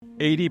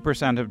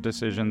80% of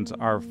decisions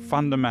are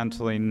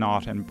fundamentally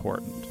not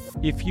important.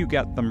 If you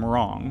get them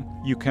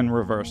wrong, you can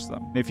reverse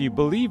them. If you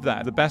believe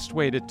that, the best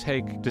way to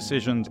take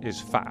decisions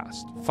is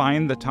fast.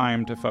 Find the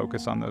time to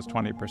focus on those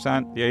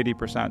 20%. The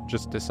 80%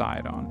 just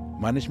decide on.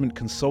 Management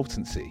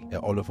consultancy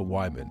at Oliver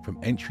Wyman, from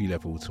entry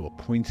level to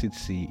appointed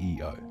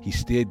CEO. He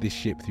steered this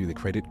ship through the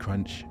credit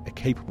crunch, a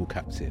capable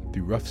captain,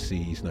 through rough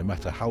seas, no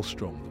matter how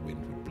strong the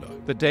wind would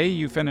blow. The day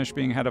you finish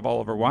being head of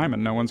Oliver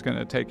Wyman, no one's going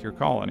to take your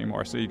call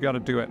anymore, so you got to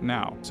do it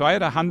now. So I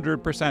had a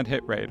 100%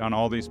 hit rate on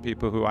all these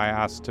people who I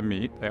asked to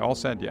meet. They all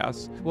said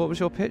yes. What was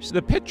your pitch?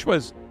 The pitch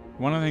was,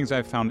 one of the things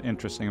I found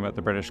interesting about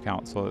the British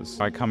Council is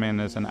I come in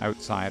as an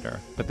outsider,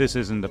 but this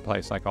isn't a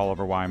place like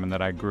Oliver Wyman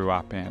that I grew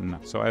up in.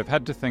 So I've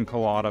had to think a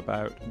lot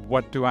about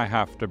what do I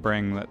have to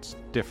bring that's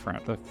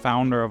different. The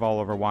founder of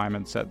Oliver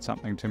Wyman said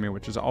something to me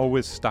which is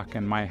always stuck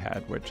in my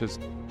head, which is,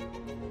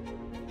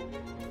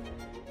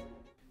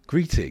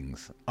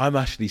 Greetings, I'm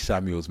Ashley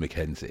Samuels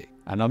Mackenzie.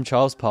 And I'm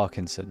Charles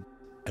Parkinson.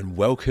 And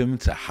welcome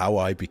to How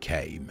I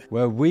Became,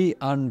 where we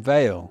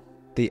unveil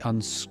the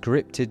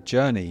unscripted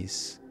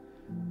journeys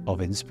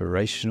of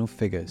inspirational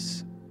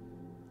figures.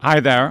 Hi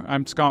there,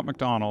 I'm Scott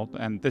MacDonald,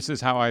 and this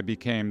is how I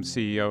became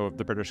CEO of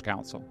the British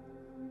Council.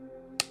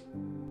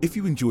 If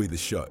you enjoy the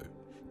show,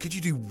 could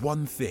you do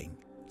one thing?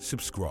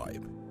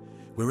 Subscribe.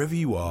 Wherever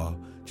you are,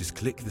 just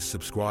click the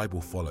subscribe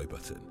or follow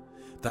button.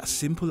 That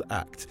simple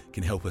act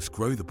can help us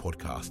grow the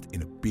podcast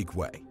in a big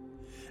way,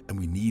 and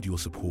we need your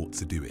support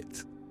to do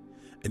it.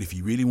 And if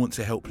you really want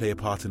to help play a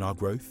part in our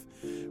growth,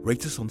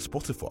 rate us on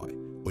Spotify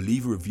or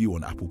leave a review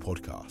on Apple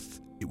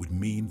Podcasts. It would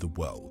mean the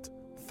world.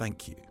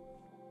 Thank you.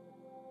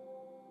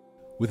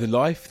 With a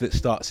life that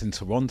starts in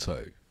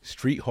Toronto,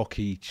 street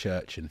hockey,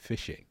 church and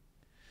fishing.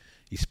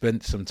 He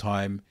spent some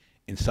time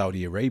in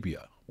Saudi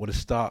Arabia. What a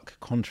stark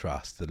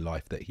contrast to the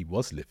life that he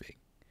was living.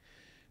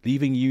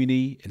 Leaving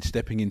uni and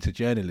stepping into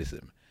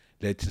journalism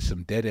led to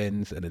some dead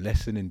ends and a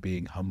lesson in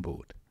being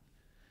humbled.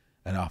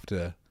 And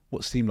after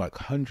what seemed like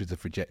hundreds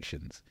of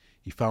rejections,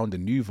 he found a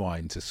new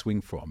vine to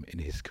swing from in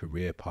his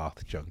career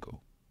path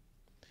jungle.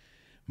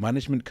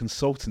 Management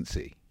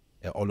consultancy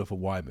at Oliver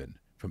Wyman,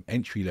 from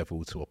entry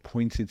level to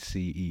appointed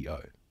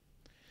CEO.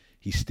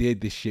 He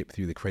steered this ship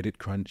through the credit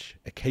crunch,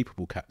 a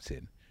capable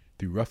captain,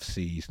 through rough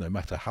seas, no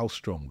matter how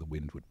strong the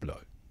wind would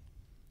blow.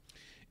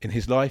 In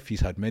his life,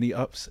 he's had many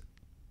ups,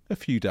 a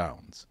few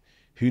downs.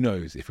 Who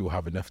knows if he'll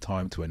have enough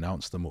time to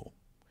announce them all.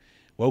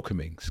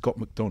 Welcoming Scott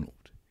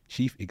MacDonald,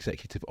 Chief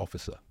Executive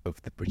Officer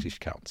of the British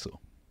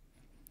Council.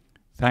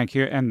 Thank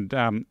you.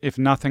 And if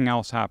nothing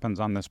else happens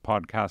on this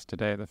podcast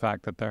today, the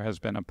fact that there has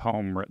been a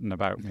poem written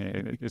about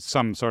me is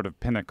some sort of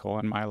pinnacle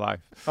in my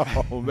life.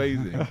 Oh,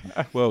 amazing.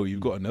 Well,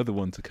 you've got another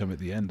one to come at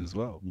the end as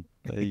well.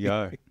 There you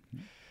go.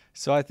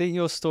 So I think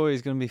your story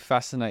is going to be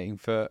fascinating.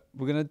 We're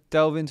going to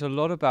delve into a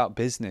lot about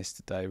business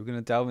today. We're going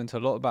to delve into a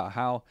lot about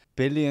how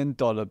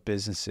billion-dollar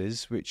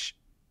businesses, which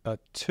are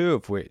two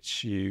of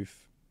which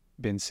you've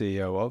been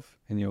CEO of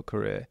in your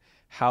career,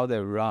 how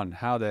they're run,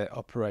 how they're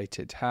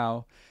operated,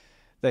 how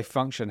they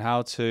function,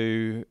 how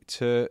to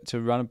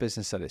run a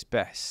business at its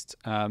best,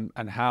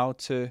 and how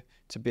to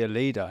be a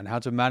leader and how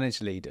to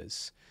manage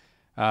leaders.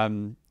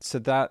 So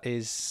that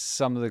is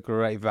some of the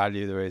great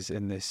value there is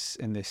in this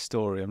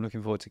story. I'm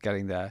looking forward to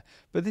getting there.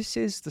 But this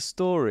is the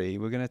story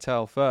we're going to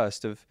tell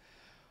first of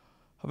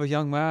a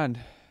young man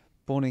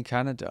born in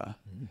Canada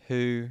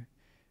who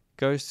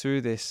goes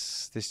through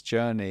this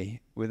journey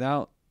with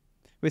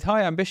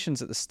high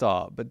ambitions at the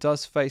start, but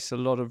does face a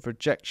lot of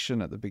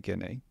rejection at the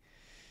beginning.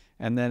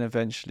 And then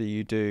eventually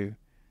you do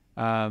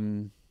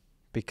become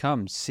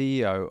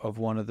CEO of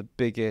one of the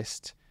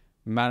biggest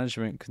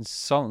management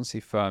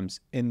consultancy firms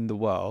in the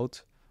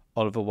world,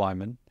 Oliver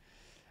Wyman,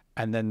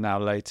 and then now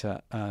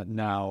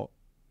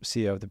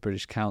CEO of the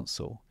British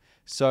Council.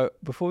 So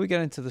before we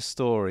get into the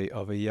story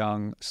of a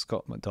young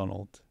Scott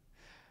MacDonald,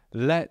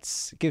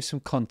 let's give some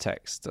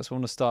context. That's what I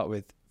want to start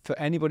with. For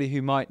anybody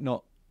who might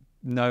not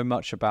know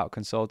much about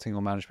consulting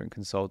or management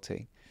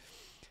consulting,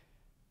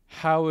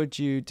 how would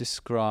you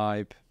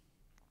describe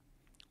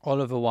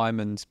Oliver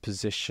Wyman's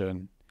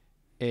position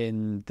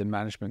in the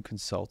management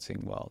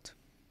consulting world?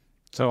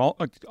 So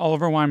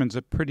Oliver Wyman's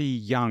a pretty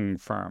young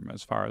firm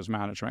as far as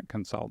management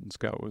consultants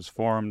go. It was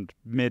formed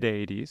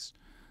mid-'80s.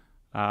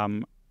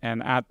 And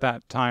at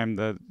that time,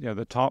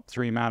 the top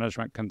three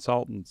management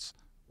consultants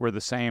were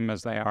the same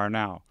as they are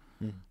now,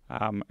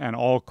 and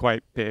all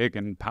quite big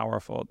and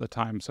powerful at the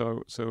time.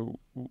 So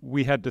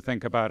we had to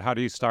think about how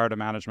do you start a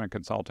management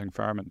consulting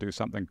firm and do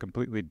something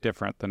completely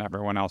different than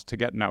everyone else to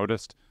get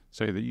noticed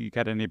so that you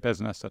get any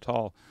business at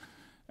all.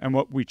 And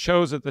what we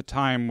chose at the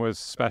time was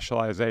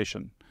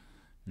specialization.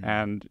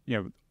 And,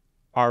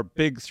 our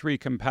big three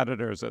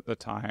competitors at the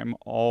time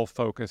all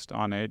focused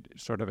on a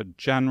sort of a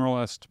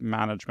generalist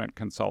management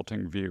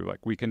consulting view.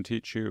 Like, we can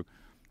teach you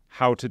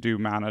how to do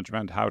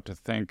management, how to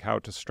think, how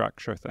to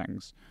structure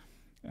things.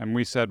 And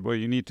we said, well,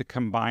 you need to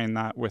combine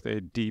that with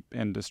a deep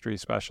industry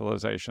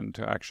specialization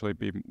to actually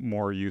be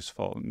more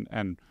useful.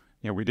 And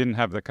we didn't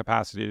have the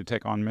capacity to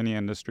take on many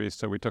industries,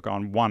 so we took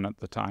on one at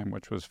the time,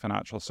 which was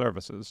financial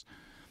services.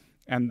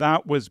 And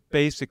that was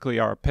basically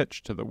our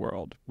pitch to the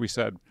world. We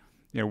said,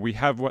 we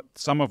have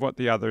some of what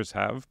the others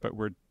have, but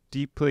we're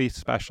deeply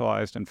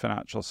specialized in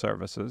financial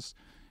services.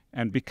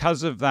 And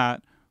because of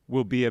that,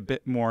 we'll be a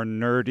bit more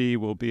nerdy,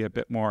 we'll be a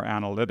bit more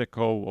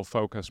analytical, we'll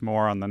focus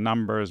more on the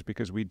numbers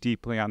because we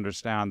deeply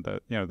understand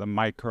the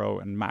micro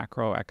and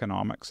macro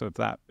economics of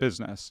that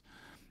business.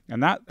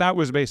 And that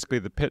was basically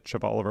the pitch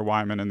of Oliver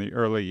Wyman in the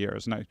early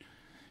years. And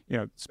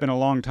it's been a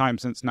long time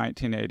since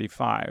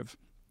 1985.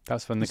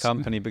 That's when the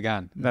company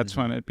began. That's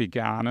when it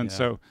began. And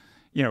so,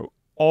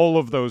 all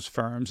of those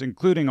firms,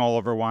 including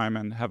Oliver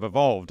Wyman, have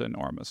evolved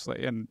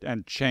enormously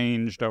and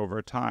changed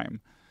over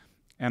time.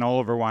 And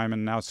Oliver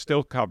Wyman now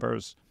still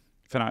covers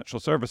financial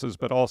services,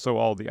 but also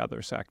all the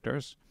other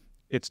sectors.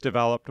 It's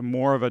developed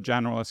more of a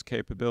generalist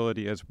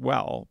capability as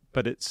well,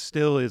 but it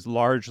still is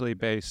largely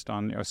based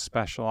on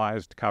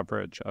specialized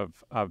coverage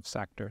of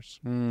sectors.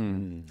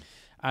 And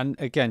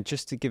again,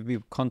 just to give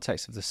you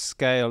context of the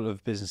scale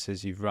of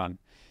businesses you've run,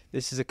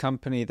 this is a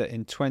company that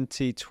in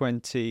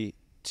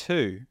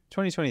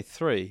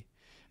 2023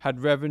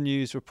 had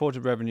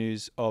reported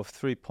revenues of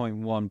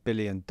 $3.1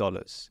 billion.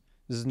 This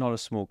is not a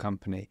small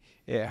company.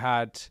 It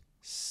had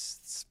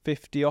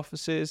 50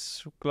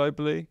 offices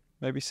globally,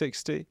 maybe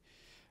 60,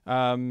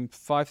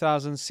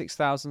 5,000,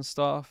 6,000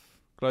 staff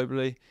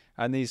globally,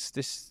 and these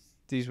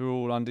were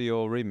all under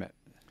your remit.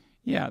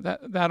 Yeah,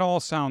 that all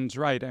sounds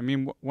right. I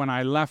mean, when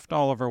I left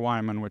Oliver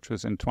Wyman, which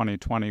was in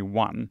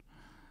 2021,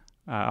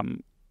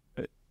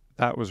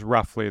 that was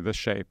roughly the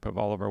shape of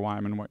Oliver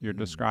Wyman, what you're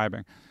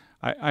describing.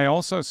 I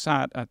also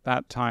sat at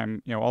that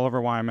time,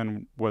 Oliver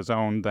Wyman was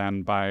owned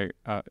then by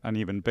an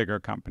even bigger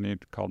company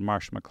called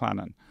Marsh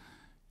McLennan.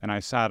 And I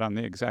sat on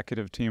the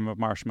executive team of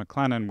Marsh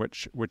McLennan,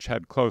 which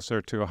had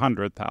closer to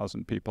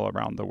 100,000 people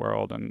around the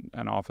world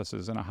and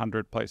offices in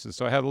 100 places.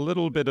 So I had a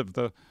little bit of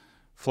the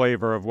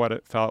flavor of what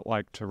it felt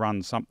like to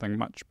run something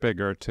much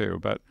bigger too.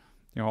 But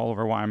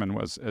Oliver Wyman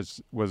was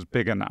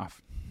big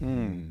enough.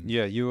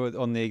 Yeah, you were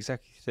on the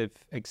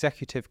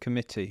executive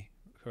committee,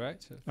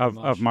 correct?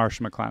 Of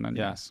Marsh McLennan,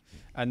 yes.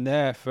 And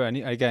there, for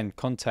again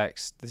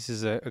context, this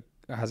is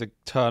has a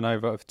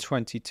turnover of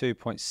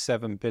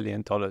 $22.7 billion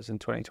in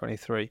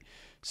 2023.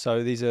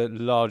 So these are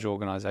large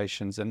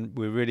organizations, and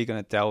we're really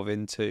going to delve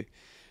into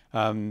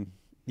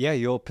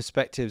your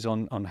perspectives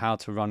on how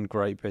to run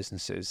great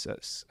businesses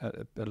at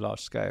a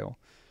large scale.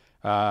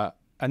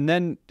 And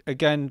then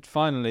again,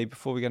 finally,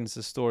 before we get into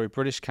the story,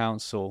 British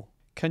Council.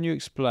 Can you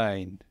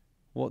explain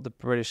what the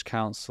British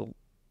Council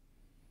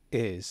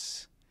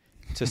is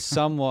to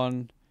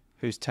someone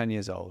who's 10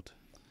 years old?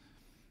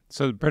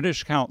 So the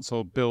British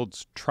Council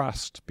builds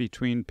trust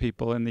between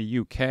people in the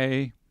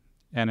UK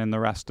and in the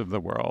rest of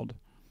the world.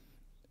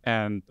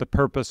 And the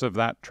purpose of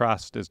that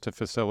trust is to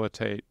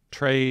facilitate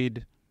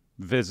trade,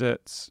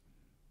 visits,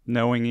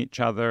 knowing each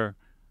other,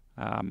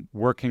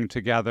 working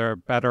together,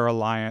 better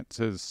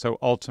alliances, so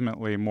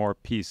ultimately more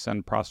peace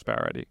and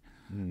prosperity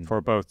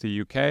for both the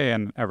UK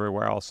and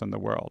everywhere else in the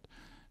world.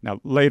 Now,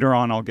 later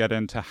on, I'll get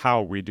into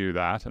how we do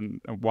that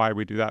and why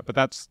we do that, but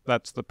that's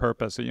the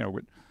purpose.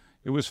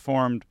 It was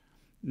formed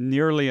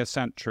nearly a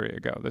century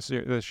ago. This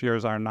year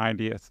is our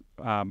 90th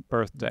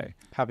birthday.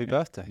 Happy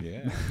birthday.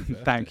 Yeah.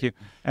 Thank you.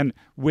 And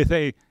with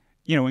a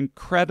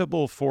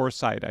incredible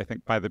foresight, I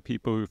think, by the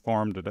people who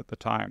formed it at the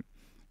time,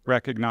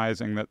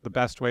 recognizing that the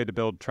best way to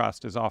build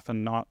trust is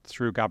often not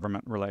through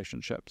government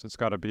relationships. It's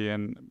got to be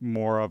in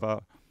more of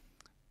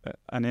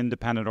an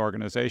independent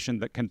organization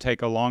that can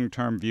take a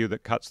long-term view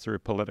that cuts through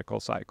political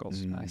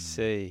cycles. I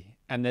see.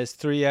 And there's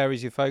 3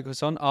 areas you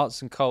focus on: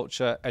 arts and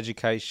culture,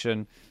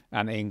 education,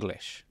 and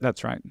English.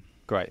 That's right.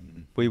 Great.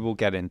 We will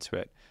get into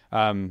it.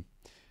 And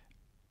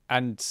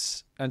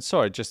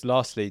sorry, just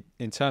lastly,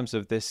 in terms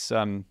of this,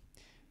 the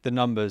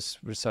numbers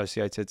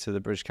associated to the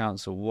British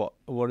Council,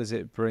 what is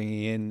it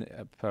bringing in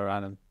per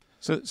annum?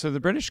 So the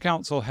British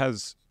Council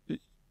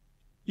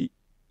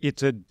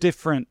it's a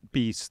different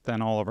beast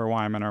than Oliver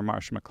Wyman or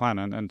Marsh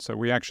McLennan, and so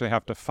we actually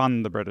have to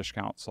fund the British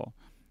Council.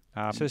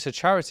 So it's a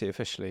charity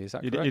officially, is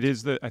that correct? It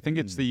is I think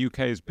it's the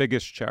UK's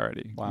biggest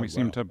charity. Wow. We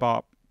seem to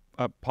pop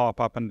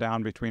up and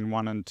down between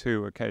 1 and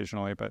 2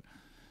 occasionally, but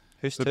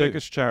who's the two?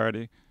 biggest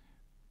charity.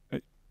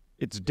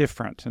 It's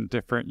different in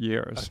different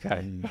years.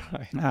 Okay.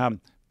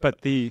 But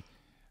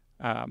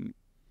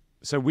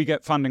so we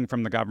get funding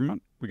from the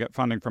government, we get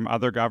funding from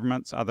other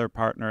governments, other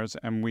partners,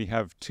 and we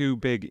have 2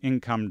 big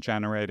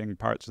income-generating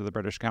parts of the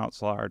British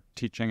Council, our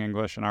teaching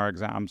English and our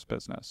exams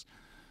business.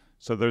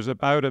 So there's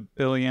about £1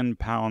 billion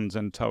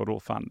in total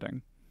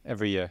funding.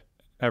 Every year?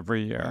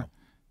 Every year. Wow.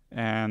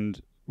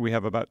 And we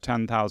have about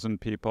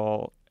 10,000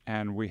 people,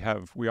 and we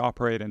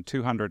operate in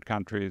 200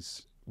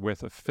 countries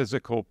with a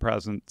physical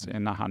presence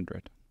in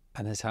 100.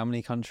 And there's how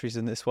many countries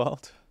in this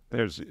world?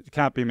 It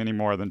can't be many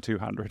more than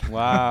 200.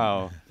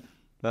 Wow.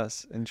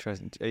 That's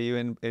interesting. Are you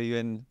in,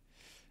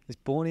 is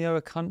Borneo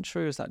a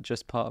country, or is that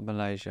just part of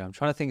Malaysia? I'm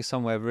trying to think of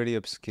somewhere really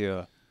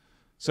obscure.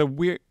 So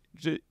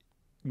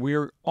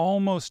we're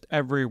almost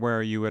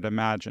everywhere you would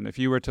imagine. If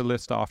you were to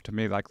list off to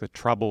me like the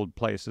troubled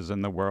places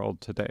in the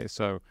world today.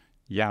 So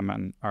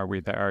Yemen, are we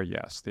there?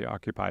 Yes. The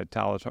occupied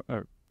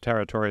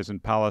territories in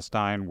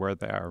Palestine, we're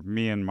there.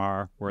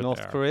 Myanmar, we're there.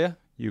 North Korea?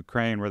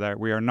 Ukraine, we're there.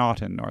 We are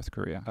not in North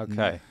Korea.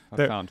 Okay,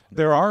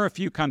 There are a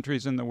few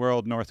countries in the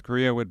world. North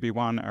Korea would be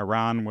one.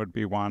 Iran would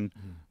be one,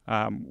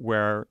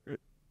 where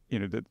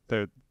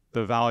the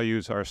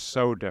values are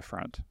so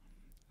different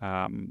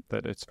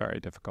that it's very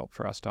difficult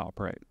for us to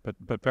operate.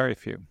 But very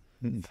few.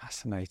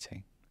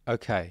 Fascinating.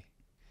 Okay,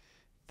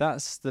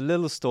 that's the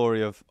little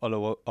story of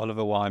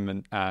Oliver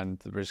Wyman and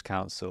the British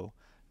Council.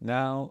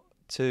 Now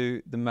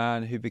to the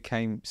man who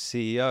became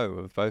CEO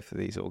of both of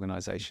these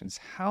organisations.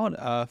 How on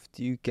earth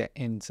do you get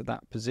into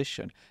that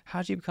position?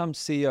 How do you become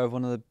CEO of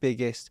one of the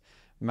biggest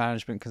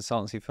management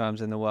consultancy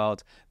firms in the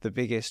world, the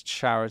biggest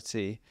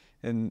charity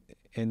in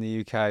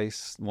the UK,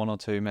 one or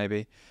two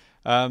maybe?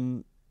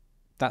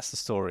 That's the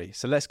story.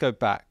 So let's go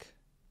back.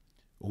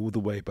 All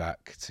the way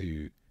back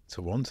to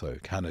Toronto,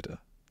 Canada.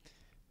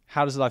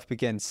 How does life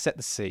begin? Set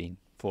the scene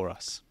for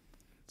us.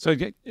 So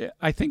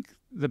I think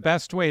the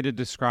best way to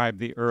describe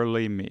the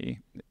early me,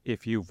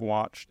 if you've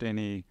watched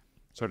any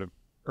sort of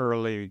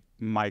early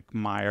Mike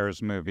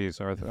Myers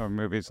movies or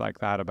movies like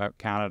that about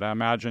Canada,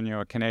 imagine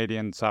a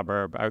Canadian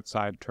suburb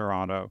outside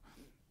Toronto,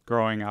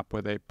 growing up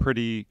with a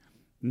pretty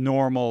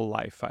normal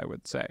life, I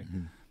would say.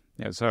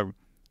 So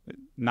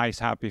nice,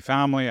 happy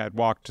family. I'd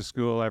walk to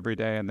school every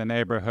day in the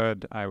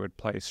neighborhood. I would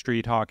play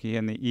street hockey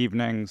in the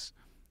evenings.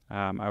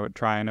 I would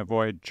try and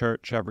avoid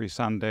church every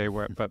Sunday,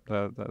 but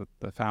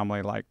the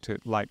family liked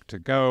to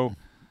go.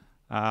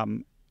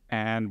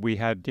 And we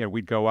had,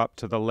 we'd go up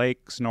to the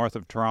lakes north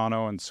of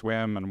Toronto and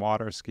swim and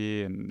water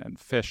ski and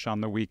fish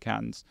on the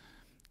weekends.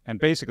 And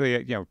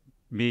basically,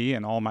 me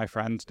and all my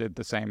friends did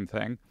the same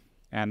thing.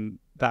 And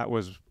that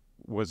was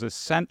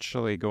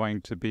essentially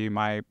going to be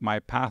my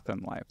path in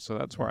life. So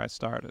that's where I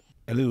started.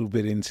 A little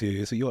bit into,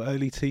 is it your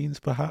early teens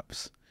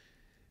perhaps?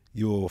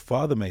 Your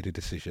father made a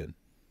decision.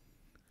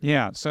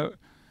 Yeah,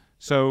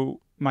 so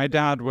my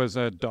dad was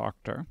a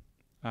doctor,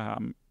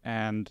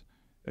 and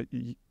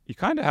you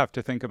kind of have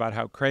to think about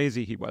how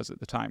crazy he was at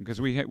the time,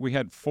 because we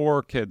had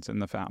 4 kids in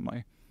the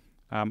family.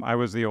 I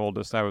was the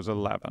oldest. I was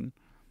 11,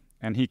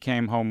 and he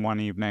came home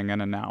one evening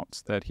and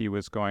announced that he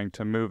was going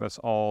to move us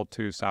all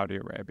to Saudi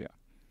Arabia.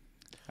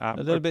 A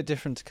little bit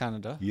different to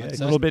Canada. Yeah, it's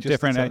a little bit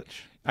different.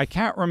 I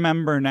can't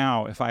remember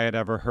now if I had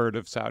ever heard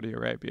of Saudi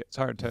Arabia. It's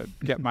hard to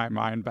get my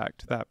mind back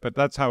to that, but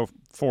that's how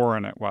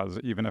foreign it was,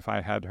 even if I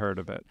had heard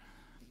of it.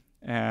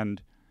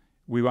 And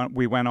we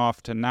went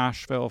off to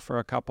Nashville for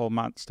a couple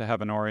months to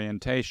have an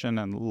orientation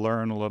and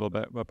learn a little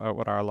bit about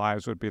what our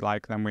lives would be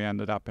like. Then we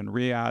ended up in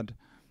Riyadh,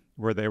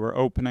 where they were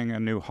opening a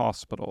new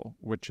hospital,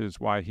 which is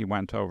why he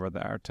went over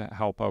there to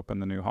help open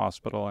the new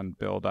hospital and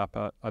build up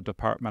a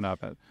department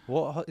of it.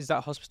 What is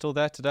that hospital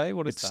there today?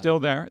 What is it's that? Still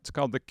there. It's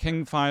called the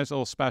King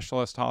Faisal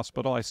Specialist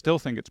Hospital. I still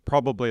think it's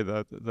probably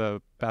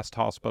the best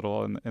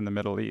hospital in the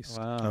Middle East.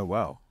 Wow. Oh,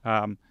 wow.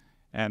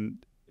 And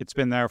it's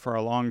been there for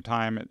a long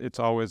time. It's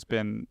always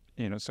been,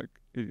 so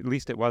at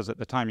least it was at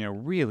the time,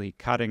 really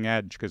cutting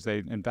edge, because they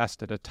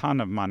invested a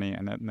ton of money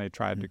in it and they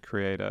tried to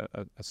create a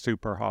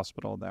super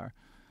hospital there.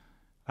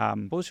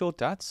 What was your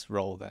dad's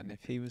role then,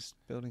 if he was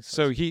building?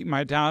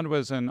 My dad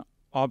was an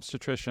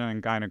obstetrician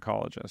and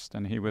gynecologist,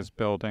 and he was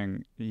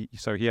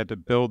so he had to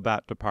build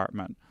that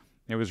department.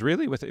 It was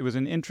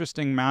an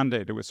interesting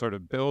mandate. It was sort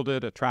of build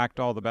it, attract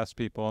all the best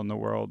people in the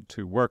world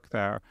to work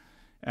there,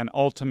 and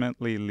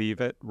ultimately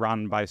leave it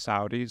run by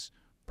Saudis,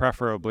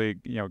 preferably,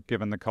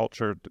 given the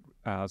culture,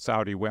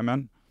 Saudi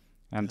women.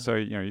 And so,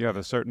 you have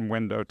a certain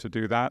window to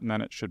do that, and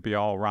then it should be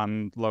all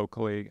run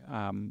locally,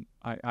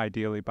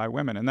 ideally by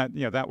women. And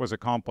that was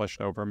accomplished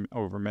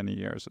over many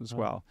years as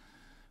well.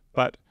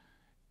 But,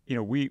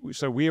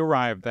 we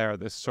arrived there,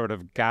 this sort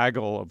of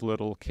gaggle of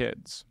little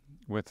kids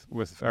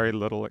with very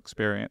little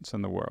experience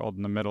in the world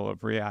in the middle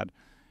of Riyadh.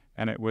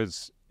 And it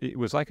was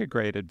like a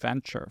great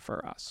adventure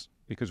for us,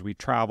 because we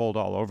traveled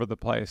all over the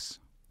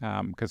place,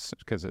 because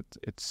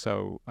it's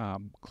so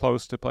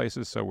close to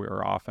places. So we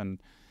were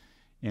often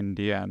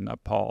India and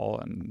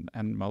Nepal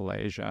and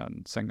Malaysia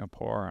and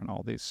Singapore and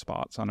all these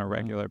spots on a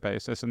regular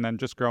basis. And then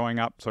just growing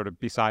up sort of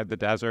beside the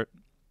desert,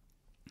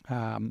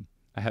 I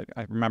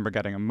remember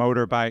getting a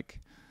motorbike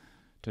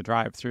to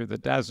drive through the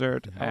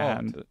desert.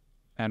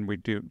 And we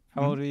do.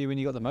 How old were you when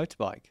you got the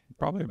motorbike?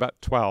 Probably about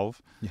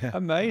 12. Yeah.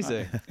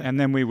 Amazing. And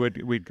then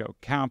we'd go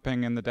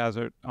camping in the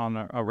desert on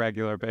a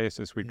regular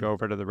basis. We'd go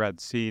over to the Red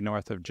Sea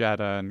north of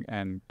Jeddah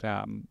and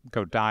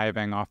go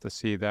diving off the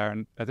sea there.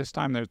 And at this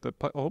time, the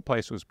whole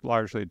place was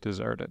largely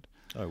deserted.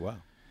 Oh, wow.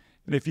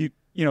 And if a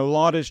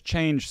lot has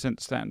changed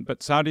since then.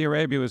 But Saudi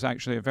Arabia was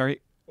actually a very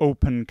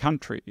open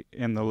country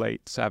in the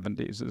late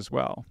 70s as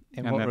well.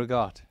 In what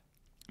regard?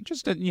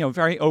 Just,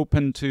 very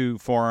open to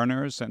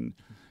foreigners and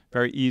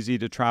very easy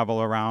to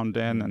travel around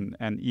in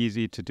and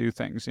easy to do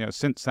things.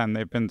 Since then,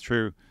 they've been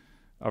through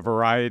a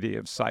variety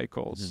of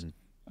cycles.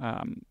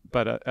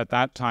 But at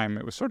that time,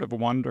 it was sort of a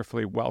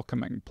wonderfully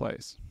welcoming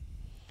place.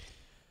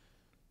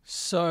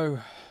 So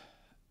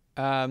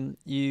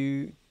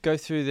you go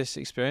through this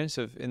experience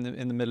in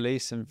the Middle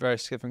East and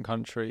various different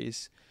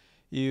countries.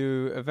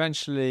 You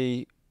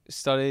eventually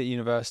study at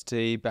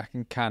university back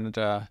in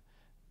Canada,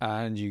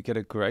 and you get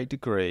a great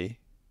degree,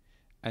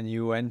 and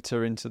you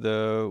enter into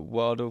the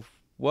world of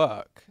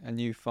work,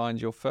 and you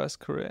find your first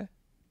career.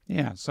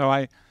 Yeah, so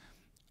I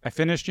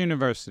finished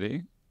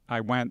university.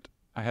 I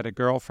had a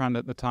girlfriend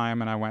at the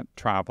time, and I went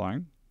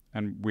traveling.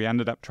 And we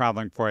ended up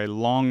traveling for a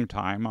long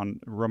time on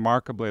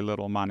remarkably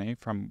little money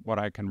from what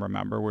I can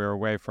remember. We were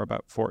away for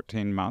about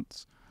 14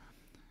 months.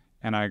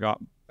 And I got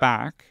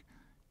back,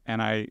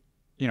 and I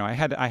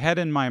had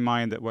in my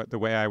mind that the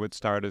way I would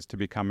start is to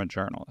become a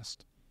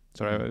journalist.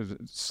 So I was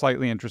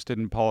slightly interested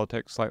in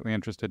politics, slightly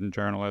interested in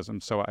journalism.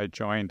 So I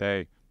joined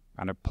a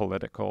kind of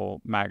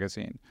political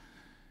magazine.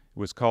 It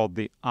was called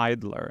The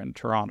Idler in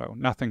Toronto.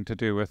 Nothing to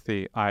do with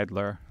the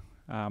Idler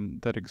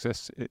that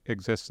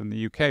exists in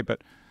the UK,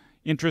 but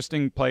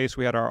interesting place.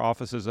 We had our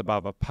offices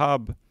above a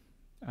pub.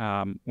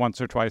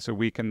 Once or twice a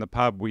week in the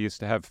pub, we used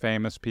to have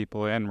famous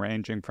people in,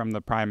 ranging from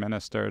the prime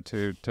minister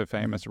to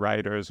famous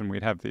writers, and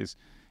we'd have these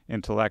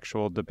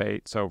intellectual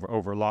debates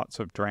over lots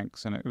of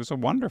drinks, and it was a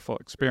wonderful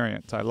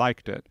experience. I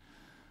liked it.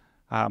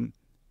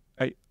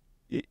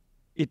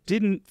 It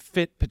didn't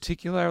fit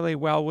particularly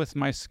well with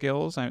my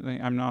skills.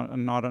 I'm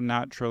not a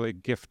naturally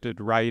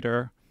gifted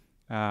writer.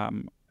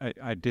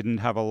 I didn't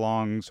have a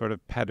long sort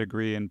of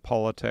pedigree in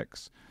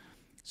politics.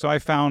 So I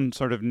found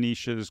sort of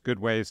niches, good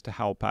ways to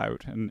help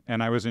out,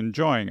 and I was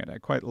enjoying it. I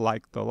quite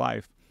liked the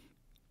life.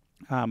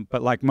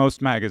 But like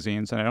most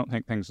magazines, and I don't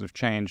think things have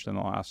changed in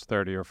the last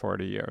 30 or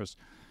 40 years,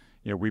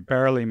 we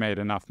barely made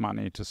enough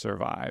money to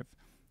survive.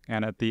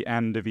 And at the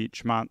end of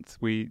each month,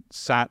 we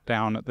sat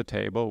down at the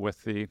table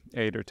with the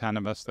 8 or 10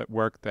 of us that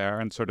worked there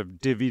and sort of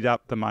divvied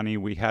up the money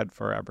we had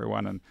for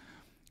everyone.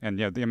 And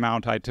the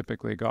amount I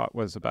typically got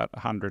was about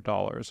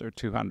 $100 or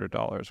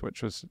 $200,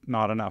 which was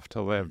not enough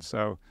to live.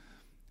 So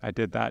I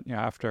did that.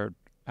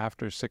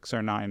 After 6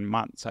 or 9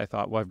 months, I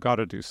thought, well, I've got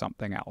to do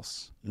something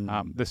else.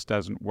 This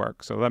doesn't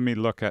work. So let me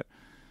look at,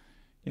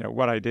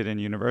 what I did in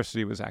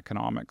university was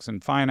economics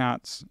and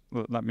finance.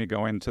 Let me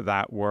go into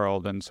that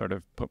world and sort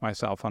of put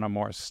myself on a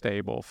more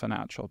stable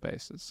financial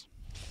basis.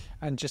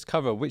 And just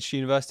cover, which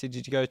university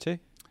did you go to?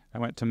 I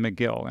went to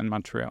McGill in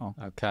Montreal.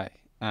 Okay.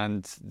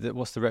 And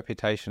what's the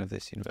reputation of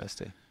this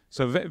university?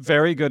 So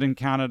very good in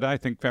Canada. I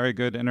think very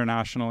good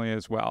internationally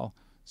as well.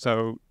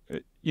 So,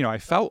 I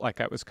felt like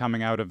I was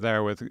coming out of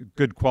there with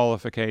good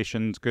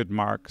qualifications, good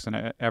marks,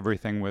 and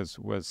everything was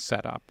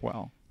set up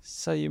well.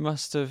 So you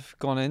must have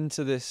gone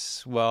into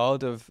this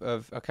world of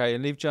okay,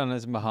 leave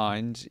journalism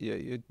behind.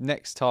 Your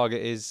next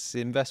target is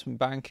investment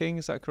banking.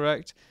 Is that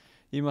correct?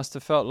 You must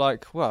have felt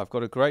like, well, I've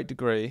got a great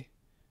degree.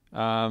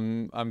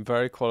 I'm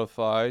very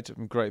qualified.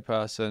 I'm a great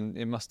person.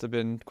 It must have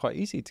been quite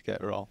easy to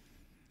get a role.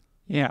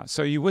 Yeah,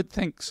 so you would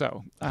think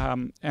so.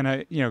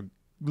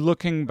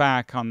 Looking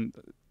back on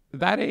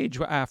that age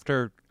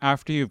after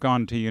you've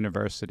gone to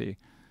university,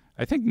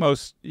 I think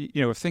most,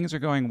 if things are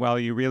going well,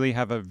 you really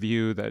have a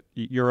view that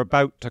you're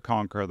about to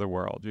conquer the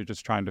world. You're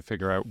just trying to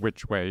figure out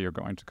which way you're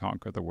going to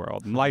conquer the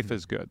world. And life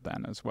is good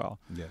then as well.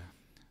 Yeah.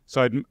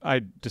 So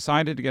I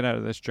decided to get out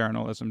of this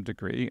journalism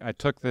degree. I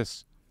took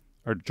this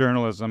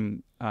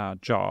journalism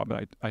job.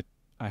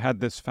 I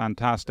had this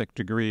fantastic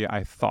degree,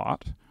 I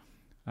thought.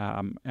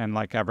 And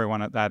like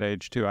everyone at that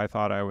age too, I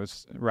thought I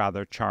was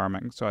rather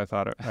charming. So I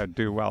thought I'd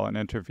do well in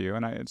interview.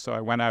 So I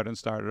went out and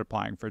started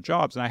applying for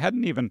jobs. And I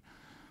hadn't even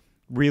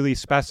really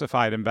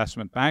specified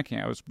investment banking.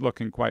 I was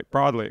looking quite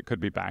broadly. It could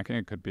be banking,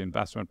 it could be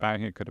investment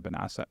banking, it could have been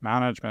asset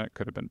management, it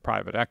could have been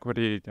private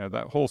equity,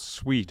 that whole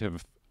suite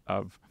of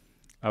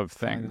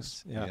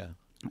things. Yeah.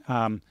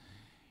 And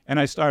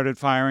I started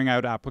firing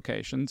out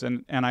applications,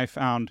 and I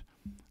found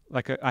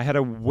I had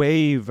a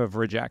wave of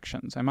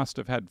rejections. I must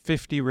have had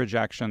 50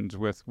 rejections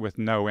with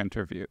no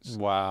interviews.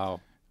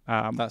 Wow.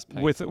 That's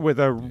painful. With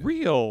a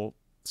real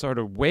sort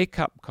of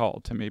wake-up call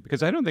to me,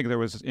 because I don't think there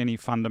was any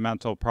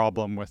fundamental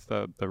problem with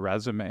the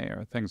resume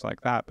or things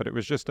like that, but it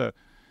was just an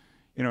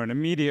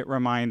immediate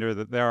reminder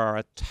that there are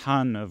a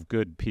ton of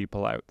good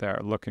people out there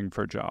looking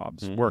for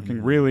jobs,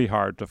 working really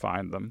hard to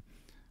find them,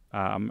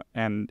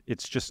 and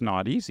it's just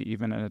not easy,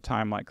 even in a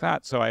time like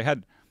that. So I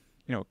had,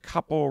 a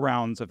couple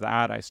rounds of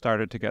that. I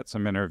started to get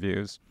some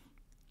interviews.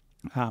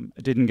 I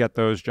didn't get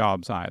those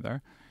jobs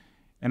either,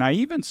 and I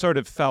even sort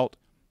of felt,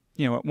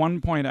 at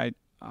one point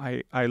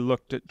I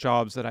looked at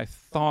jobs that I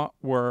thought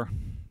were,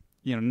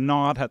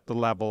 not at the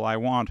level I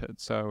wanted.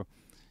 So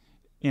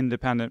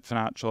independent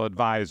financial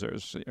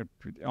advisors,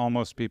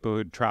 almost people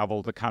who'd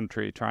traveled the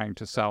country trying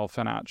to sell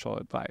financial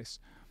advice.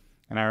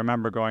 And I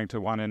remember going to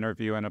one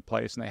interview in a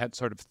place, and they had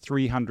sort of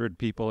 300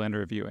 people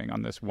interviewing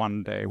on this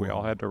one day. We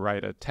all had to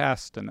write a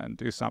test and then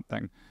do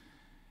something.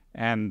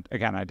 And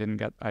again, I didn't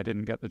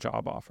get the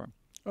job offer.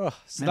 Oh,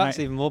 so that's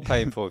even more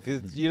painful.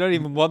 You don't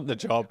even want the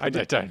job, but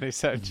they don't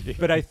accept you.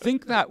 But I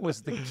think that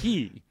was the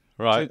key,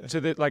 right?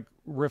 To the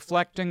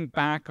reflecting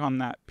back on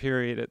that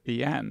period at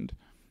the end.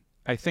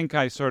 I think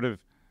I sort of,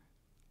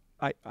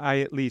 I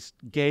at least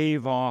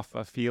gave off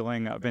a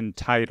feeling of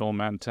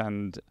entitlement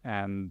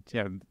and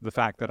the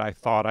fact that I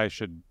thought I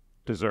should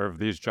deserve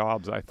these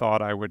jobs. I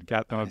thought I would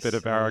get them. A bit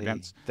of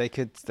arrogance. They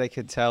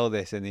could tell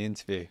this in the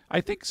interview.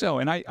 I think so.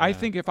 And I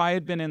think if I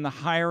had been in the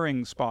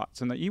hiring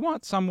spots, and that you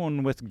want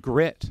someone with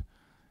grit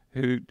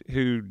who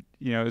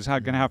is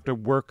going to have to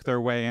work their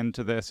way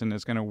into this and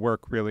is going to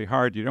work really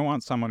hard. You don't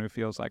want someone who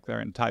feels like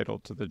they're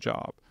entitled to the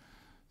job.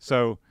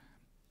 So,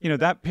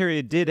 that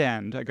period did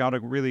end. I got a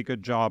really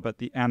good job at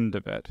the end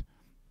of it,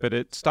 but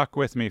it stuck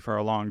with me for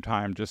a long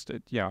time. Just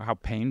how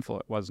painful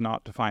it was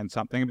not to find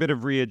something. A bit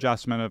of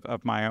readjustment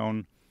of my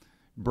own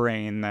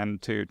brain then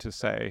to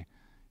say,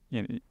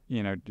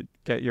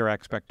 get your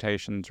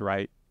expectations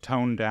right,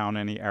 tone down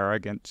any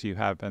arrogance you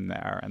have in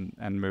there,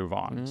 and move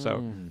on.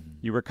 So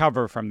you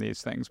recover from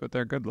these things, but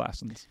they're good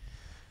lessons.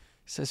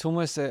 So it's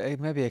almost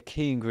maybe a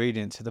key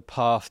ingredient to the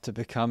path to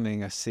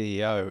becoming a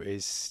CEO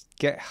is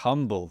get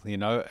humble.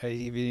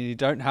 If you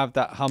don't have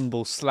that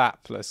humble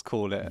slap, let's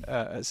call it,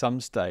 at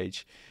some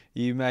stage,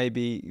 you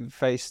maybe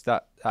face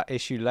that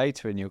issue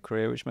later in your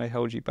career, which may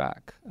hold you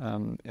back,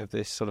 of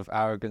this sort of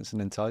arrogance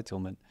and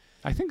entitlement.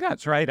 I think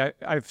that's right.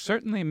 I've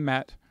certainly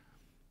met,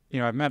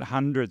 I've met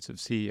hundreds of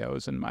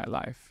CEOs in my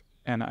life,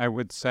 and I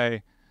would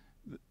say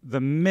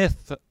the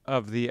myth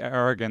of the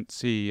arrogant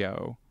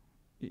CEO,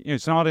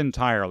 it's not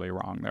entirely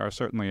wrong. There are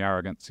certainly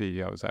arrogant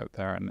CEOs out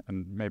there, and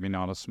maybe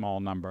not a small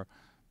number.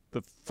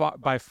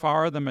 By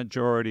far the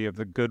majority of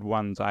the good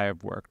ones I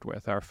have worked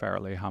with are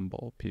fairly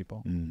humble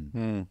people.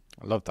 I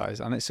love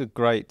that. And that's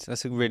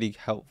a really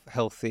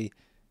healthy,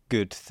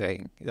 good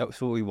thing.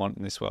 That's what we want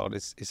in this world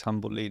is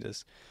humble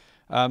leaders.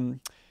 You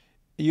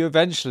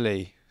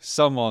eventually,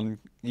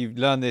 you've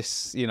learned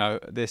this,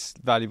 this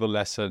valuable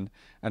lesson,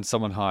 and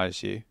someone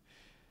hires you.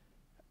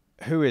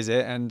 Who is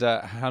it, and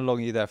how long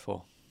are you there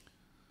for?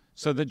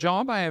 So the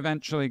job I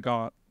eventually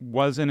got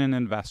was in an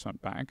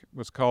investment bank. It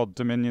was called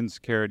Dominion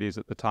Securities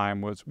at the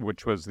time,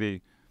 which was the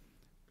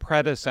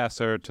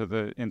predecessor to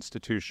the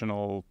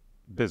institutional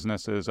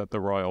businesses at the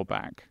Royal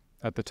Bank.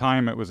 At the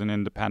time, it was an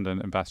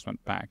independent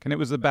investment bank, and it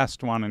was the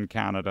best one in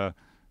Canada.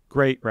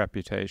 Great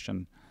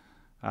reputation.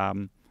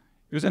 It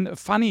was a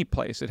funny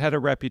place. It had a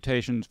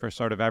reputation for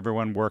sort of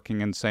everyone working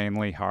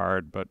insanely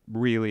hard, but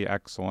really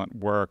excellent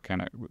work,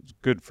 and it was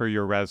good for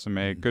your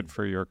resume, good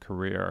for your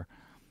career.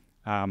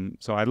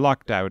 So I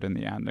lucked out in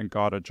the end and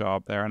got a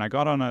job there. And I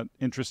got on an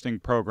interesting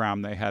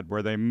program they had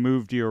where they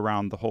moved you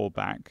around the whole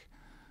bank,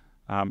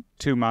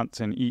 2 months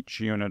in each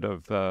unit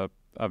of the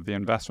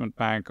investment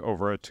bank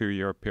over a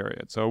 2-year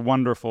period. So a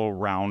wonderful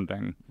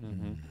rounding.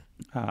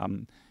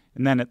 And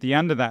then at the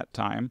end of that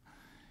time,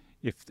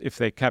 if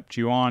they kept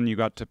you on, you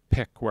got to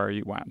pick where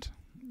you went.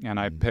 And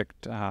I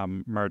picked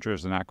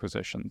mergers and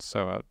acquisitions,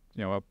 so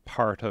a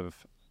part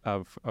of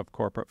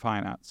corporate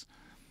finance.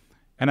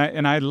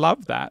 And I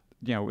loved that.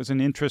 It was an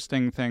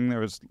interesting thing.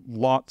 There was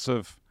lots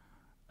of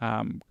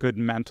good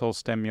mental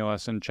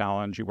stimulus and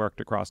challenge. You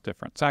worked across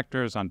different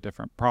sectors on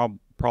different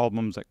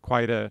problems at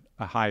quite a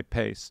high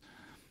pace.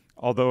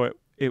 Although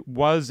it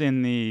was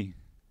in the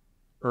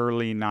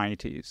early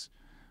 90s,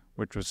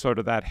 which was sort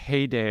of that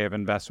heyday of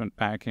investment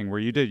banking where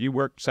you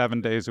worked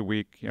 7 days a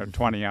week,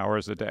 20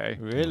 hours a day.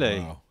 Really?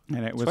 Wow.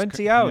 And it was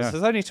 20 hours? Yeah.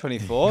 There's only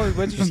 24.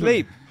 Where did you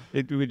sleep?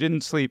 We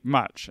didn't sleep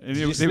much. Did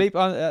you sleep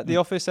at the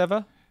office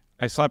ever?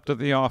 I slept at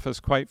the office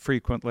quite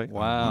frequently.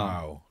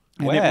 Wow.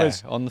 And Where? it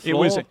was, on the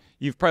floor?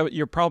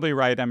 You're probably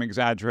right. I'm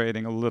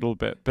exaggerating a little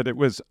bit, but it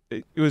was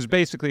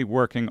basically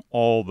working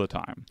all the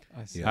time.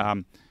 I see.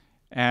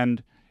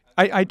 And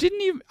I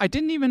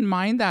didn't even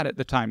mind that at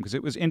the time because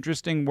it was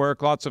interesting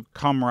work, lots of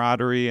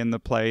camaraderie in the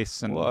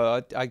place. And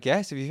Well, I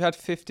guess if you've had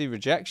 50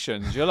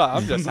 rejections, you're like,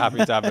 I'm just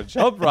happy to have a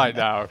job right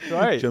now.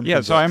 Great.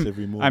 Jumping so jacks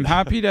every morning. I'm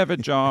happy to have a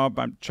job.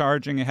 I'm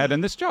charging ahead,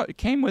 and this job it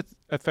came with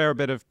a fair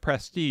bit of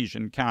prestige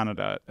in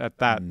Canada at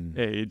that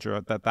age or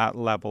at that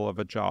level of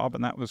a job,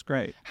 and that was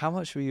great. How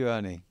much were you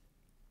earning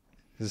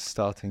as a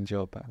starting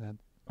job back then?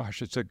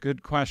 Gosh, it's a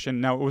good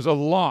question. Now, it was a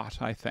lot,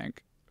 I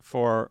think,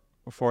 for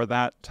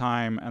that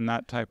time and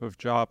that type of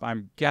job.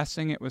 I'm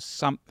guessing it was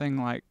something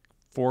like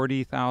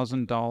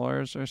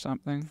 $40,000 or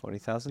something.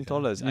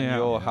 $40,000. And Yeah.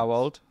 you're how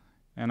old?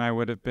 And I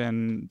would have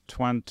been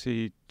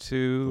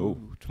 22,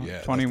 Oh,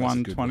 yeah, 21, that's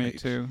a good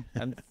 22.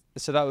 And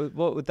so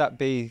what would that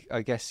be,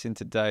 I guess, in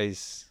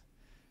today's,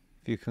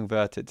 if you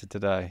convert it to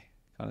today,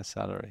 kind of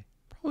salary?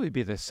 Probably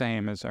be the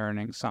same as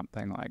earning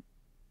something like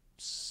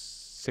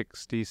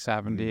 $60,000,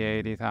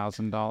 $70,000,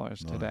 $80,000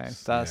 today.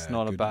 Nice. That's Yeah,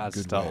 not a good- bad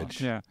good start.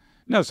 wage. Yeah.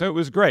 No, so it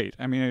was great.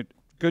 I mean,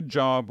 good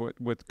job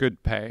with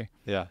good pay.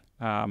 Yeah.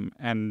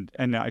 And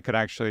I could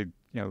actually,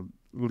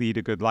 lead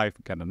a good life,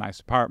 get a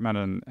nice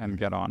apartment and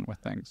get on with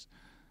things.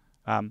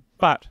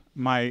 But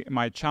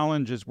my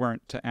challenges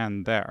weren't to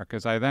end there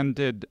because I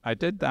did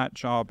that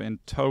job in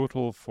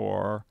total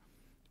for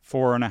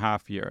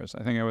 4.5 years.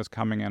 I think I was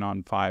coming in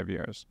on 5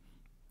 years.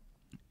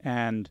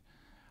 And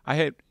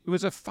it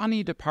was a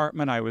funny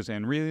department I was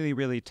in, really,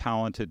 really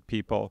talented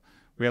people.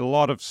 We had a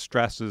lot of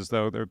stresses,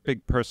 though. There were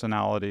big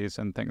personalities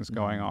and things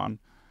going on.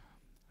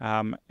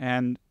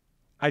 And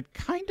I'd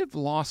kind of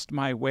lost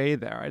my way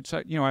there.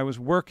 I was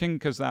working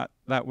because that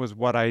was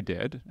what I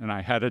did, and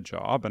I had a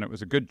job, and it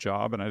was a good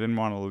job, and I didn't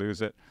want to lose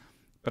it.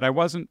 but I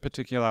wasn't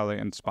particularly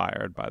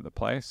inspired by the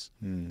place.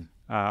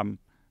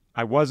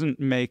 I wasn't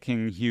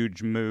making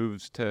huge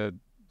moves to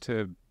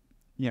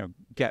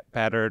get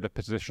better, to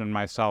position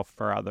myself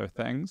for other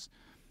things.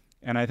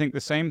 And I think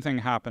the same thing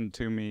happened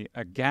to me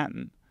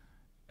again.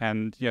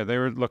 And they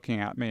were looking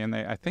at me, and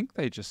I think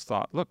they just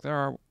thought, look,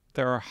 there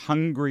are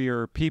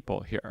hungrier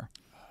people here.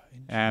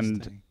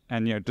 And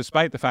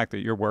despite the fact that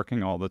you're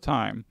working all the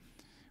time,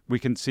 we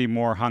can see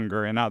more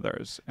hunger in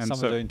others. And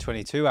some are doing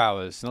 22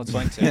 hours, not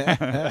 20.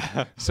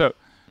 So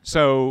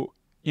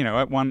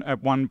at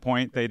one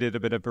point they did a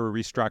bit of a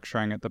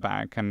restructuring at the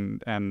bank,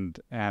 and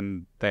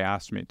they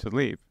asked me to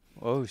leave.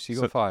 Oh, so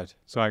you got fired.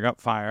 So I got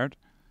fired,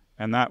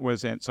 and that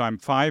was it. So I'm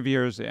 5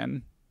 years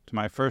in to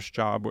my first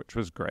job, which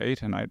was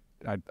great, and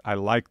I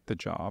liked the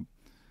job.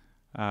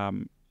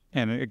 And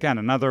again,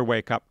 another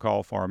wake-up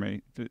call for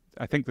me.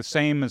 I think the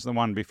same as the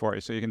one before.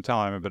 So you can tell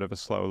I'm a bit of a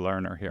slow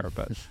learner here,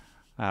 but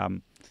I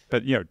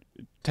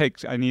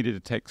needed to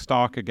take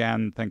stock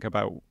again, think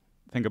about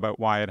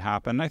why it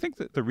happened. I think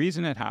that the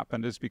reason it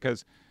happened is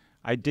because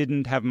I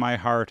didn't have my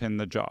heart in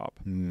the job,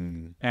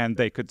 and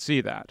they could see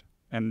that.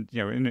 And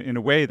in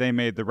a way, they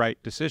made the right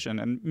decision.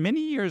 And many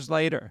years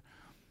later,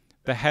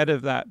 the head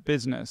of that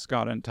business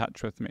got in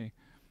touch with me.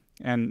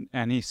 And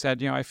he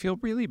said, I feel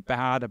really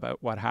bad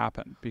about what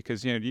happened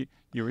because, you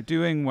were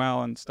doing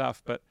well and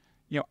stuff, but,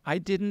 I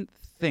didn't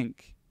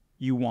think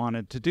you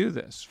wanted to do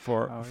this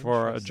for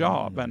a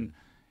job.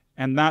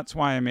 And that's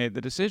why I made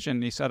the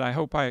decision. He said, I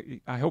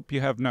hope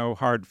you have no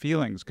hard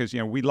feelings because,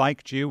 we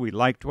liked you. We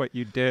liked what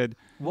you did.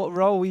 What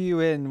role were you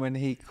in when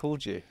he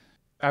called you?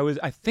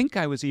 I think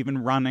I was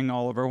even running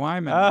Oliver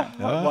Wyman.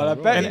 Well, I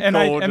bet he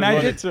called and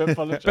I did to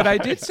apologize. But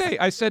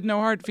I said no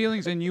hard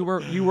feelings, and you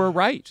were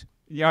right.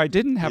 I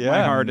didn't have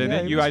my heart in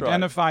it. You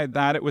identified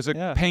that. It was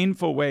a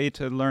painful way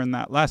to learn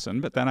that lesson,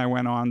 but then I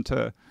went on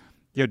to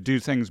do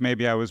things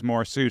maybe I was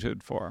more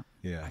suited for.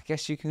 Yeah. I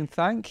guess you can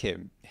thank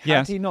him.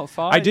 Yes. Had he not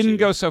fired I didn't you?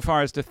 go so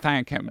far as to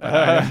thank him, but,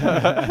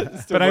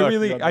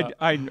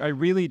 I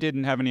really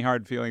didn't have any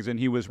hard feelings, and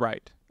he was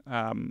right.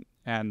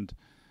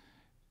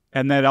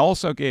 And that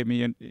also gave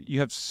me, you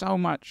have so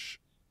much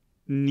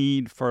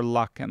need for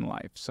luck in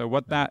life. So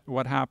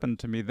what happened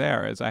to me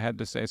there is I had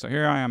to say, so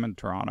here I am in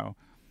Toronto.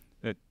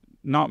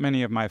 Not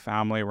many of my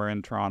family were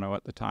in Toronto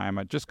at the time.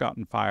 I'd just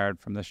gotten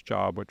fired from this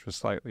job, which was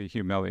slightly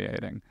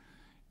humiliating.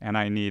 And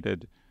I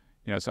needed,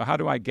 so how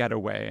do I get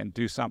away and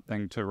do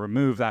something to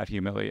remove that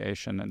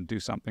humiliation and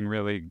do something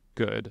really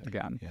good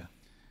again? Yeah.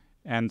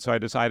 And so I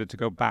decided to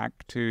go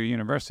back to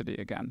university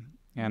again.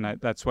 And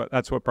that's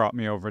what brought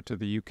me over to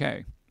the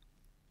UK.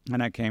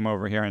 And I came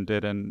over here and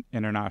did an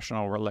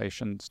international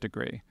relations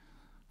degree,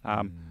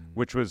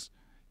 which was,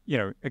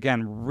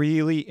 again,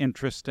 really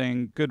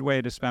interesting, good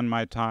way to spend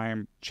my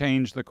time,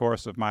 changed the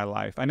course of my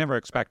life. I never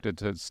expected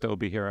to still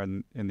be here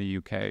in the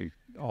UK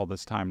all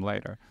this time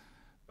later.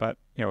 But,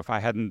 if I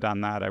hadn't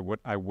done that,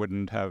 I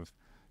wouldn't have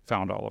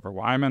found Oliver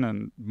Wyman,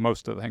 and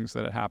most of the things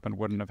that had happened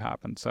wouldn't have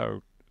happened.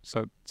 So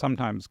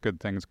sometimes good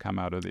things come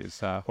out of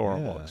these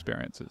horrible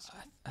experiences.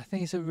 I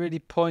think it's a really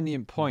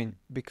poignant point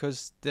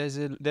because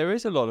there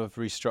is a lot of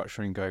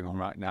restructuring going on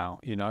right now.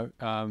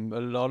 A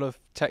lot of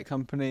tech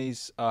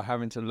companies are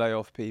having to lay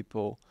off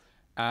people,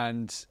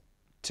 and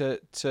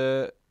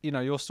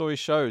your story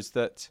shows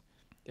that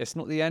it's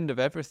not the end of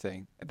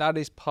everything. That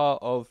is part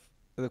of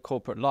the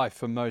corporate life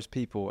for most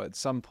people. At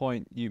some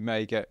point, you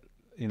may get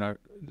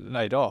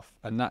laid off,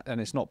 and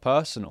it's not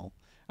personal,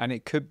 and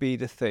it could be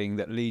the thing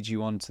that leads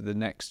you on to the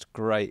next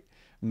great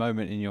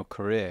moment in your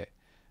career.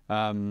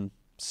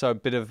 So a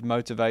bit of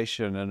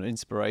motivation and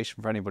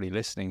inspiration for anybody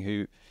listening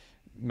who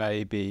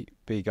may be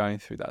going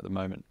through that at the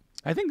moment.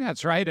 I think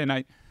that's right.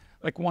 And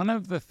one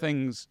of the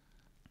things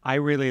I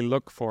really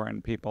look for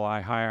in people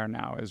I hire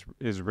now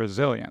is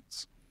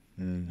resilience.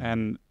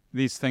 And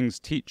these things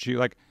teach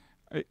you,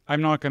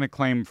 I'm not going to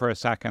claim for a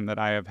second that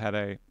I have had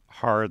a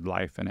hard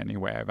life in any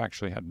way. I've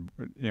actually had,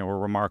 a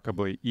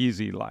remarkably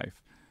easy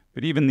life.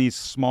 But even these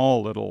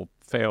small little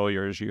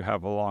failures you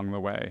have along the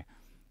way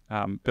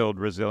build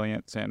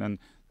resilience in. And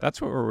that's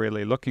what we're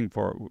really looking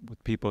for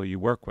with people you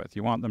work with.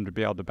 You want them to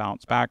be able to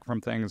bounce back from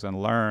things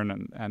and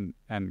learn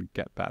and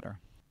get better.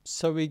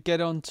 So we get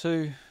on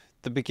to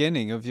the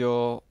beginning of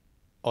your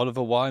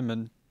Oliver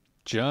Wyman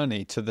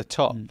journey to the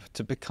top,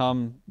 to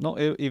become not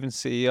even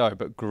CEO,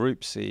 but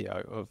group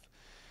CEO of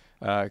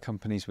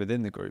companies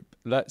within the group.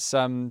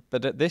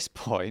 But at this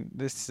point,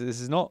 this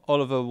is not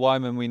Oliver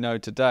Wyman we know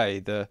today,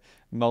 the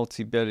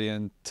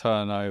multi-billion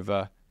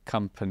turnover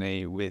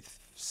company with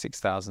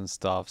 6,000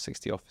 staff,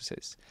 60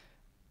 offices.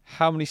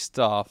 How many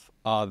staff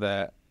are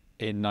there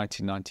in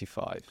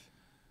 1995?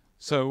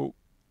 So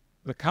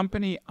the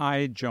company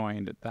I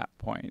joined at that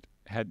point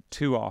had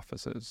 2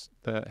 offices.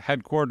 The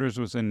headquarters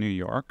was in New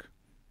York,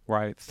 where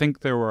I think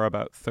there were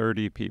about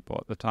 30 people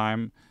at the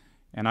time.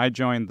 And I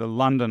joined the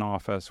London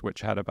office,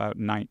 which had about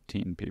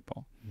 19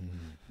 people.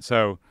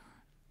 So,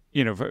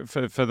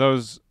 for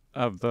those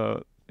of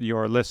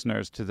your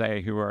listeners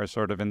today who are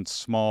sort of in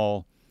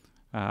small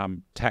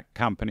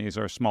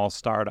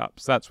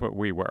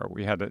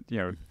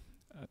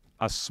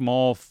a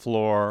small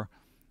floor.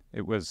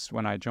 It was,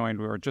 when I joined,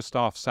 we were just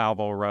off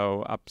Savile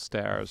Row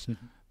upstairs.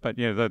 But,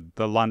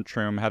 the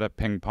lunchroom had a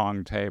ping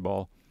pong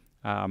table.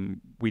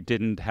 We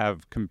didn't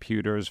have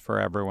computers for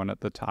everyone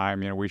at the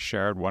time. We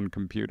shared one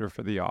computer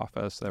for the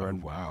office. There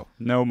were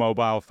no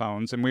mobile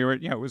phones. And we were,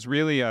 it was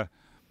really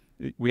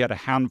we had a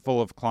handful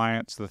of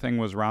clients. The thing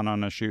was run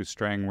on a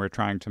shoestring. We're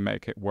trying to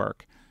make it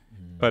work.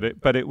 But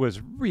it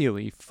was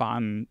really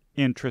fun,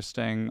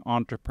 interesting,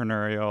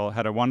 entrepreneurial,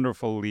 had a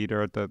wonderful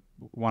leader.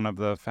 One of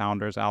the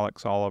founders,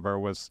 Alex Oliver,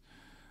 was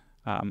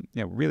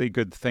really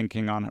good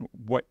thinking on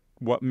what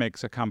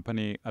makes a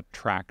company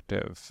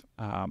attractive.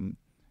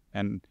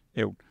 And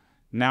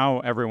now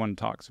everyone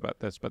talks about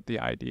this, but the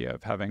idea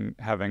of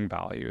having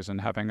values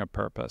and having a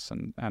purpose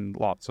and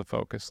lots of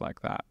focus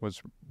like that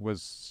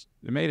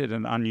it made it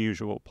an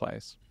unusual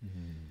place.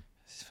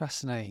 It's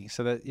fascinating.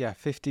 So that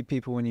 50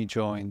 people when you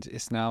joined.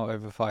 It's now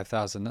over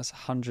 5,000. That's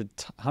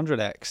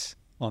 100x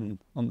on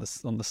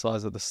the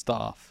size of the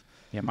staff.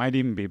 Yeah, it might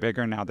even be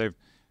bigger now.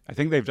 I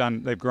think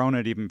they've grown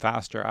it even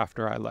faster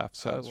after I left.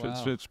 So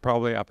it's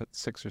probably up at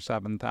 6,000 or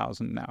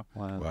 7,000 now.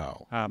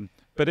 Wow.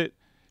 But it,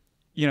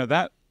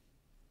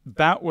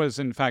 that was,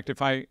 in fact,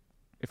 if I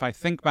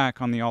think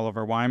back on the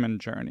Oliver Wyman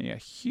journey, a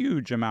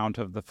huge amount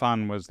of the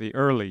fun was the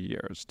early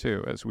years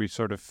too, as we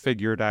sort of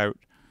figured out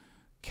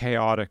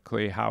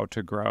chaotically how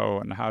to grow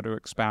and how to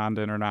expand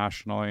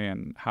internationally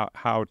and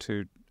how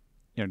to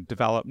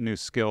develop new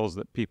skills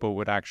that people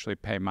would actually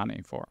pay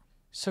money for.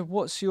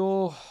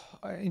 So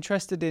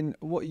interested in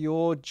what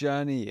your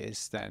journey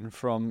is then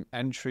from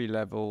entry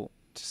level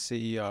to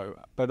CEO,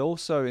 but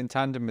also in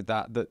tandem with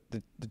that, the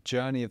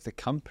journey of the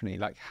company.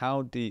 Like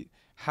how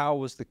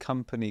was the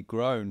company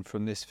grown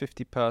from this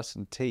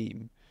 50-person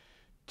team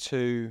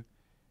to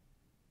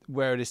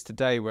where it is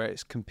today, where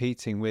it's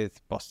competing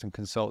with Boston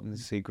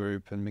Consultancy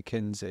Group and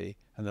McKinsey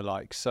and the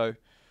like? So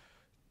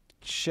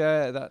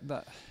share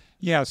that.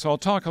 Yeah, so I'll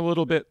talk a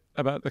little bit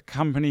about the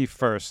company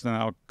first, then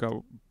I'll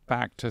go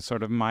back to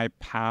sort of my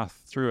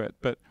path through it.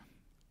 But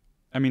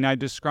I mean, I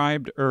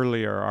described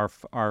earlier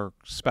our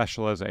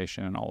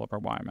specialization in Oliver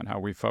Wyman, how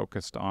we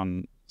focused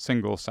on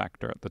single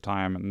sector at the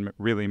time and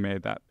really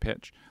made that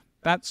pitch.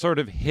 That sort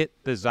of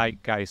hit the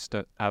zeitgeist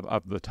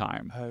of the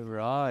time. Oh,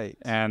 right.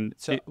 And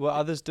so were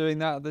others doing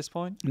that at this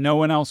point? No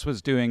one else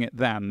was doing it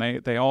then.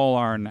 They all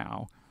are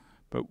now.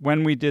 But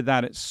when we did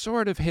that, it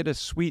sort of hit a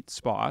sweet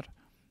spot.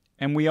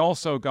 And we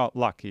also got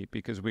lucky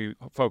because we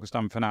focused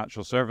on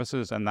financial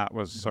services, and that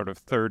was sort of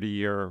 30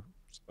 years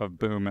of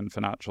boom in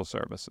financial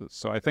services.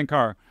 So I think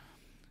our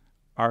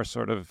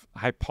sort of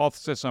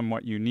hypothesis on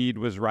what you need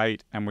was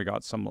right, and we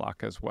got some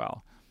luck as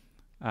well.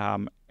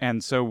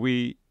 And so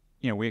we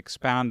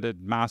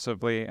expanded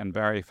massively and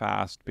very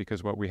fast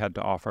because what we had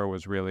to offer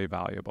was really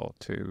valuable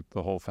to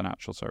the whole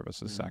financial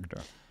services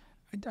sector.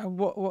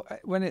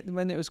 When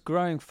it was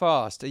growing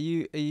fast, are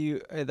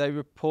they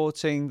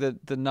reporting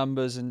the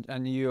numbers and are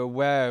you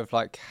aware of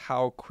like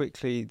how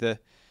quickly the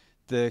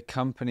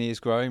company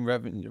is growing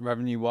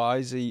revenue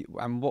wise?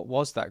 And what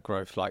was that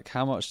growth like?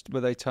 How much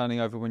were they turning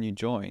over when you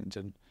joined,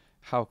 and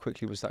how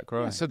quickly was that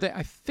growing? Yeah, so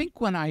I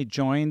think when I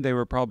joined, they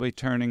were probably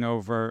turning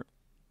over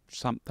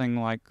something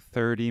like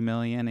 30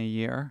 million a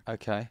year.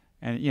 Okay.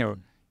 And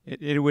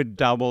it would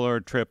double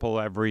or triple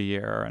every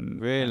year, and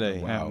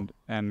really,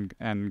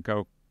 and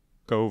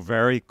go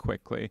very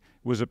quickly. It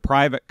was a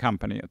private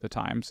company at the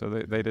time, so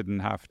they didn't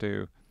have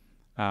to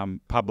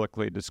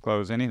publicly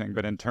disclose anything,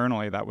 but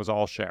internally that was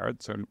all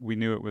shared, so we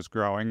knew it was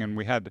growing. And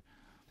we had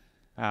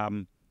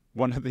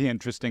one of the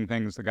interesting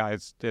things the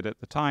guys did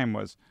at the time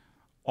was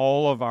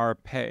all of our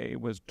pay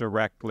was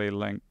directly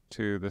linked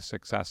to the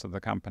success of the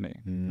company.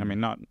 I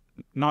mean,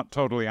 not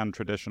totally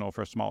untraditional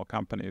for small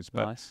companies,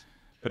 but nice.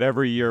 But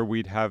every year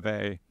we'd have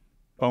a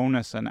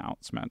bonus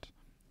announcement.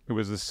 It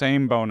was the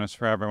same bonus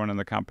for everyone in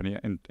the company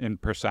in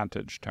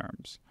percentage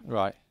terms.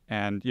 Right.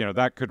 And,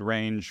 that could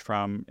range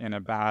from, in a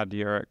bad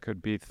year, it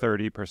could be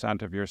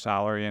 30% of your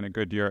salary. In a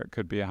good year, it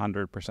could be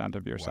 100%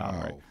 of your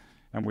salary.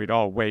 And we'd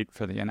all wait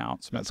for the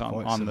announcements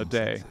on the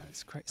day.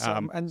 That's great.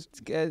 So,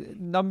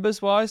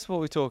 numbers-wise, what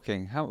are we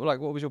talking? What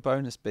would your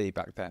bonus be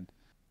back then?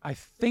 I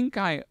think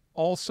I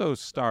also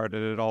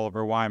started at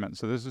Oliver Wyman.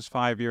 So this is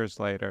 5 years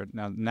later.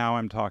 Now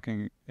I'm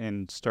talking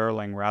in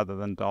sterling rather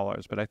than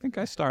dollars. But I think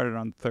I started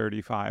on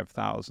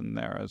 35,000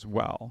 there as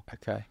well.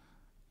 Okay.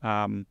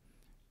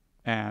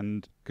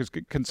 And because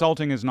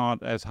consulting is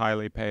not as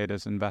highly paid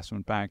as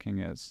investment banking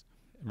is.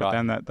 But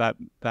then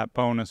that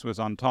bonus was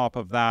on top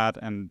of that,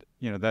 and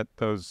that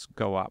those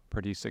go up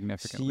pretty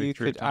significantly.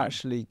 So you could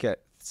actually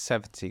get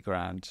 70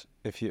 grand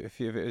if the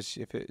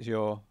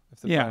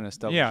bonus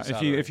doubled. Yeah,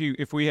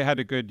 if we had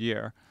a good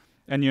year,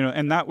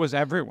 and that was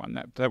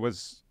everyone. That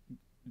was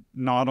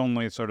not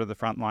only sort of the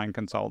frontline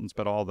consultants,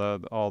 but all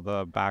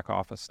the back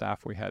office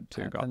staff we had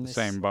too got the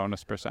same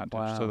bonus percentage.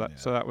 Wow.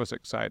 So that was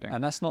exciting.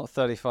 And that's not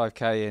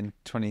 35k in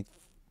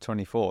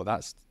 2024.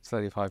 That's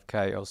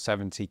 35k or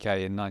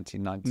 70k in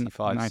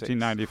 1995.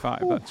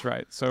 1995. That's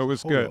right. So it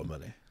was good. A lot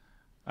of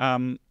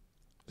money.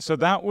 So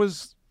that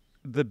was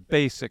the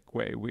basic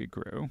way we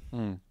grew.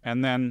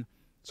 And then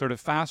sort of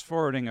fast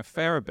forwarding a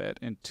fair bit,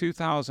 in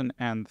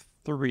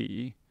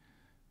 2003,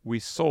 we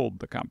sold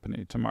the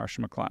company to Marsh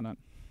McLennan.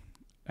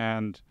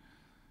 And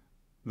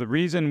the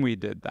reason we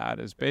did that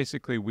is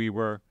basically we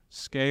were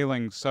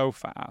scaling so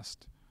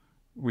fast.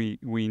 We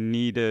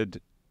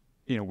needed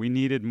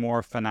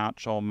more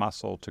financial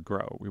muscle to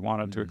grow. We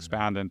wanted to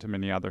expand into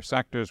many other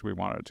sectors. We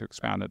wanted to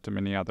expand into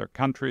many other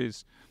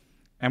countries.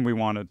 And we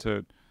wanted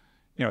to,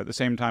 at the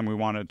same time, we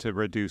wanted to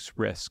reduce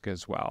risk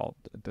as well,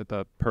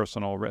 the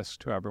personal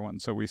risk to everyone.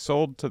 So we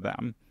sold to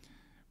them,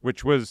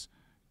 which was,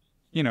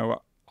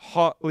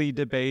 hotly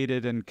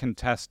debated and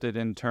contested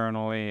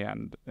internally,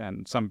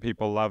 and some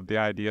people loved the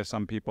idea,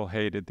 some people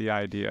hated the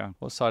idea.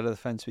 What side of the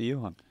fence were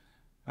you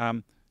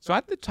on? So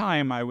at the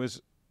time, I was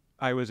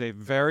a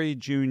very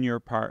junior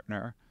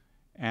partner,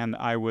 and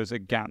I was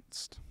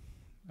against.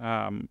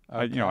 I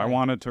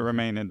wanted to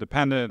remain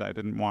independent. I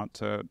didn't want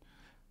to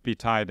be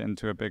tied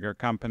into a bigger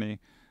company,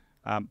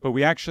 but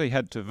we actually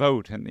had to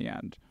vote in the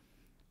end,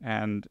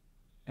 and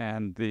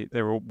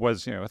there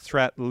was a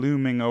threat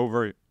looming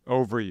over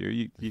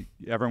you.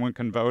 Everyone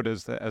can vote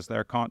as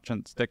their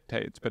conscience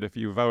dictates, but if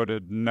you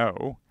voted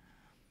no,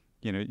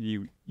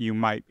 you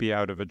might be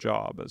out of a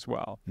job as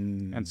well.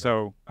 And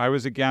so I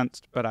was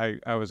against, but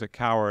I was a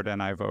coward,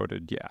 and I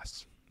voted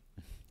yes.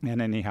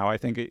 And anyhow, I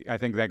think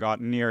they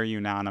got near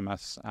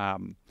unanimous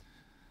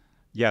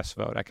yes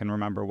vote. I can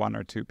remember one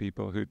or two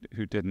people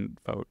who didn't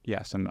vote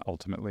yes and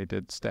ultimately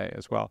did stay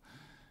as well.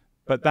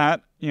 But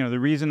that, the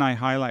reason I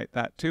highlight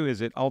that too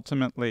is it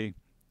ultimately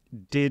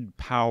did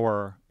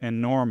power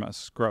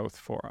enormous growth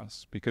for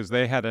us, because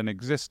they had an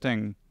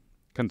existing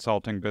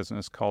consulting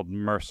business called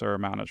Mercer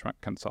Management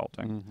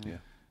Consulting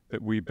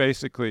that we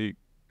basically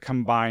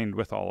combined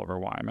with Oliver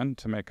Wyman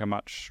to make a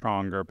much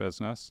stronger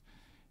business.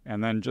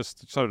 And then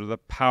just sort of the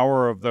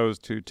power of those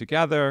two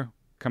together,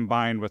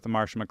 combined with the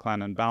Marsh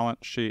McLennan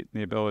balance sheet and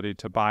the ability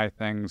to buy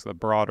things, the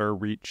broader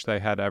reach they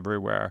had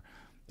everywhere,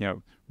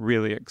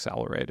 really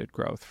accelerated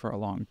growth for a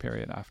long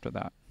period after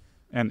that,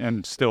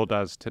 and still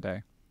does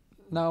today.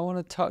 Now, I want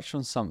to touch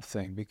on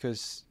something,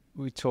 because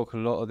we talk a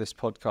lot of this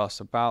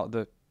podcast about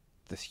the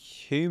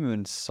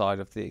human side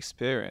of the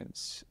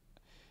experience.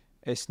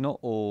 It's not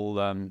all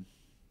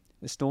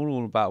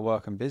about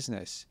work and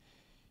business.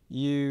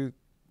 You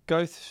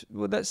go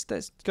let's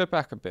go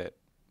back a bit.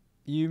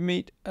 You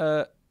meet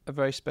a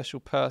very special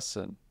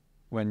person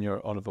when you're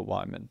at Oliver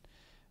Wyman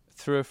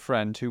through a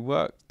friend who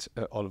worked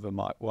at Oliver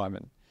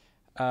Wyman.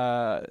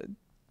 Do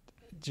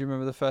you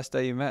remember the first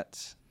day you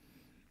met?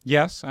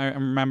 Yes, I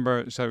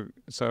remember.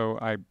 So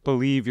I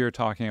believe you're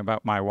talking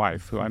about my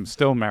wife, who I'm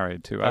still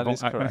married to. That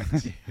is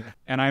correct.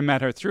 And I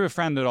met her through a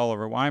friend at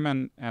Oliver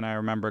Wyman, and I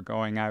remember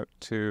going out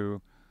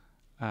to,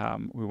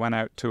 we went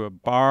out to a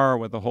bar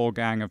with a whole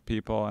gang of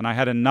people, and I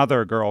had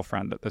another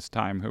girlfriend at this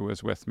time who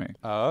was with me.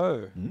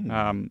 Oh.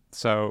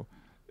 So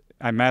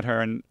I met her,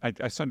 and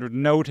I sort of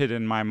noted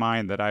in my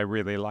mind that I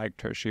really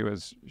liked her. She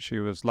was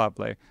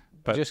lovely.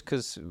 But just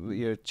because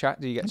you get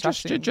chatting?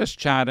 Just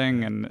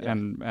chatting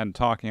and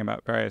talking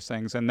about various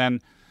things. And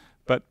then,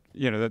 but,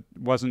 that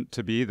wasn't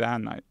to be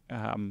then.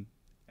 And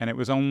it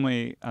was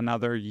only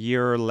another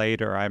year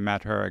later I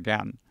met her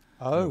again.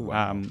 Oh,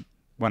 wow.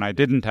 When I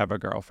didn't have a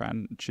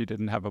girlfriend. She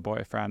didn't have a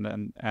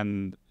boyfriend.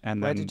 And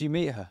where did you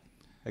meet her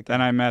again?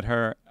 Then I met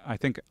her, I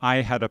think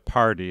I had a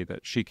party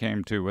that she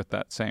came to with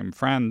that same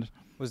friend.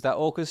 Was that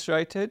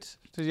orchestrated?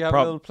 Did you have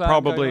a little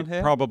plan going on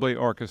here? Probably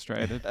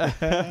orchestrated.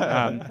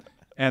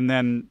 And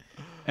then,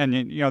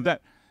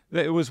 that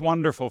it was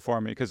wonderful for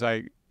me, because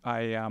I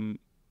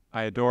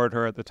adored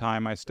her at the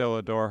time. I still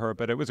adore her,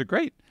 but it was a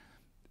great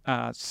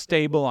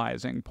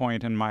stabilizing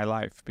point in my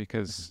life,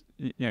 because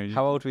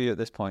How old were you at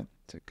this point?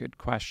 It's a good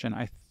question.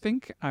 I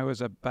think I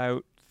was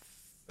about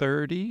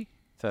 30.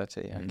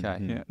 30. Okay.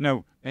 Yeah,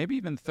 no, maybe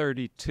even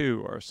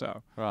 32 or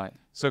so. Right.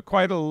 So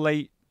quite a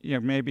late,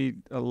 maybe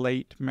a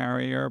late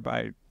marrier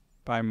by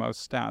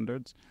most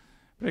standards.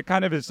 But it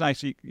kind of is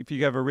nice if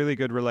you have a really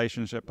good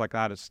relationship like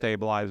that. It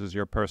stabilizes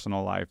your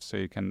personal life, so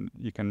you can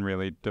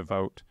really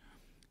devote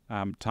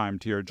time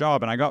to your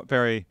job. And I got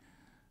very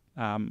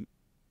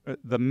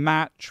the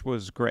match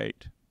was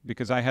great,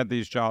 because I had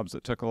these jobs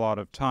that took a lot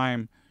of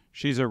time.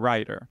 She's a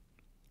writer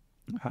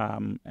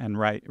and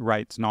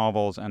writes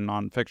novels and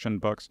nonfiction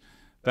books.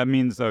 That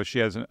means, though, she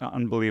has an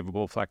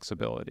unbelievable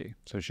flexibility,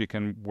 so she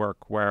can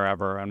work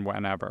wherever and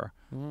whenever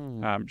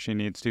she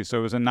needs to. So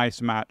it was a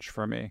nice match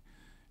for me.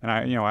 And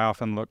I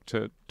often look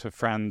to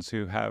friends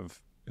who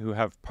have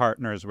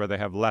partners where they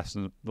have less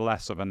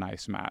of a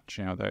nice match.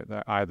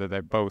 They're either they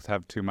both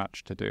have too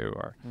much to do,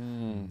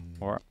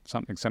 or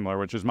something similar,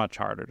 which is much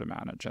harder to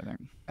manage, I think.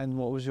 And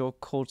what was your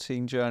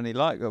courting journey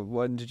like?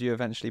 When did you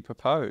eventually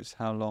propose?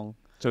 How long?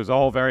 So it was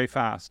all very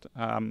fast.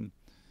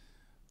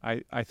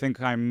 I think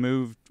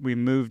we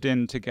moved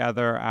in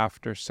together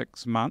after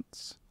 6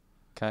 months.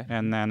 Okay.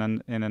 And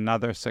then in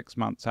another 6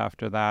 months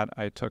after that,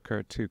 I took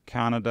her to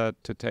Canada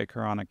to take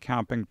her on a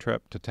camping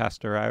trip to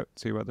test her out,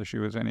 see whether she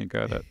was any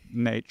good at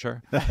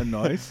nature.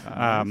 Nice.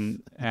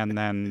 And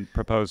then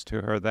proposed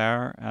to her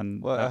there,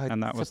 and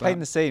that was that. So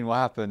paint the scene. What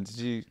happened? Did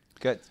you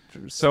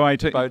So I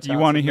took. boat You out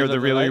want to the hear middle the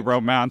of the really lake?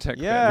 romantic?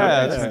 bit?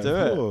 Yeah, Okay. let's do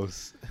it. Of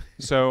course.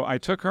 So I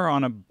took her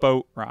on a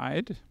boat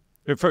ride.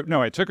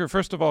 I took her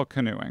first of all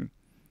canoeing,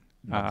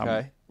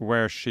 Okay.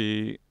 where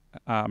she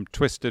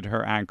twisted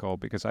her ankle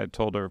because I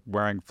told her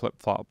wearing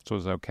flip-flops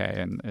was okay,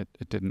 and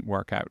it didn't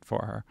work out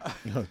for her.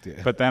 Oh dear.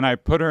 But then I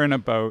put her in a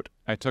boat.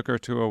 I took her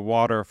to a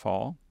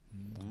waterfall,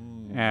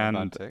 and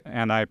romantic.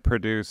 I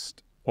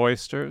produced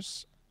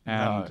oysters.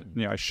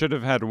 And I should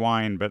have had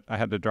wine, but I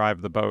had to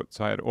drive the boat,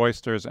 so I had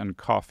oysters and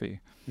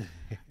coffee,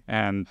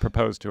 and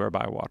proposed to her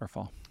by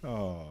waterfall.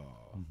 Oh,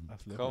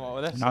 that's lovely. Come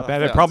on with this. Not I bad.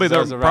 think that Probably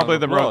deserves a round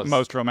of applause.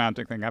 most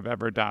romantic thing I've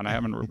ever done. I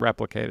haven't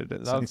replicated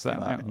it since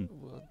then. Love that. Yeah.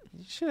 Well,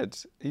 you should.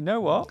 You know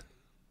what?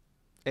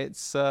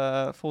 It's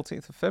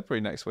 14th of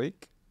February next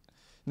week.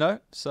 No?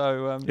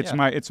 So, It's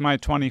my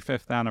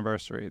 25th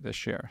anniversary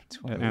this year,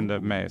 end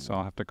of May, so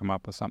I'll have to come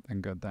up with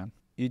something good then.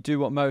 You do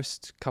what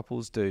most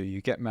couples do.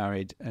 You get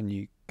married and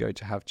you go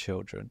to have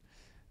children.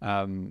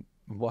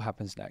 What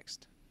happens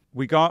next?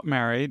 We got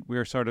married. We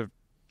were sort of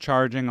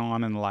charging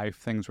on in life.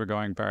 Things were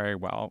going very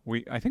well.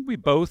 I think we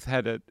both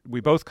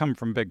come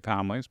from big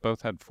families.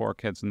 Both had 4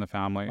 kids in the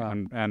family,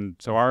 Wow. and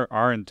so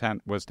our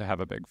intent was to have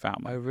a big Oh,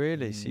 family.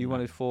 really? So you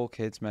wanted 4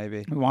 kids,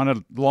 maybe? We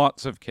wanted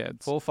lots of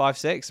kids. 4, 5,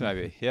 6,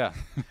 maybe. Yeah.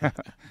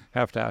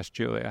 Have to ask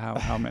Julia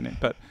how many.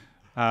 But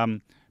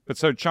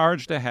so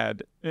charged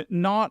ahead,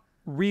 not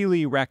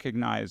really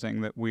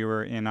recognizing that we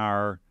were in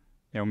our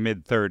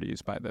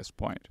mid-30s by this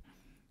point.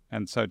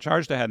 And so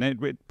charged ahead,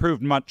 and it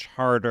proved much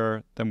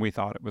harder than we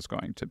thought it was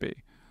going to be.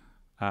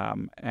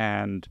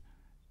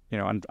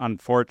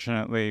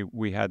 Unfortunately,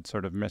 we had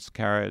sort of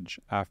miscarriage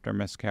after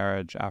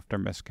miscarriage after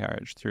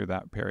miscarriage through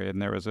that period.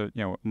 And there was a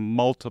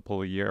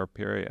multiple year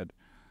period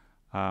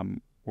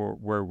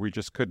where we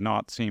just could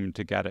not seem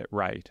to get it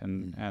right,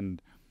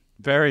 and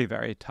very,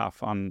 very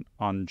tough on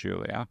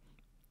Julia.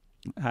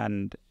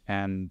 And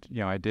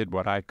I did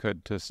what I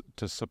could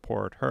to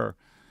support her.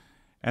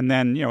 And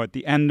then, at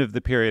the end of the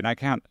period, I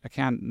can't,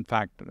 in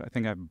fact, I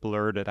think I've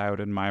blurred it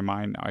out in my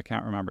mind now. I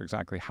can't remember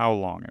exactly how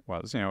long it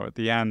was. At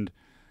the end,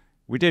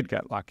 we did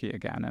get lucky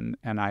again.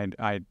 And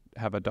I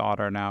have a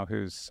daughter now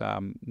who's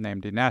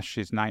named Ines.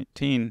 She's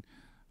 19.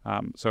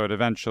 So it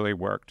eventually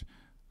worked.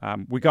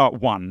 We got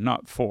 1,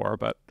 not 4,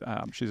 but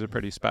she's a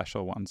pretty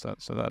special one. So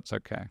that's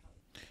okay.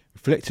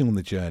 Reflecting on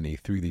the journey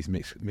through these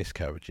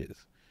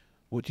miscarriages,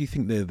 what do you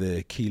think are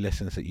the key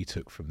lessons that you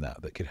took from that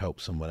could help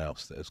someone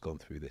else that has gone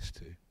through this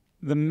too?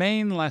 The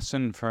main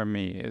lesson for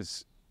me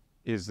is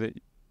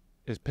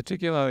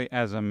particularly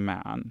as a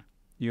man,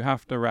 you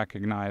have to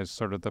recognize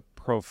sort of the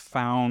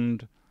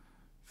profound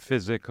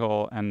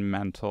physical and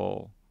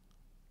mental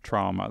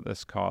trauma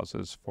this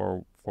causes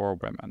for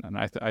women, and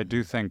I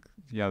do think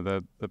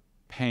the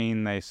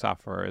pain they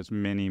suffer is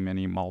many,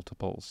 many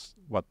multiples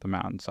what the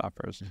man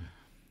suffers,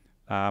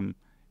 and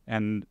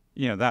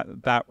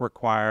that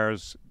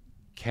requires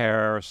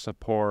care,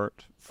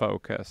 support,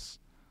 focus.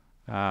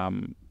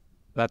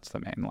 That's the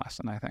main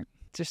lesson, I think.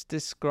 Just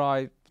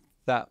describe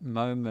that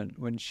moment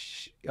when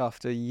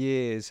after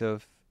years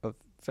of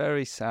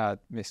very sad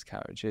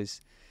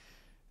miscarriages,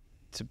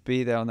 to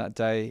be there on that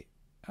day.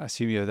 I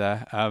assume you're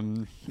there.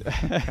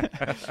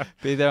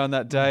 Be there on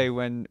that day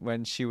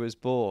when she was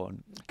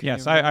born.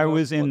 Yes, I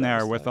was in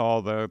there with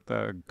all the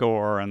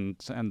gore and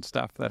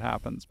stuff that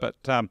happens. But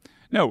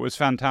no, it was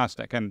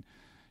fantastic, and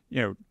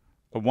a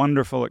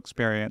wonderful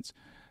experience,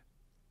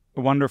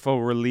 a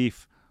wonderful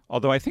relief.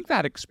 Although I think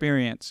that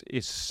experience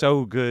is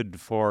so good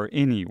for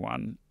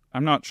anyone.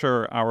 I'm not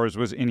sure ours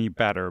was any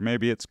better.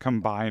 Maybe it's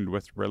combined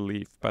with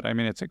relief, but I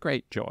mean, it's a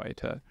great joy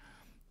to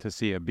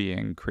see a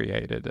being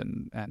created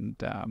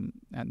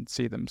and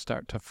see them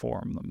start to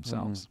form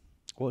themselves.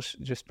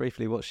 Just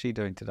briefly, what's she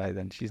doing today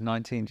then? She's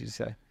 19, did you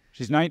say?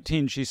 She's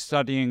 19. She's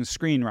studying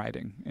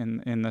screenwriting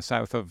in the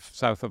south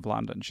of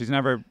London. She's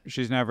never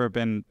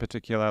been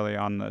particularly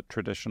on the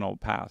traditional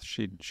path.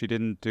 She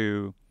didn't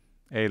do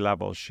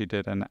A-levels. She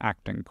did an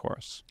acting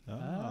course,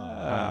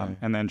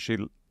 and then she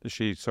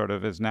sort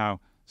of is now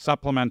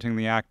supplementing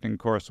the acting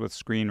course with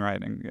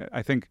screenwriting.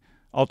 I think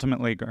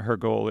ultimately her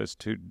goal is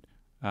to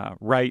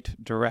write,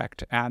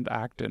 direct, and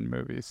act in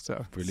movies.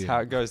 So that's how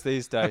it goes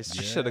these days.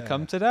 She should have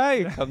come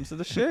today. Come to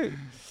the shoot.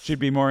 She'd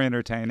be more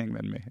entertaining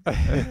than me.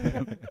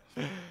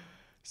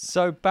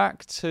 So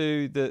back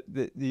to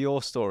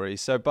your story.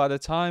 So by the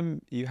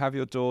time you have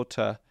your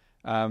daughter,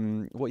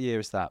 what year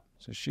is that?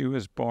 So she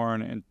was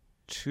born in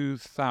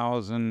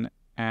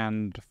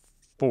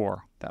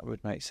 2004. That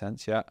would make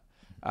sense, yeah.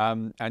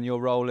 And your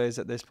role is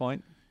at this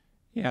point?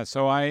 Yeah,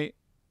 so I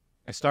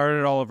started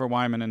at Oliver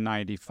Wyman in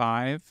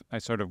 95. I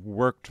sort of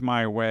worked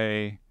my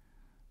way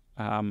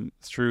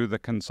through the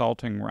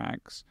consulting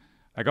ranks.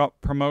 I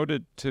got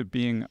promoted to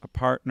being a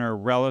partner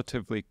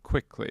relatively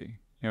quickly.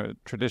 A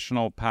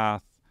traditional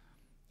path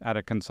at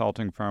a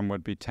consulting firm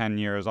would be 10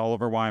 years.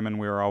 Oliver Wyman,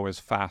 we were always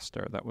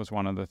faster. That was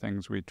one of the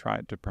things we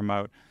tried to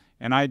promote.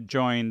 And I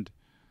joined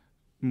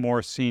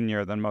more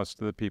senior than most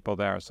of the people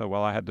there. So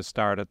while I had to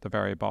start at the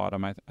very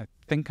bottom, I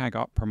think I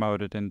got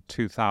promoted in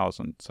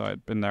 2000. So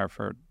I'd been there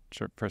for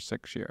for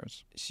 6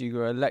 years. So you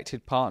were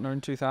elected partner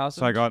in 2000?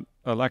 So I got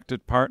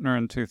elected partner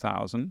in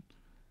 2000,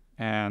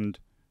 and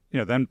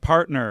then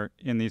partner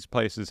in these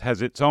places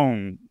has its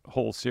own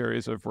whole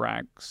series of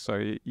ranks.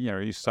 So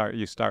you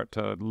start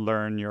to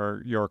learn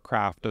your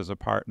craft as a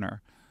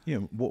partner. Yeah,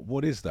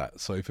 what is that?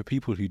 So for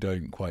people who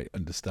don't quite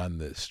understand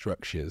the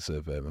structures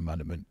of a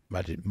management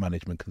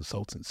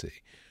consultancy,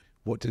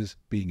 what does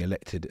being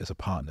elected as a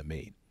partner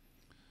mean?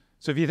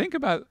 So if you think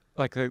about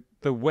like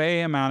the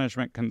way a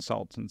management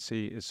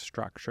consultancy is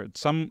structured,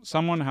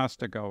 someone has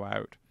to go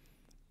out,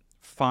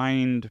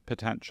 find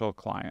potential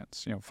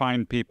clients,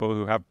 find people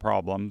who have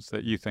problems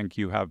that you think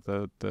you have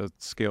the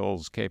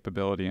skills,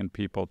 capability, and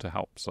people to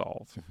help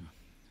solve.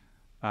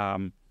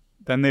 Mm-hmm.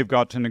 Then they've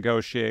got to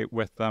negotiate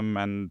with them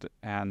and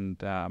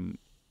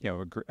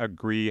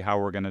agree how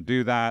we're going to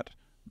do that,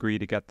 agree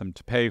to get them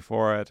to pay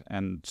for it,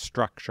 and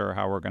structure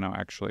how we're going to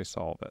actually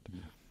solve it.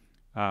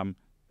 Mm-hmm.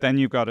 Then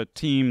you've got a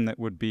team that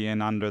would be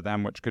in under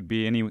them, which could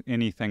be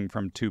anything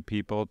from 2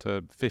 people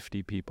to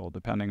 50 people,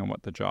 depending on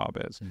what the job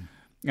is. Mm.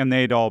 And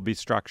they'd all be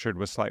structured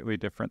with slightly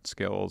different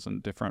skills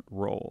and different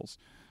roles.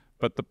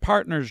 But the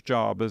partner's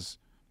job is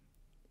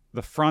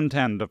the front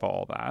end of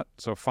all that.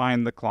 So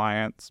find the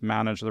clients,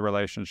 manage the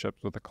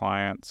relationships with the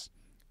clients,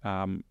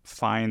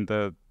 find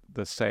the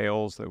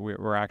sales that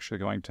we're actually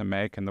going to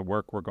make and the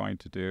work we're going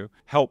to do,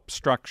 help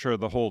structure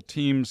the whole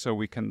team so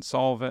we can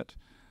solve it.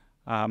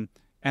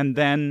 And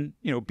then,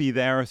 be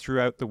there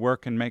throughout the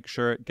work and make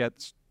sure it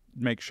gets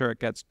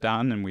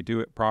done, and we do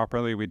it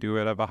properly. We do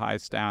it of a high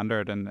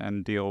standard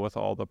and deal with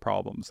all the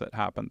problems that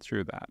happen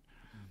through that.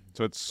 Mm-hmm.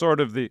 So it's sort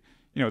of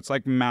it's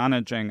like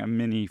managing a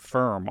mini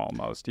firm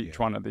almost, each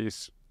one of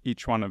these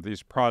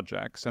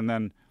projects. And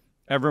then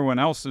everyone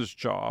else's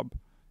job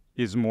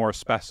is more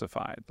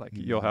specified. Like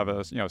mm-hmm. you'll have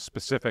a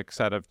specific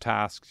set of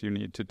tasks you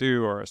need to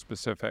do or a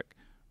specific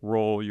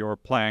role you're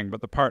playing,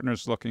 but the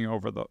partner's looking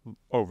over the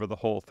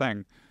whole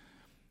thing.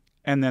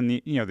 And then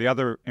the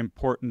other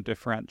important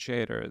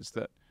differentiator is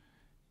that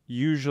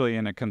usually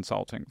in a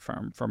consulting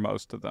firm, for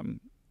most of them,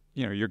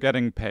 you're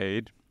getting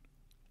paid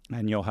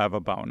and you'll have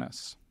a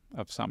bonus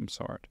of some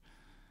sort.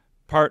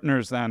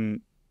 Partners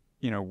then,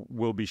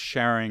 will be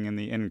sharing in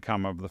the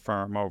income of the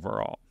firm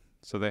overall.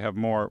 So they have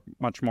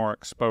much more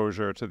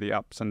exposure to the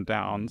ups and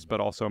downs, but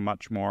also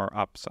much more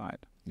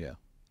upside. Yeah.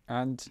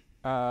 And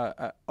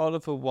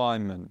Oliver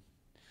Wyman,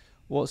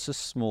 what's a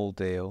small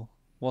deal?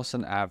 What's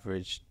an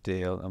average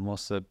deal, and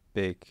what's a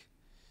big,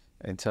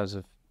 in terms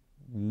of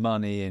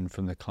money in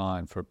from the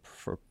client for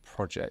a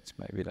project,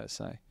 maybe, let's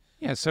say?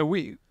 Yeah, so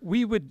we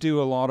would do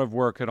a lot of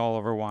work at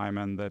Oliver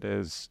Wyman that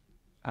is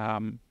I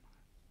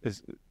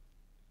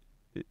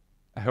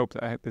hope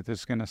that this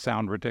is going to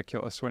sound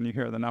ridiculous when you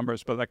hear the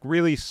numbers, but like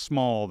really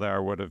small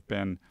there would have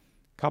been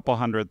a couple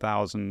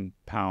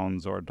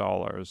 £100,000 or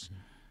dollars,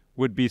 mm-hmm.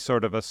 would be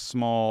sort of a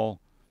small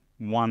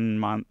 1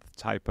 month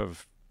type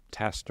of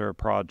tester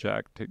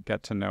project to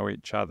get to know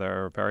each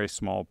other, very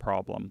small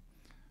problem.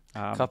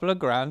 A couple of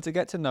grand to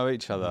get to know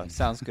each other.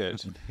 Sounds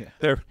good.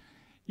 They're,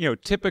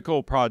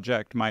 typical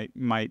project might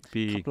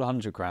be... A couple of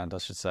 $100,000, I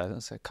should say.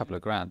 Let's say a couple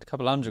of grand. A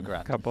couple of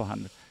 $100,000. Couple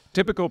hundred.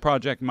 Typical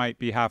project might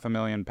be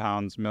 £500,000,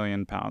 £1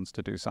 million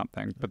to do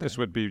something. But this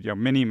would be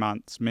many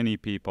months, many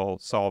people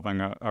solving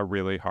a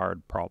really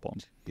hard problem.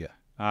 Yeah.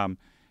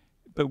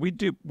 But we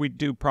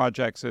do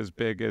projects as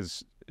big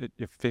as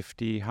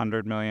 50,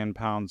 £100 million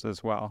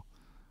as well.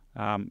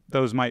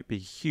 Those might be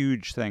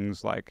huge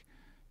things like,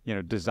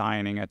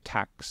 designing a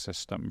tax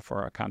system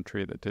for a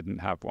country that didn't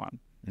have one.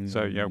 Mm.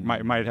 So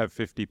might have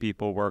 50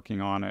 people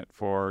working on it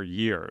for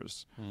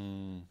years.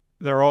 Mm.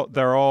 They're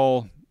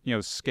all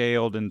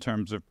scaled in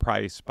terms of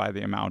price by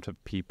the amount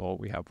of people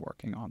we have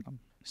working on them.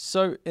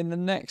 So in the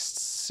next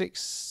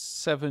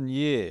 6-7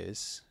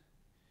 years,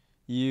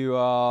 you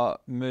are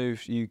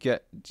moved. You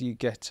get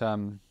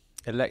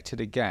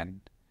elected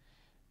again.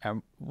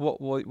 And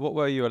what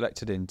were you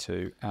elected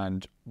into,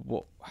 and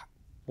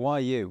why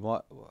you?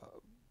 What?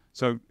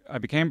 So I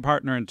became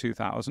partner in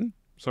 2000,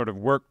 sort of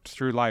worked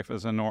through life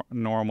as a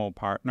normal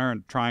partner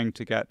and trying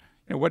to get,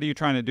 what are you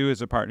trying to do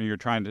as a partner? You're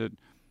trying to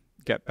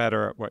get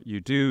better at what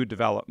you do,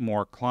 develop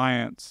more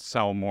clients,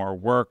 sell more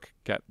work,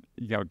 get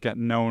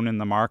known in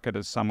the market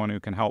as someone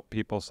who can help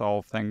people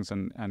solve things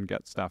and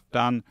get stuff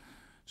done.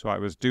 So I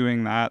was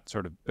doing that,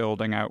 sort of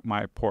building out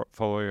my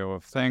portfolio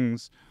of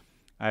things.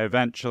 I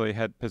eventually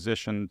had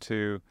positioned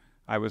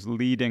I was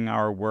leading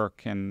our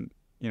work in,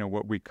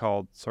 what we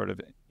called sort of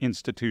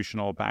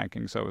institutional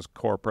banking. So it was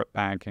corporate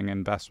banking,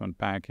 investment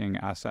banking,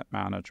 asset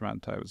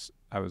management.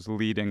 I was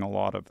leading a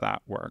lot of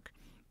that work.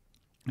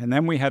 And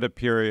then we had a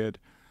period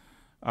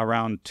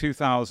around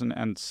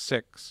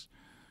 2006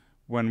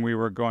 when we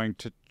were going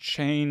to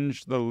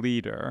change the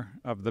leader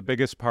of the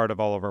biggest part of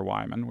Oliver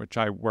Wyman, which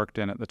I worked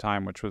in at the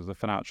time, which was the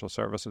financial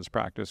services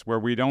practice, where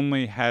we'd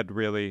only had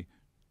really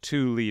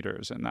 2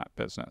 leaders in that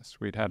business.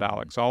 We'd had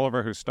Alex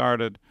Oliver, who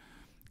started,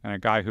 and a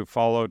guy who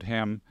followed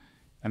him,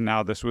 and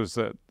now this was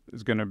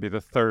going to be the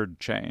 3rd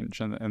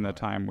change in the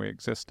time we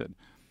existed.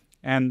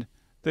 And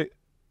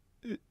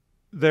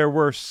there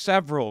were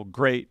several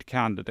great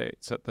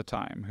candidates at the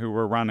time who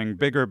were running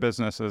bigger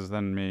businesses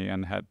than me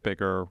and had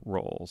bigger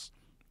roles.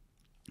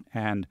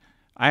 And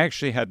I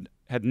actually had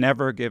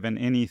never given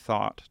any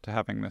thought to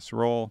having this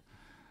role,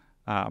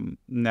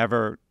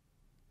 never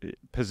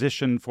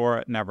positioned for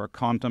it, never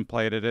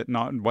contemplated it,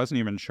 wasn't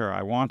even sure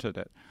I wanted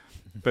it.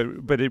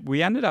 But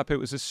we ended up, it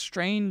was a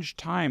strange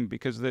time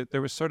because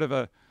there was sort of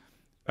a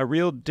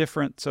real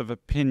difference of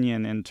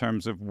opinion in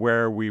terms of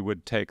where we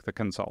would take the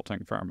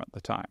consulting firm at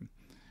the time.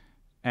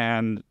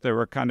 And there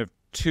were kind of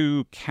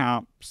two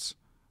camps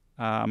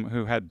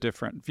who had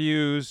different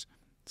views,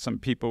 some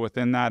people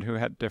within that who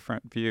had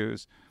different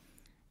views.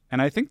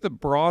 And I think the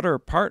broader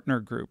partner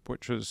group,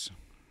 which was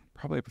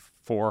probably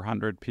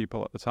 400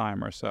 people at the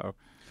time or so.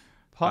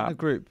 Partner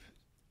group,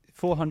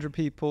 400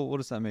 people, what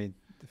does that mean?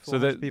 So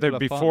there'd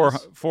be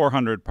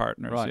 400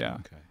 partners, right. Yeah.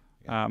 Okay.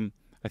 Yeah.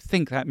 I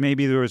think that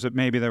maybe there was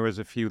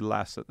a few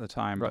less at the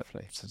time,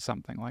 roughly,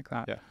 something like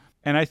that. Yeah.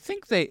 And I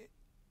think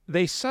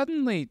they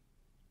suddenly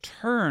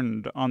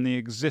turned on the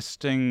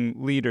existing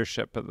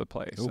leadership of the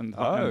place and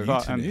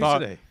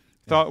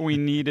thought we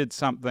needed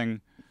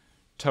something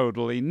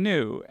totally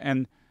new.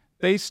 And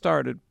they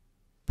started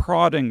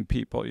prodding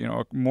people,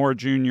 more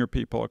junior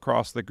people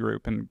across the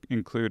group,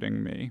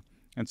 including me,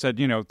 and said,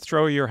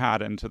 throw your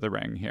hat into the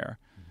ring here,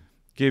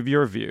 give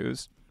your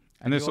views.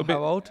 And this will be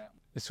how old?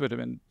 This would have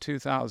been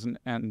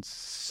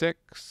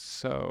 2006,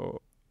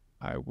 so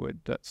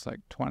that's like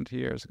 20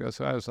 years ago.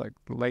 So I was like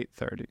late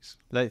 30s.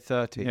 Late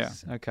 30s. Yeah.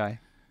 Okay.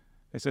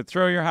 They said,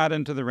 throw your hat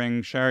into the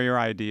ring, share your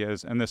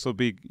ideas, and this will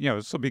be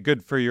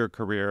good for your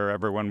career.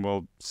 Everyone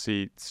will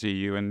see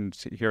you and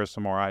hear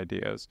some more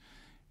ideas.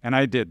 And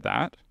I did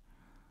that.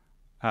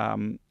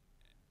 And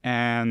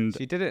so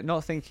you did it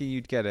not thinking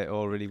you'd get it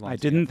or really wanted I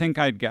didn't think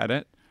I'd get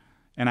it,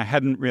 and I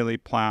hadn't really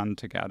planned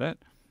to get it.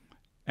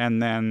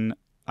 And then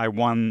I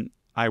won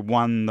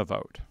the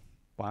vote.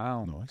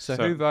 Wow. Nice. So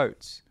who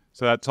votes?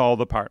 So that's all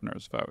the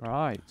partners vote.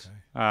 Right.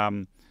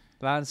 Okay.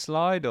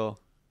 Landslide or?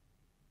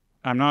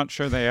 I'm not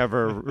sure they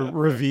ever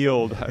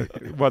revealed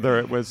whether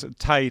it was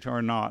tight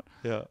or not.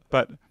 Yeah.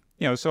 But,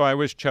 so I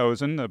was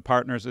chosen. The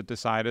partners had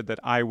decided that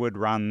I would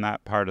run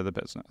that part of the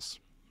business.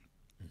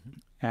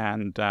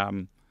 And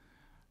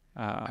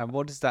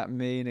what does that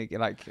mean?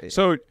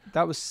 So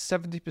that was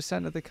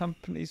 70% of the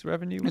company's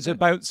revenue? It's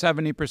about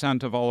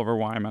 70% of Oliver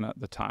Wyman at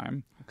the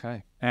time.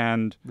 Okay.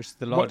 And which is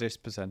the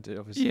largest percentage,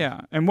 obviously.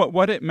 Yeah. And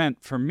what it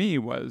meant for me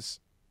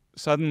was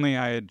suddenly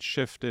I had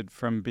shifted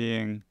from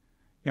being,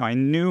 I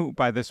knew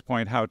by this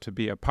point how to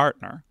be a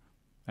partner.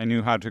 I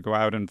knew how to go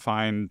out and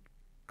find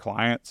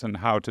clients and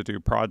how to do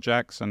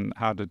projects and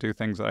how to do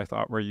things that I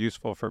thought were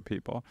useful for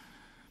people.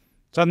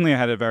 Suddenly I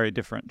had a very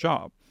different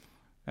job.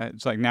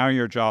 It's like now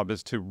your job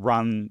is to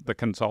run the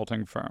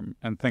consulting firm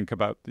and think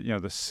about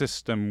the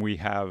system we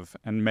have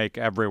and make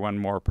everyone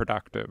more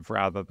productive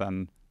rather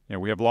than,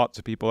 we have lots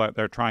of people out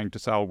there trying to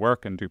sell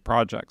work and do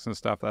projects and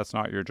stuff. That's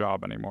not your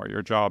job anymore.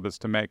 Your job is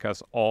to make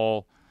us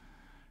all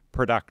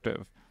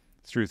productive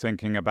through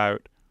thinking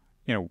about,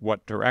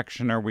 what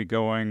direction are we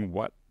going?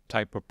 What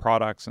type of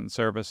products and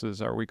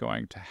services are we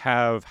going to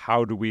have?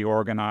 How do we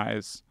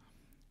organize?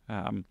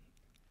 And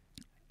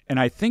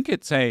I think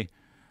it's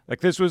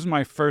this was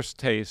my first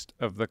taste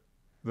of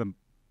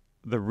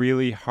the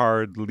really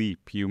hard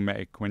leap you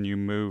make when you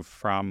move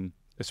from,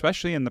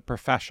 especially in the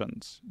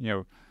professions,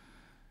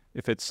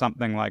 if it's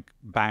something like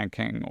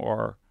banking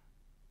or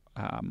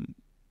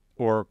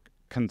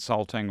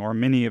consulting or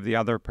many of the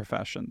other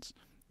professions.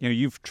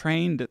 You've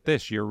trained at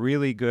this, you're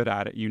really good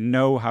at it, you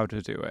know how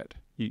to do it,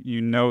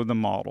 you know the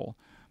model.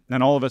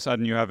 Then all of a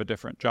sudden you have a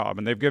different job,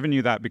 and they've given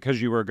you that because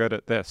you were good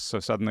at this. So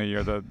suddenly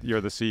you're the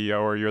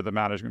CEO or you're the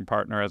managing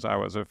partner, as I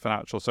was, of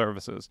financial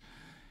services,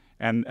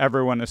 and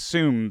everyone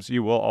assumes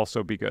you will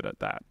also be good at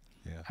that.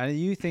 Yeah. And are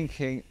you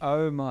thinking,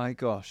 oh my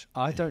gosh,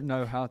 I don't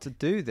know how to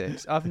do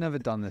this. I've never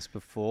done this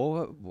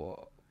before.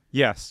 What?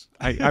 Yes,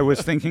 I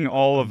was thinking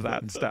all of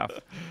that stuff,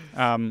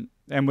 and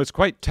was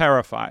quite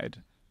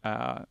terrified.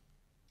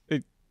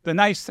 The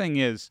nice thing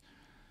is,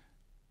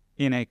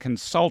 in a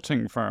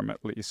consulting firm at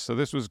least, so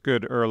this was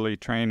good early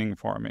training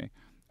for me.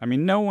 I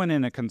mean, no one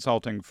in a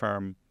consulting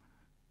firm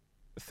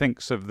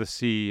thinks of the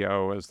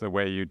CEO as the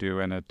way you do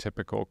in a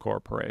typical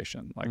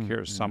corporation. Like,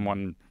 here's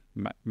someone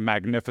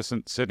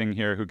magnificent sitting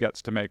here who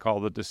gets to make all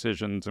the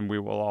decisions and we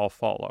will all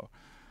follow.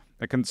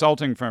 The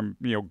consulting firm,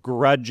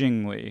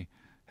 grudgingly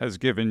has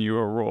given you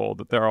a role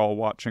that they're all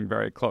watching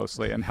very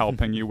closely and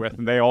helping you with,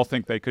 and they all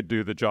think they could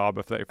do the job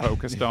if they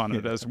focused on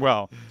it as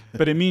well.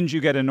 But it means you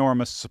get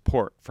enormous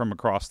support from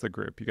across the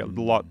group. You get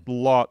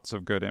lots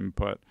of good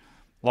input,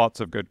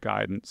 lots of good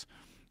guidance,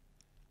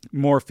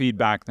 more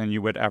feedback than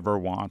you would ever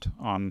want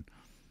on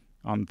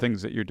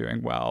things that you're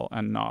doing well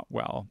and not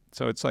well.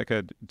 So it's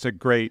a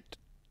great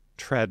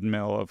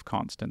treadmill of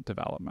constant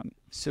development.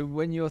 So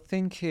when you're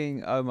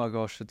thinking, oh my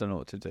gosh, I don't know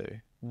what to do,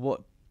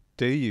 what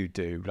do you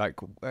do?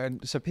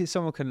 So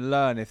someone can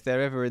learn if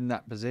they're ever in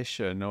that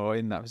position or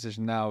in that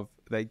position now,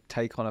 they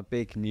take on a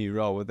big new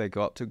role where they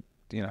go up to,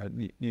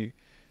 new.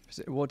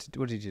 What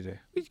did you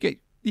do?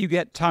 You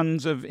get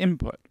tons of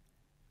input.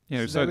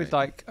 So they would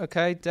like,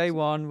 okay, day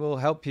one, we'll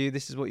help you.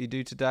 This is what you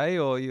do today,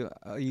 or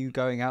are you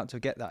going out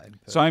to get that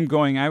input? So I'm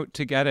going out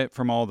to get it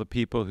from all the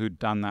people who'd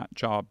done that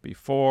job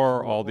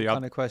before. What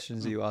kind of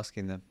questions are you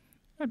asking them?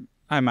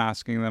 I'm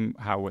asking them,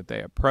 how would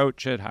they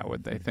approach it? How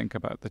would they think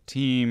about the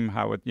team?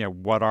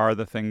 What are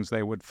the things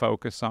they would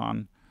focus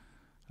on?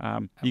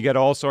 You get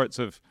all sorts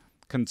of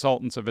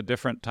consultants of a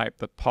different type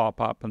that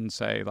pop up and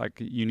say, like,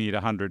 you need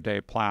a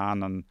 100-day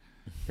plan, and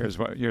here's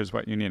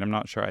what you need. I'm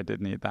not sure I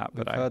did need that,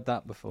 but I've heard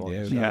that before.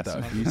 Yeah, we've heard that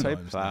a few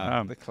times.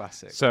 The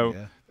classic.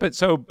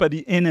 But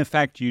in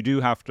effect, you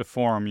do have to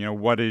form.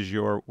 What is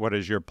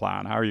your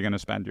plan? How are you going to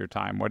spend your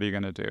time? What are you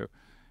going to do?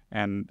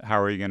 And how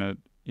are you going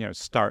to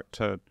start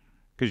to?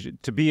 Because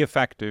to be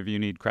effective, you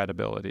need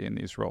credibility in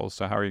these roles.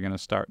 So how are you going to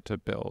start to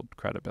build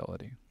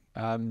credibility?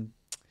 And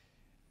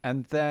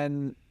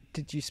then,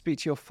 did you speak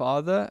to your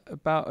father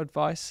about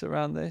advice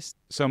around this?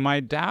 So my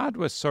dad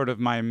was sort of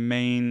my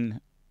main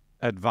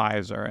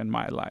advisor in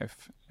my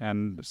life,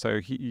 and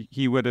so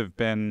he would have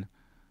been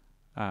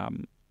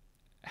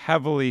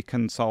heavily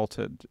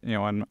consulted,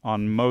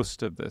 on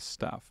most of this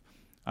stuff.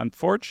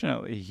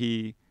 Unfortunately,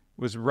 he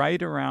was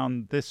right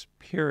around this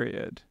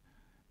period.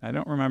 I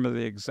don't remember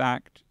the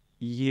exact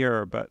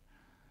year, but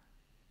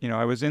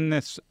I was in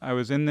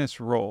this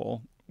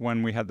role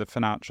when we had the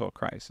financial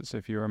crisis,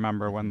 if you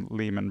remember, when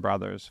Lehman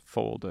Brothers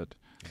folded.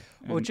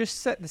 Well, just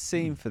set the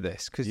scene for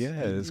this, because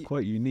it's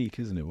quite unique,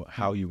 isn't it?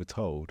 How you were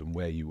told and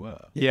where you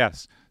were.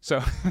 Yes.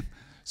 So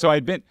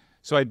I'd been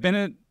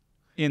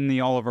in the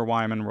Oliver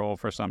Wyman role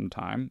for some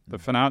time. The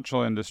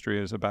financial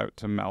industry is about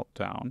to melt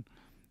down.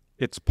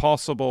 It's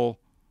possible,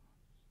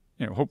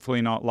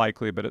 hopefully not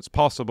likely, but it's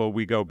possible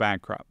we go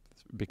bankrupt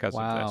because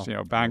of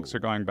this. Banks are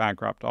going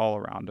bankrupt all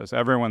around us.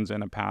 Everyone's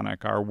in a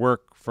panic. Our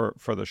work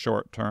for the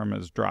short term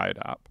is dried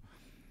up.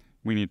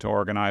 We need to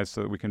organize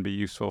so that we can be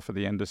useful for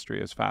the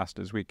industry as fast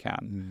as we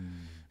can.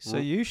 So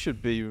you should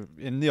be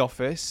in the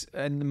office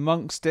and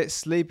amongst it,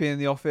 sleeping in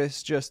the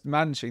office, just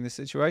managing the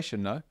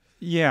situation, no?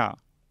 Yeah.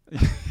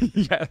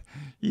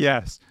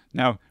 Yes.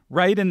 Now,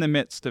 right in the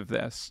midst of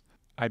this,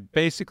 I'd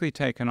basically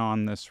taken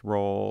on this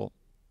role,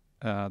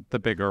 the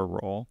bigger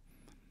role.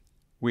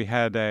 We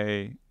had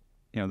the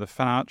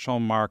financial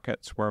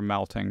markets were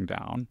melting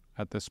down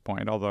at this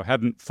point, although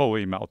hadn't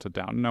fully melted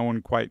down. No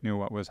one quite knew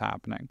what was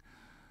happening.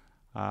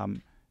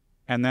 And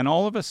then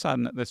all of a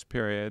sudden at this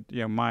period,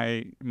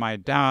 my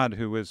dad,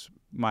 who was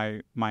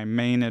my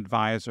main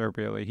advisor,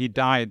 really, he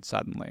died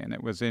suddenly, and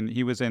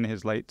he was in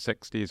his late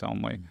 60s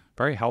only,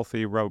 very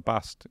healthy,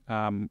 robust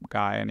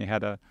guy, and he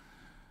had a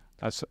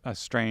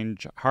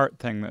strange heart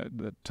thing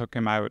that took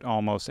him out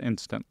almost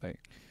instantly.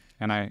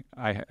 And I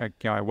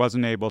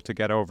wasn't able to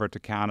get over to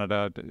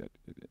Canada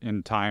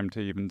in time to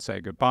even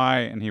say goodbye,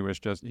 and he was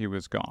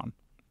gone.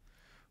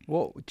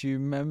 What do you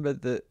remember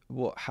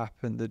what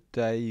happened the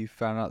day you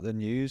found out the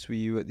news? Were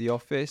you at the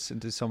office,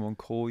 and did someone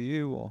call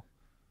you, or?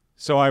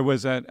 So I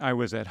was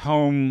at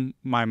home.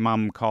 My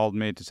mum called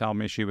me to tell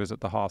me she was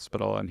at the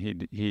hospital, and I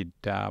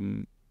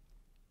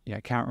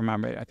can't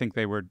remember. I think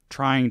they were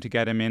trying to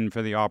get him in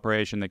for the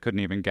operation. They couldn't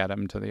even get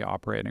him to the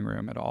operating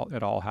room at all.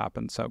 It all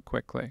happened so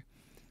quickly.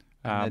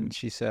 And then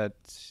she said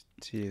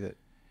to you that.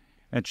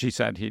 And she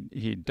said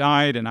he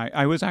died, and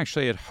I was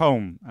actually at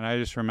home, and I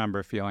just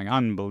remember feeling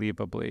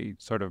unbelievably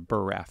sort of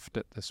bereft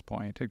at this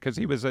point, because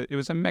it was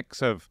a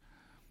mix of,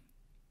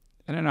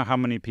 I don't know how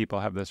many people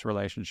have this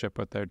relationship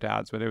with their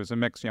dads, but it was a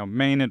mix,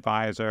 main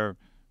advisor,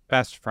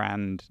 best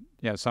friend,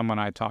 someone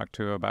I talked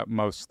to about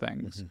most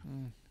things.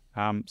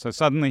 Mm-hmm. So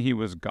suddenly he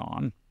was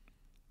gone,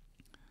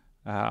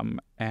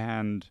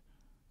 and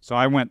so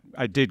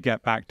I did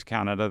get back to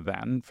Canada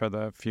then for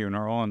the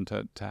funeral and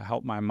to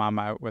help my mom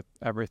out with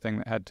everything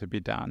that had to be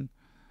done,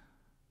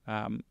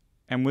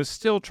 and was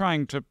still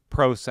trying to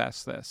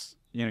process this.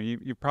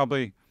 You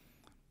probably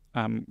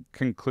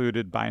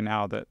concluded by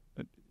now that,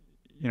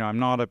 I'm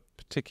not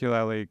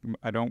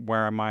I don't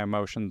wear my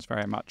emotions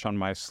very much on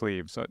my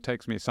sleeve, so it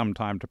takes me some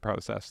time to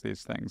process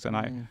these things.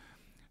 And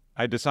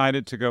I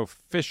decided to go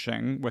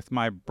fishing with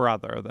my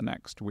brother the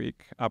next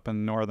week up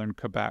in northern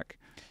Quebec,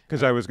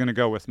 because I was going to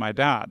go with my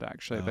dad,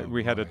 actually.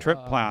 We had a trip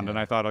planned, and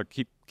I thought I'll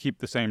keep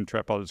the same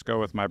trip. I'll just go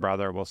with my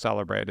brother. We'll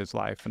celebrate his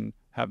life and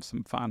have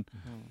some fun.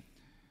 Mm-hmm.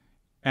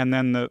 And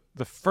then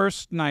the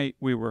first night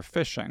we were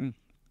fishing,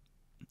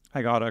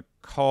 I got a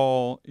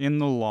call in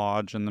the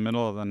lodge in the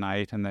middle of the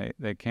night, and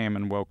they came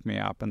and woke me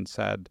up and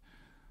said,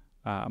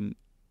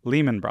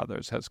 Lehman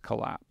Brothers has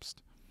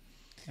collapsed.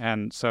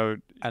 And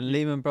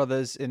Lehman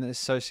Brothers in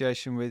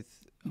association with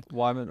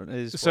Wyman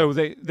is... So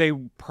they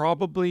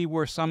probably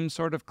were some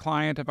sort of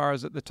client of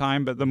ours at the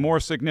time, but the more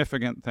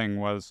significant thing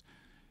was,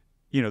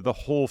 the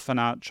whole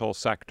financial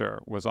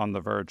sector was on the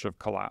verge of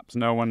collapse.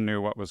 No one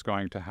knew what was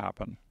going to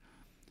happen.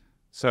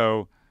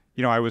 So,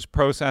 I was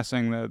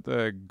processing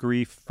the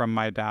grief from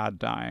my dad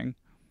dying.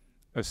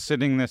 I was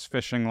sitting in this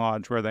fishing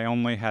lodge where they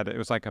only had, it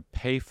was like a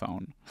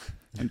payphone,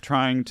 and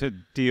trying to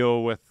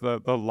deal with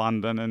the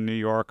London and New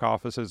York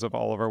offices of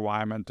Oliver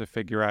Wyman to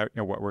figure out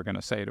what we're going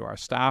to say to our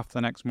staff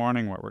the next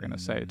morning, what we're going to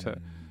say to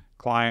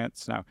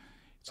clients. Now,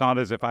 it's not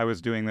as if I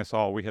was doing this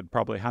all. We had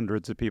probably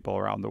hundreds of people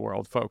around the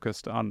world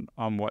focused on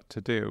what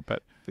to do.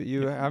 But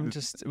you haven't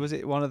just, was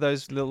it one of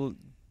those little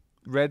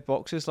red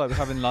boxes like we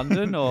have in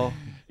London, or?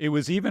 It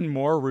was even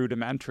more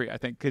rudimentary, I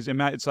think, because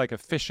it's like a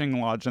fishing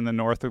lodge in the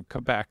north of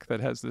Quebec that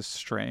has this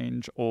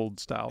strange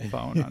old-style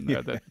phone on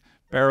there that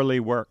barely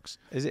works.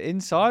 Is it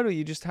inside, or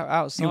you just have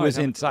outside? It was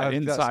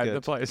inside That's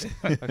the place.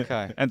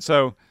 Okay. And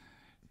so,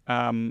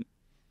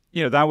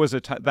 that was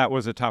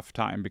a tough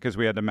time because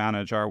we had to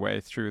manage our way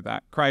through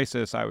that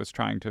crisis. I was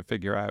trying to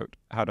figure out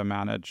how to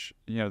manage,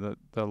 the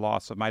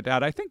loss of my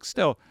dad. I think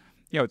still,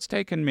 it's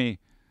taken me,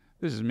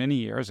 this is many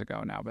years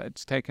ago now, but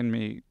it's taken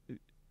me,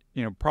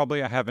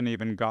 probably I haven't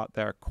even got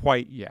there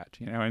quite yet.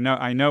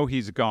 I know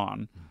he's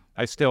gone.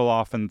 I still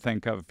often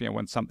think of,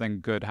 when something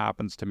good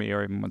happens to me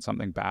or even when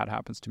something bad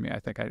happens to me, I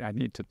think I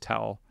need to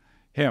tell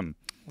him.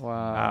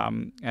 Wow.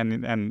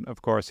 And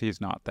of course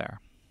he's not there.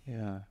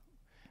 Yeah.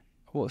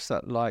 What's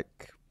that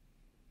like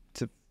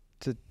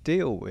to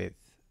deal with?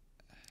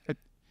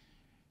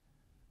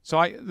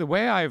 So the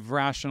way I've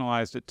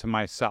rationalized it to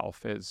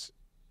myself is,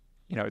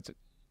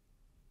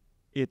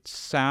 it's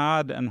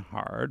sad and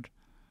hard,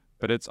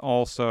 but it's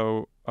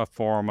also a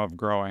form of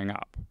growing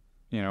up.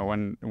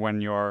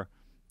 When your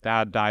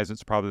dad dies,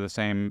 it's probably the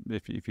same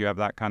if you have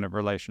that kind of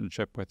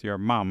relationship with your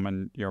mom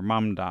and your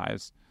mom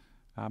dies.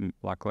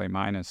 Luckily,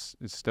 mine is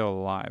still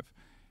alive.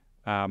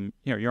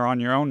 You're on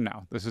your own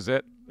now. This is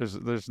it.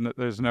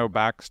 There's no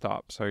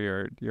backstop. So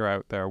you're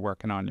out there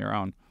working on your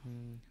own.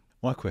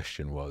 My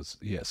question was,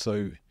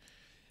 so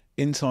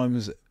in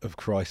times of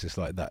crisis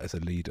like that as a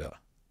leader,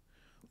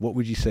 what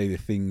would you say the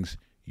things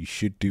you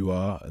should do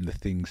are and the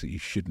things that you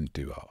shouldn't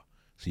do are?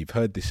 So you've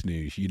heard this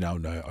news, you now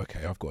know,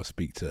 okay, I've got to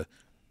speak to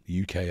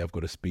the UK, I've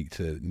got to speak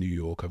to New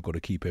York, I've got to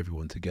keep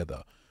everyone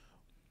together.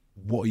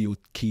 What are your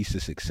keys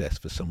to success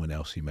for someone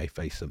else who may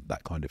face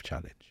that kind of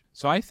challenge?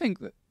 So I think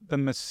that the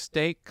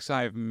mistakes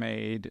I've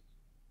made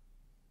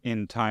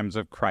in times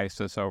of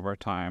crisis over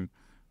time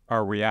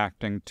are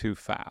reacting too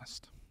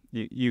fast.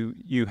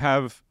 You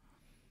have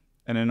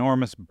an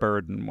enormous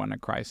burden when a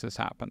crisis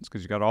happens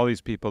because you've got all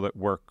these people that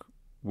work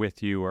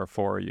with you or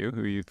for you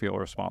who you feel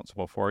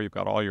responsible for. You've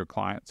got all your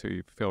clients who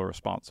you feel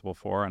responsible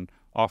for, and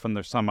often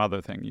there's some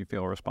other thing you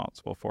feel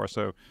responsible for.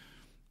 So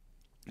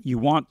you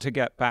want to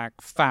get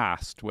back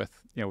fast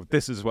with,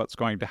 this is what's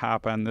going to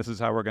happen. This is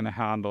how we're going to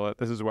handle it.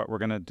 This is what we're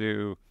going to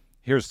do.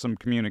 Here's some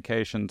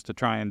communications to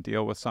try and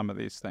deal with some of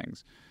these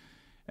things.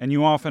 And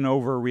you often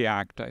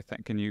overreact, I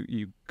think, and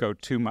you go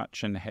too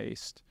much in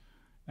haste.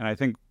 And I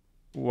think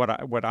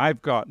what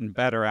I've gotten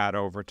better at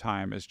over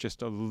time is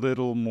just a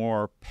little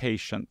more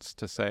patience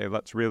to say,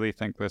 let's really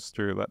think this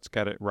through. Let's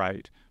get it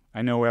right.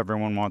 I know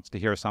everyone wants to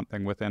hear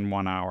something within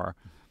 1 hour,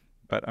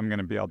 but I'm going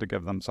to be able to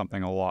give them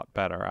something a lot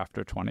better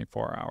after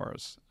 24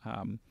 hours.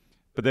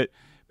 But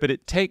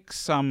it takes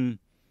some,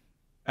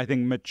 I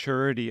think,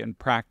 maturity and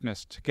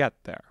practice to get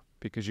there,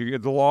 because you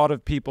get a lot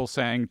of people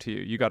saying to you,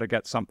 you got to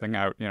get something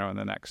out, in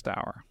the next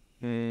hour.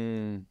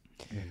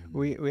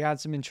 We had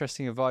some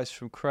interesting advice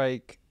from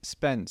Craig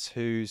Spence,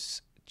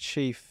 who's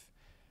chief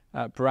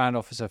brand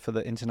officer for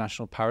the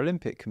International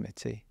Paralympic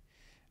Committee.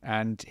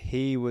 And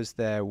he was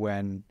there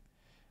when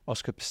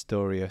Oscar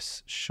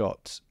Pistorius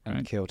shot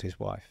and killed his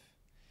wife.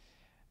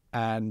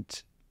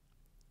 And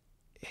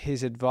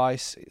his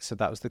advice, so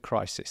that was the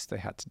crisis they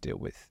had to deal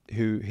with,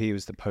 he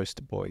was the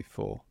poster boy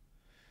for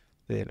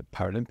the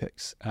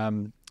Paralympics.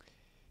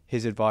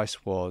 His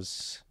advice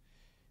was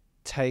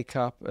take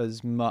up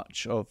as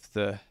much of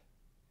the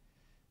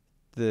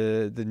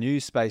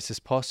news space as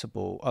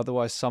possible.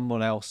 Otherwise,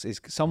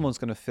 someone's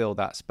going to fill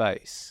that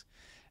space,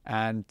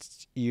 and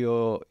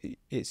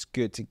it's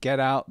good to get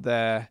out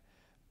there.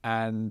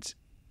 And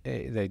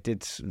they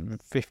did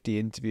 50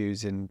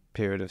 interviews in a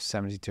period of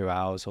 72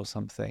 hours or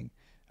something,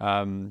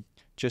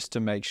 just to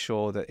make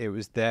sure that it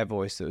was their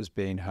voice that was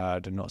being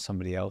heard and not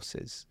somebody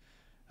else's,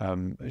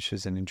 which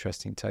is an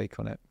interesting take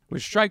on it.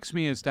 Which strikes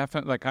me as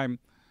definitely,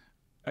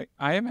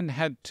 I haven't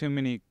had too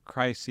many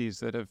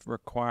crises that have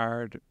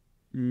required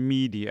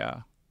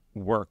media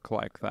work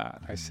like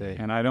that. I see.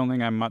 And I don't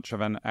think I'm much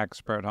of an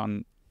expert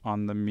on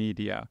the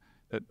media,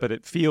 but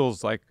it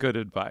feels like good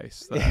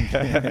advice.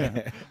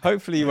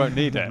 Hopefully you won't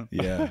need it.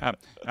 Yeah.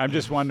 I'm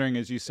just wondering,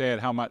 as you say it,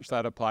 how much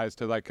that applies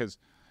to because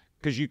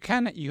you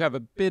have a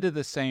bit of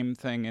the same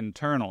thing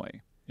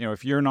internally.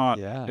 If you're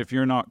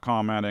not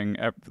commenting,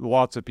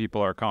 lots of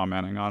people are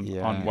commenting on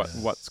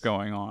what's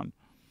going on.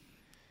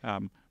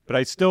 But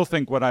I still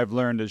think what I've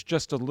learned is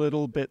just a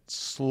little bit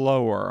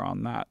slower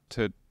on that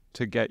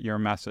to get your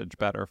message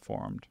better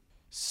formed.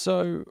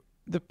 So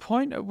the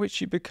point at which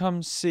you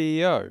become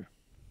CEO,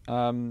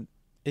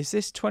 is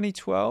this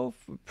 2012,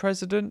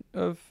 president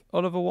of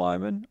Oliver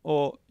Wyman,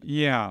 or?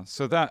 Yeah,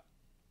 so that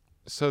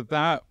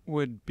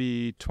would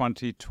be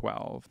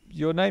 2012.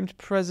 You're named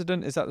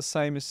president. Is that the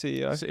same as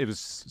CEO? It was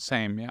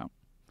same, yeah.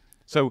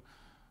 So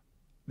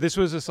this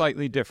was a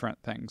slightly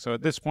different thing. So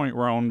at this point,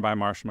 we're owned by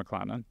Marsh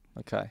McLennan.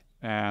 Okay.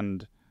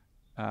 And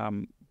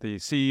the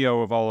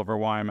CEO of Oliver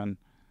Wyman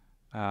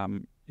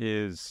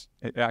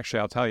actually,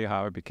 I'll tell you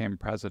how I became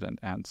president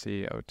and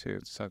CEO too.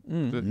 So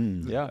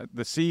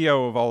the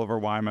CEO of Oliver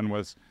Wyman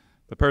was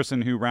the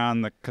person who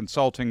ran the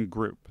consulting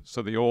group.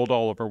 So the old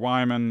Oliver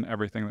Wyman,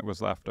 everything that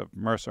was left of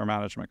Mercer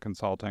Management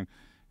Consulting,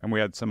 and we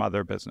had some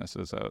other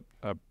businesses,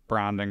 a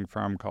branding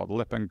firm called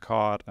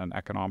Lippincott, an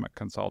economic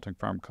consulting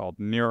firm called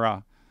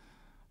Nira,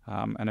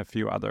 and a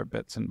few other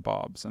bits and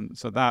bobs. And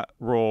so that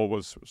role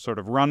was sort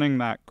of running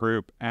that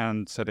group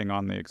and sitting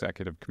on the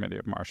executive committee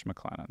of Marsh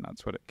McLennan.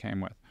 That's what it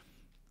came with.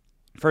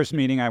 First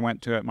meeting I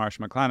went to at Marsh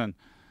McLennan,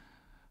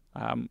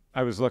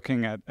 I was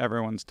looking at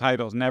everyone's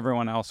titles, and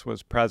everyone else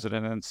was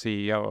president and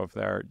CEO of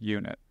their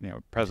unit.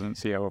 President,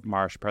 CEO of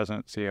Marsh,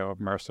 president, CEO of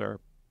Mercer,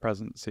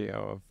 president, CEO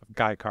of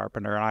Guy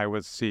Carpenter, and I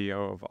was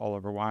CEO of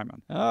Oliver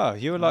Wyman. Oh,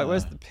 you were like,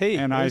 where's the P?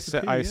 And I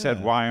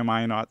said, why am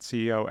I not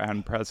CEO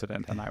and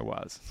president? And I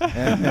was.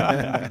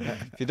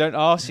 If you don't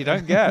ask, you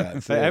don't get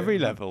at every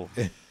level.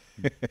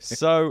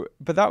 So,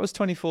 but that was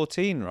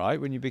 2014, right?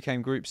 When you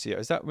became Group CEO.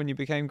 Is that when you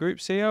became Group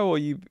CEO, or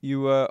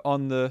you were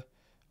on the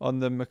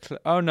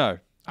Oh no,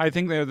 I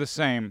think they're the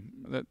same.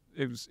 That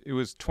it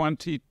was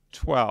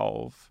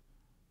 2012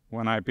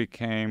 when I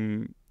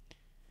became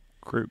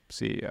Group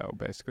CEO.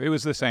 Basically, it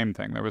was the same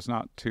thing. There was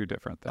not two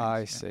different things.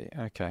 I see.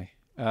 Okay.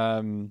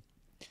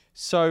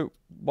 So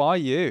why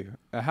you?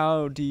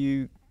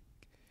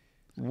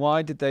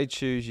 Why did they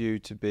choose you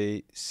to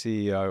be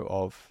CEO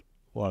of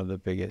one of the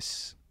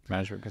biggest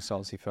management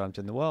consultancy firms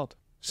in the world?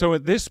 So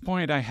at this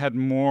point, I had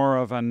more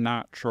of a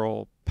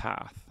natural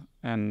path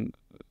and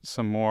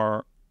some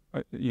more,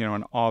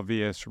 an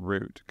obvious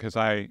route, because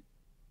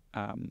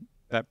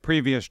that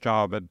previous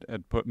job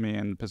had put me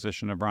in the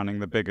position of running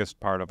the biggest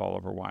part of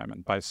Oliver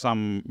Wyman by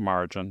some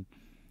margin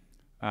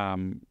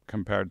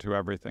compared to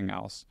everything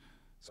else.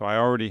 So I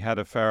already had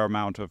a fair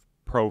amount of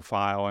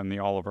profile in the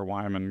Oliver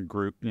Wyman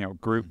group,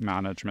 group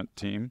management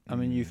team. I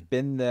mean, you've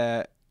been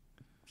there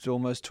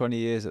almost 20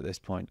 years at this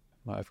point.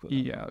 I've got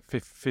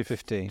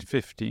 15.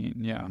 15,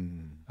 yeah.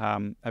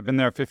 I've been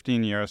there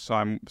 15 years, so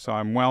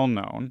I'm well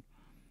known,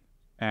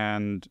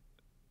 and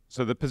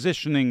so the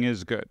positioning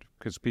is good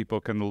because people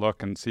can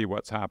look and see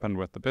what's happened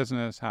with the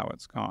business, how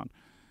it's gone.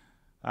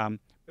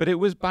 But it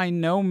was by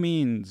no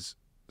means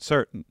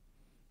certain,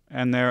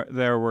 and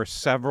there were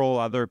several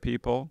other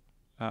people,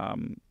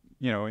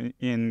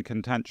 in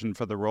contention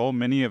for the role.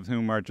 Many of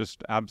whom are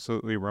just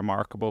absolutely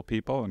remarkable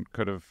people and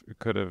could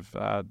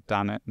have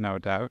done it, no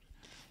doubt.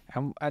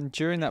 And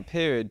during that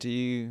period,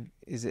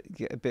 is it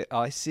get a bit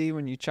icy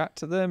when you chat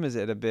to them? Is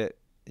it a bit?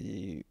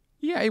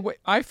 Yeah,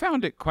 I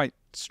found it quite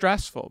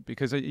stressful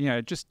because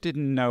I just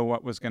didn't know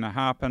what was going to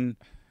happen.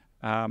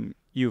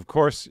 You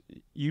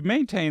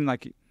maintain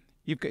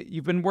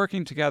you've been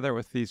working together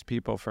with these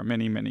people for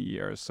many, many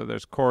years, so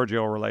there's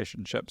cordial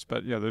relationships.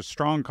 But there's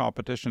strong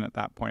competition at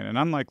that point. And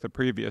unlike the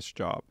previous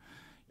job,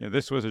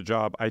 this was a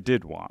job I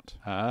did want.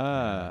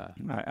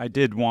 I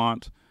did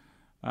want.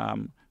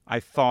 I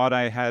thought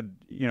I had,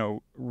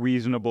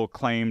 reasonable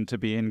claim to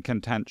be in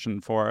contention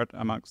for it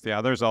amongst the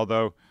others,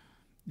 although,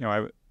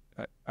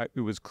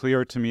 it was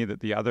clear to me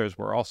that the others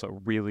were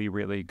also really,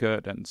 really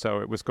good. And so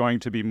it was going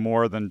to be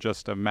more than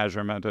just a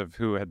measurement of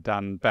who had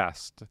done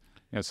best.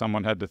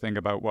 Someone had to think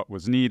about what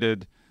was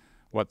needed,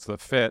 what's the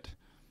fit,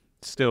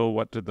 still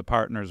what did the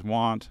partners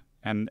want,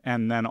 and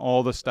then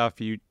all the stuff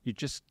you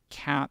just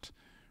can't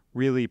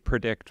really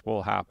predict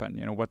will happen.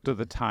 What do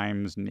the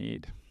times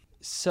need?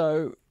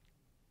 So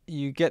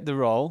you get the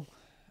role.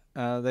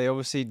 They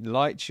obviously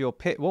liked your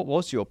pitch. What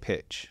was your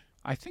pitch?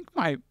 I think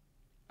I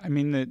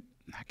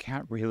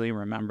can't really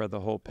remember the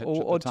whole pitch at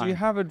the time. Do you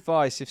have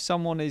advice if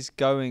someone is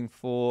going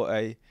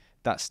for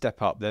that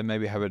step up? They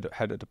maybe have a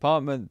head of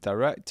department,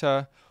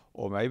 director,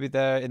 or maybe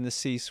they're in the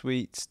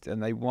C-suite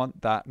and they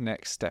want that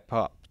next step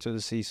up to the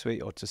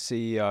C-suite or to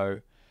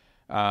CEO.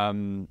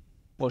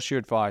 What's your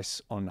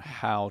advice on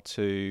how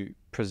to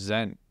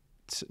present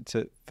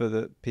for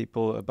the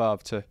people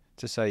above to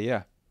say,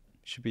 yeah,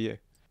 should be you?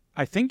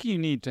 I think you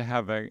need to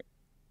have a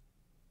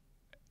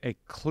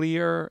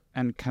clear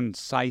and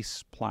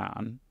concise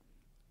plan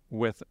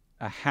with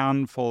a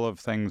handful of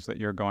things that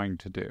you're going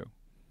to do.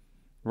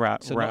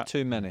 Not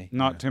too many.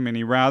 Not too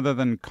many, rather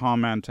than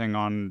commenting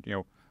on,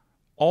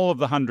 all of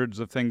the hundreds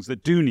of things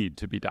that do need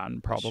to be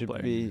done, probably.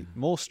 Should be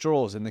more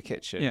straws in the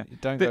kitchen. Yeah.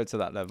 Don't go to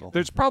that level.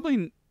 There's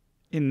probably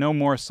no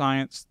more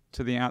science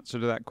to the answer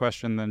to that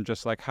question than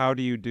just like, how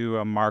do you do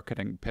a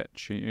marketing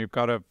pitch? You've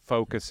got to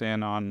focus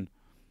in on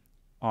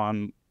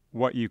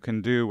what you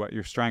can do, what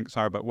your strengths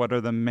are, but what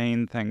are the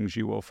main things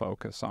you will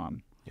focus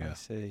on? Yeah. I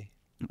see.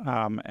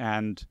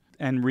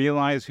 And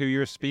realize who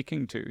you're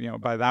speaking to.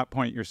 By that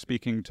point, you're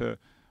speaking to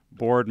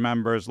board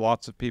members,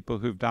 lots of people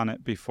who've done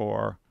it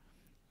before.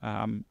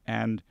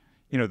 And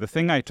the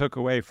thing I took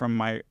away from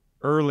my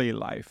early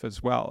life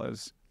as well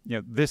is,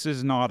 this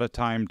is not a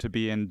time to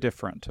be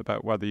indifferent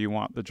about whether you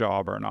want the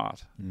job or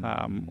not,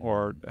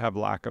 or have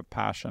lack of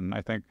passion.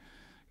 I think,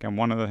 again,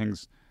 one of the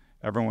things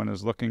everyone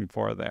is looking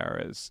for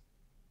there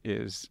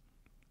is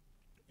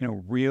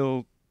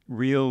real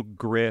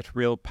grit,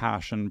 real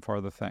passion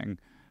for the thing,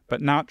 but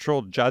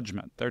natural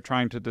judgment. They're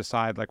trying to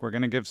decide, like, we're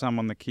going to give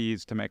someone the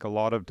keys to make a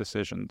lot of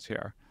decisions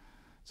here.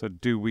 So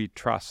do we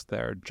trust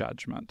their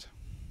judgment?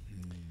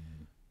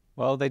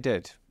 Well, they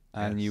did.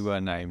 And Yes. you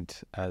were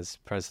named as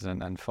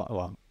president and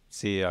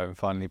CEO and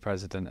finally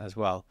president as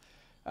well.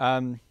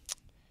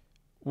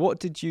 What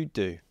did you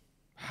do?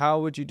 How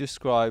would you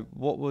describe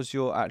what was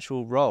your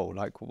actual role?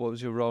 Like, what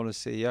was your role as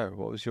CEO?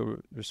 What was your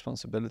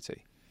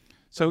responsibility?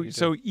 So You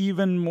so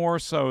even more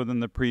so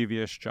than the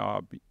previous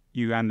job,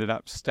 you ended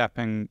up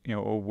stepping,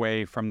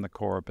 away from the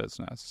core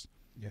business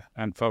Yeah.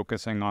 and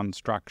focusing on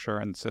structure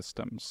and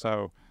systems.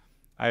 So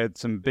I had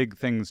some big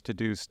things to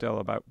do still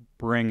about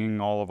bringing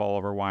all of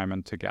Oliver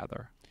Wyman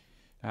together.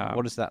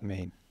 What does that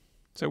mean?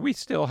 So we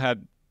still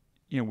had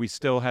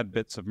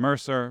bits of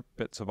Mercer,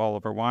 bits of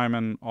Oliver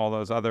Wyman, all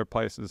those other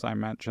places I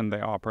mentioned. They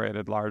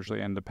operated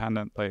largely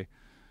independently.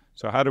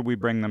 So how did we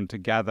bring them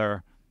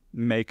together,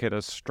 make it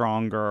a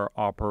stronger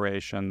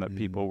operation that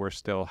people were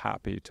still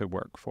happy to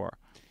work for?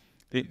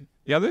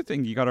 The other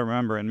thing you got to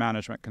remember in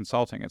management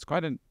consulting, it's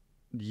quite a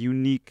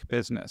unique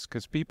business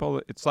because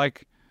it's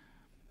like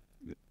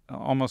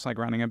almost like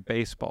running a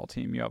baseball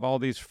team. You have all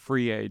these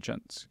free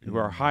agents who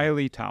are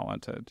highly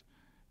talented.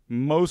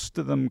 Most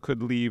of them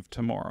could leave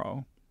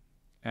tomorrow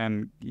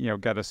and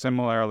get a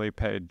similarly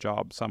paid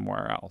job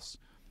somewhere else.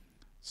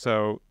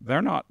 So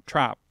they're not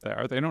trapped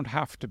there. They don't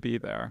have to be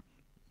there.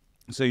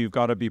 So you've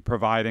got to be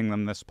providing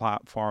them this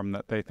platform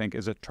that they think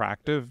is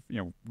attractive,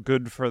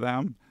 good for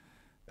them,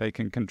 they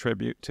can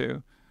contribute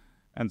to.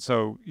 And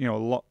so,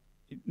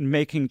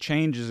 making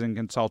changes in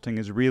consulting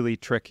is really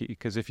tricky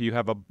because if you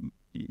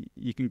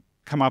you can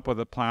come up with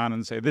a plan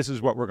and say, this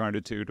is what we're going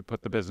to do to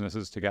put the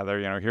businesses together.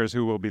 Here's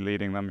who will be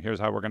leading them. Here's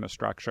how we're going to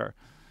structure.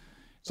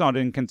 It's not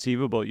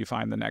inconceivable. You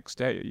find the next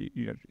day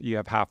you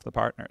have half the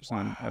partners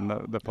and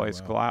the place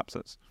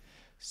collapses.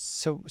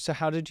 So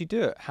how did you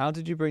do it? How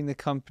did you bring the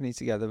company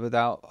together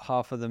without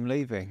half of them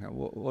leaving?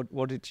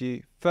 What did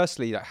you?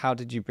 Firstly, how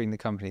did you bring the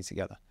company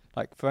together?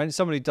 Like for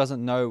somebody who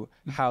doesn't know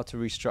how to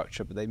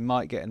restructure, but they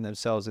might get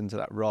themselves into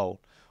that role,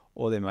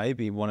 or they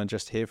maybe want to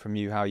just hear from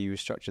you how you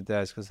restructured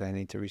theirs because they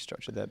need to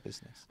restructure their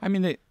business. I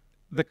mean,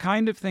 the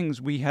kind of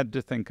things we had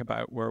to think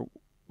about were,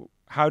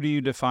 how do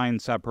you define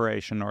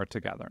separation or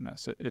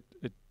togetherness?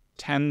 It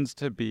tends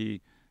to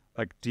be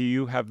like, do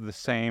you have the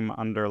same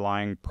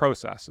underlying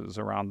processes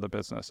around the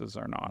businesses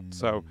or not?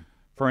 So,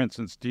 for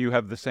instance, do you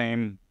have the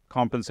same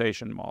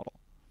compensation model?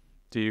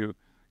 Do you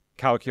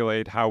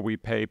calculate how we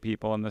pay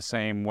people in the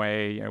same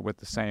way with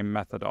the same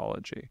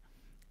methodology?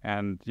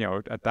 And,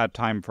 at that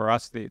time for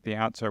us, the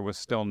answer was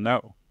still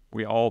no.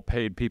 We all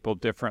paid people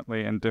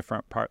differently in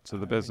different parts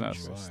of the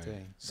business.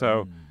 Interesting.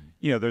 So,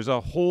 there's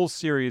a whole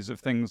series of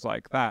things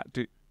like that.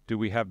 Do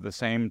we have the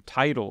same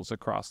titles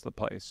across the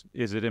place?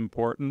 Is it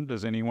important?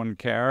 Does anyone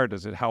care?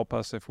 Does it help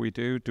us if we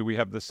do? Do we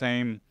have the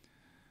same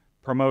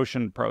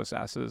promotion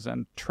processes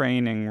and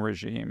training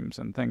regimes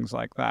and things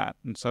like that?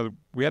 And so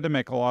we had to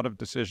make a lot of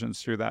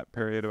decisions through that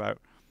period about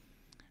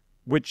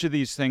which of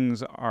these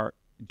things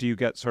do you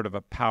get sort of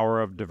a power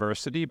of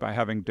diversity by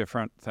having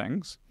different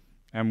things?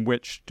 And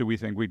which do we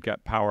think we'd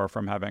get power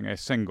from having a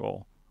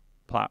single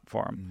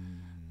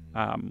platform?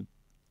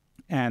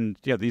 And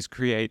these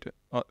create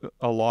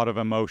a lot of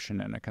emotion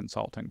in a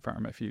consulting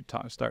firm if you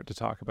start to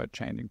talk about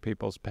changing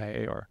people's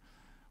pay or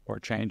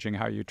changing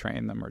how you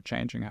train them or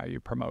changing how you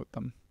promote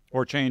them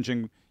or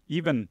changing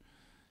even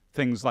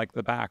things like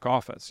the back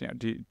office.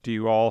 Do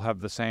you all have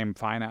the same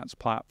finance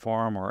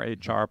platform or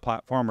HR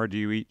platform, or do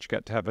you each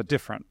get to have a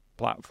different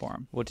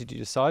platform? What did you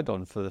decide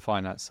on for the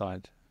finance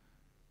side?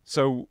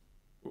 So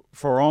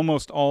for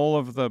almost all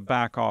of the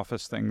back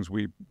office things,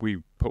 we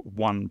put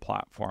one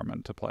platform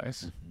into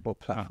place. What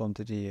platform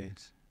did you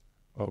use?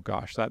 Oh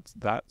gosh,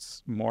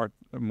 that's more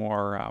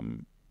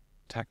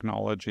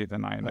technology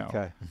than I know.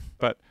 Okay.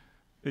 But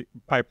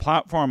by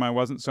platform, I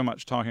wasn't so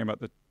much talking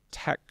about the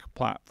tech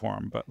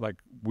platform, but like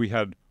we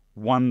had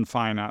one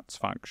finance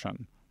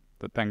function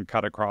that then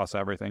cut across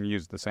everything,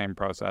 used the same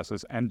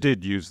processes, and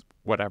did use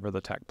whatever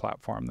the tech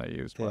platform they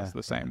used was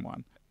the same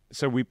one.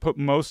 So we put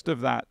most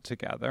of that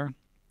together.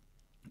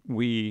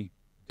 We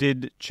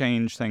did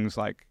change things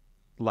like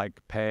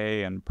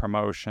pay and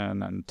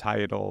promotion and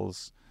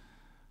titles.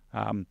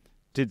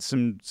 Did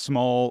some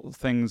small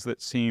things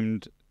that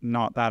seemed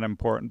not that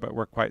important, but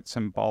were quite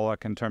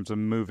symbolic in terms of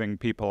moving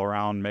people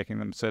around, making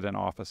them sit in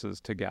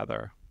offices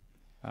together,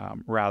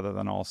 rather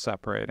than all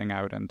separating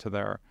out into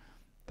their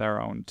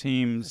own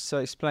teams. So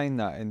explain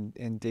that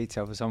in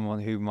detail for someone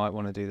who might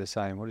want to do the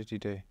same. What did you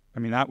do? I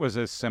mean, that was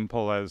as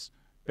simple as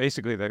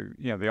basically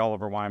the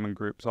Oliver Wyman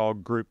groups all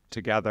grouped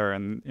together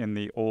in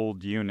the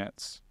old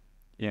units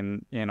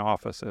in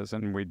offices,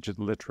 and we just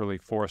literally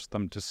forced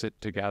them to sit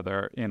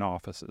together in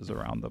offices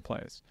around the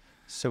place.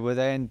 So were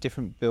they in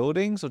different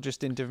buildings or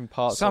just in different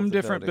parts Some of the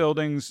different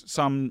building? buildings,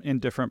 some in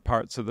different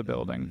parts of the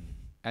building.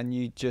 And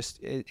you just,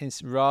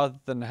 it's rather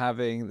than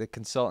having the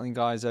consulting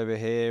guys over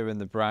here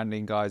and the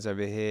branding guys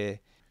over here,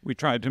 We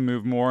tried to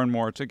move more and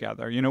more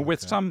together,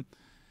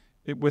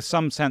 with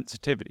some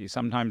sensitivity.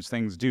 Sometimes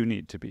things do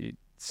need to be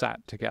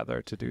sat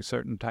together to do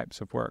certain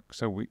types of work.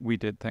 So we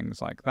did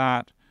things like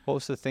that. What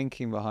was the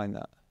thinking behind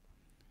that?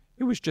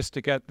 It was just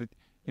to get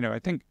I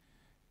think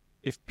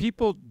if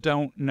people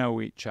don't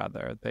know each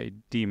other, they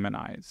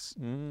demonize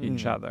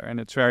each other. And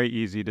it's very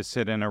easy to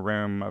sit in a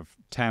room of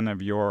 10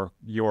 of your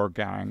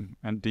gang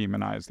and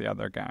demonize the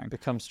other gang. It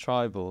becomes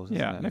tribal, doesn't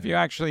Yeah, it? and if you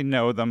actually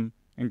know them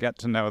and get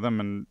to know them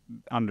and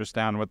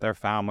understand what their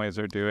families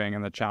are doing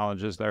and the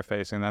challenges they're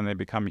facing, then they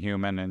become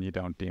human and you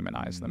don't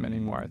demonize them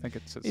anymore. I think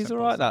it's as He's all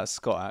simple right, as that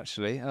Scott,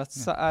 actually.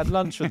 I had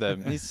lunch with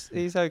him.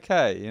 He's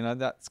okay.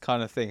 That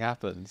kind of thing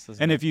happens.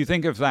 And if you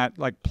think of that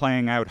like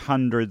playing out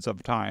hundreds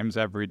of times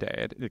every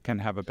day, it can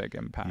have a big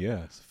impact.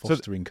 Yeah,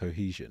 fostering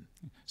cohesion.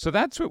 So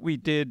that's what we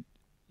did,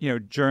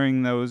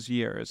 during those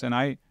years.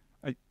 And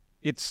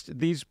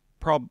these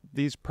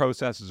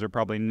processes are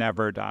probably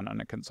never done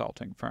in a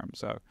consulting firm.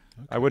 So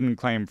I wouldn't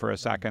claim for a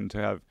second to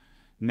have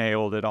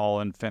nailed it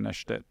all and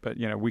finished it. But,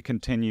 we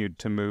continued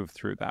to move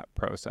through that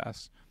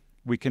process.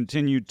 We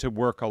continued to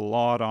work a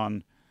lot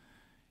on,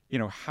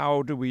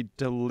 how do we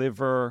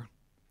deliver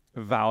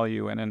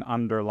value in an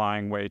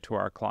underlying way to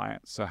our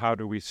clients? So how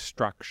do we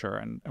structure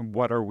and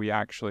what are we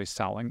actually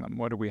selling them?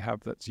 What do we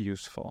have that's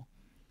useful?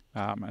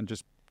 And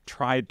just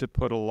tried to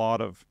put a lot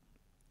of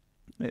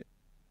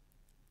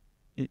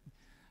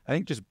I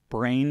think just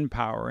brain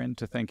power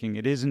into thinking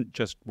it isn't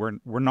just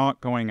we're not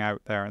going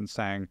out there and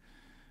saying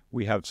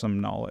we have some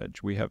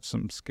knowledge, we have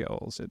some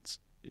skills.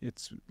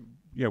 It's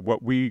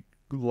what we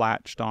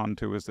latched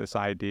onto is this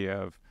idea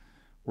of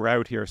we're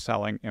out here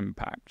selling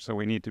impact. So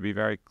we need to be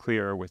very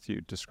clear with you,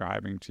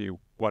 describing to you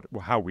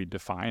how we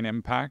define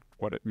impact,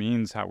 what it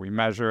means, how we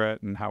measure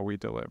it, and how we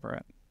deliver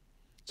it.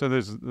 So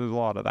there's a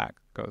lot of that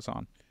goes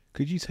on.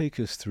 Could you take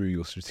us through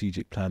your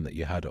strategic plan that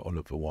you had at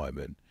Oliver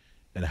Wyman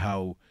and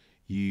how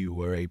you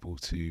were able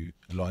to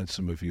align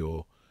some of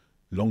your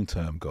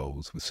long-term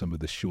goals with some of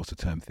the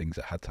shorter-term things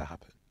that had to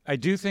happen? I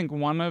do think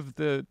one of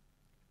the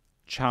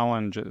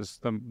challenges,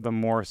 the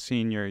more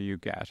senior you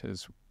get,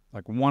 is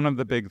like one of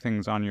the big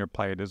things on your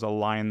plate is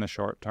align the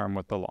short term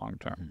with the long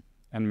term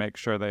and make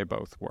sure they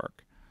both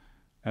work.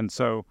 And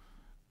so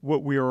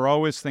what we were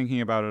always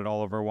thinking about at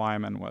Oliver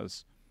Wyman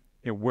was,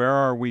 where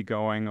are we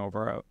going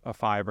over a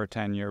 5 or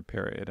 10 year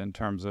period in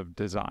terms of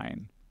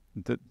design?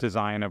 The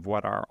design of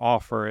what our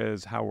offer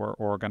is, how we're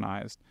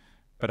organized,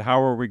 but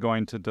how are we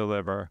going to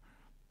deliver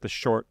the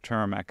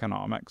short-term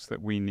economics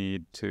that we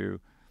need to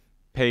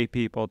pay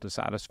people to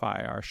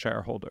satisfy our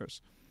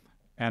shareholders?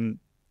 And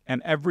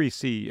every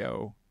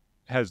CEO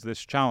has this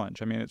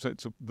challenge. I mean, it's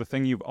the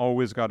thing you've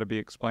always got to be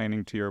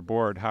explaining to your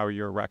board how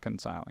you're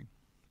reconciling.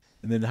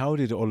 And then how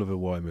did Oliver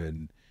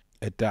Wyman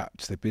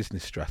adapt their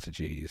business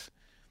strategies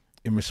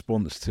in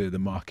response to the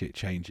market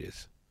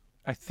changes?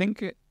 I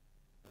think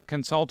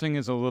consulting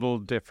is a little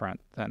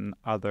different than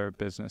other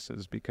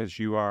businesses because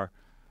you're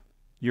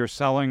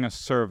selling a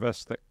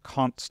service that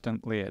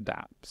constantly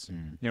adapts.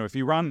 If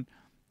you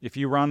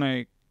run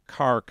a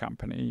car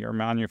company, you're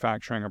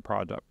manufacturing a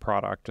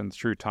product, and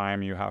through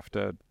time you have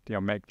to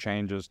make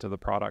changes to the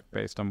product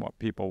based on what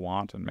people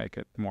want and make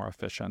it more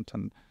efficient.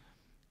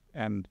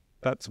 And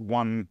that's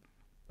one,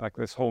 like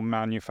this whole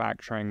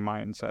manufacturing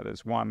mindset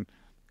is one.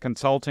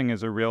 Consulting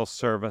is a real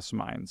service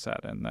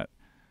mindset in that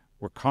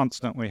we're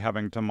constantly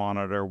having to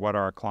monitor what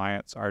our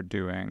clients are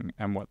doing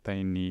and what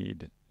they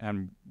need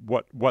and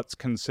what's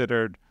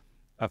considered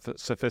a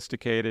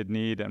sophisticated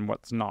need and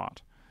what's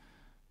not.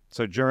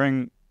 So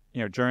during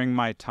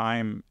my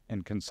time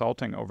in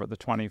consulting over the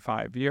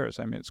 25 years,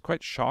 I mean, it's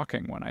quite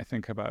shocking when I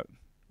think about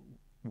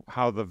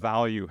how the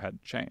value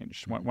had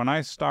changed. When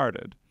I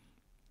started,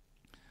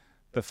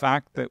 the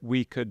fact that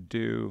we could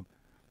do,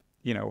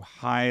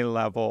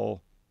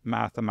 high-level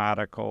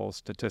mathematical,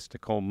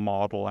 statistical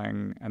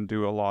modeling and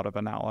do a lot of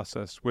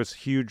analysis was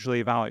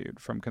hugely valued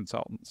from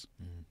consultants.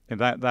 And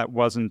that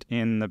wasn't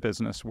in the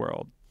business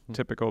world.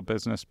 Typical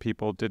business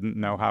people didn't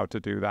know how to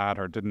do that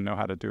or didn't know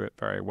how to do it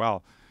very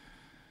well.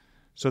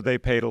 So they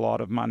paid a lot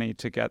of money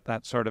to get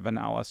that sort of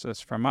analysis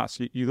from us.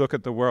 You look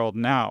at the world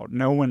now,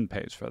 no one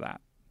pays for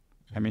that.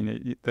 I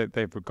mean,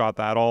 they've got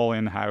that all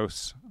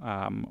in-house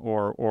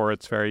or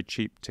it's very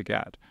cheap to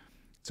get.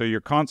 So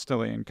you're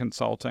constantly in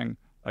consulting,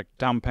 like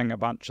dumping a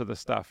bunch of the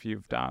stuff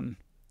you've done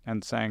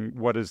and saying,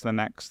 what is the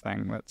next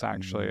thing that's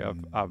actually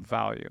of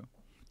value?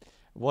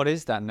 What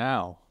is that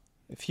now?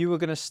 If you were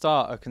going to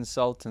start a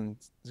management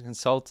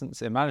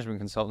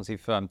consultancy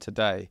firm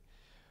today,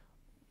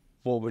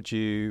 how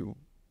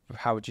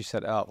would you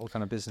set it up? What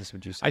kind of business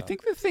would you set up? I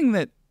think the thing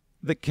that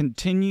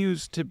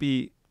continues to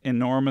be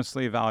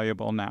enormously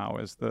valuable now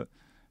is the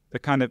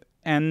kind of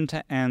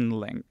end-to-end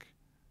link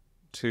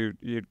to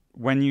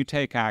when you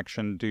take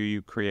action, do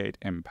you create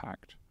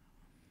impact?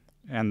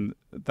 And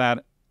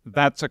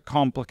that's a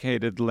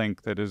complicated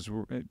link that is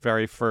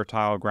very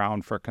fertile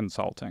ground for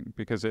consulting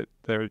because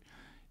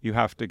you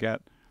have to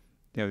get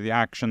the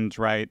actions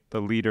right,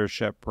 the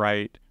leadership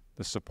right,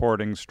 the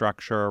supporting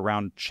structure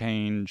around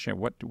change.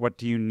 What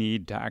do you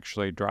need to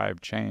actually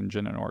drive change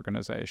in an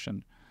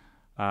organization?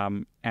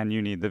 And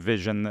you need the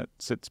vision that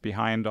sits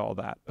behind all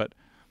that. But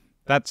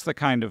that's the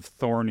kind of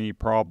thorny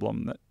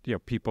problem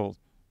that people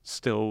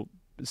still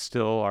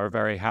are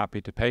very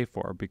happy to pay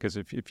for, because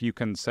if you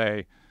can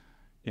say,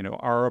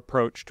 our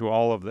approach to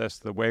all of this,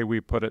 the way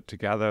we put it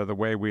together, the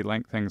way we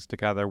link things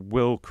together,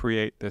 will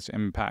create this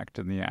impact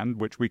in the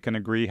end, which we can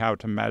agree how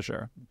to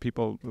measure.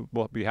 People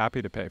will be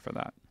happy to pay for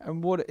that.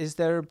 And what is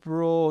there a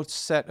broad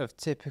set of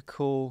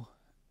typical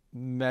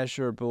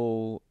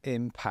measurable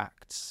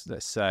impacts,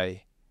 let's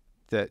say,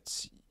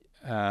 that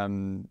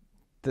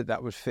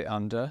that would fit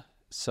under?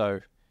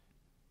 So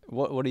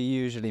what are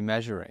you usually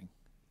measuring?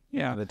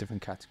 Yeah. The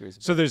different categories.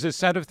 So there's a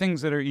set of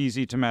things that are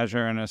easy to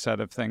measure and a set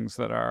of things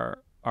that are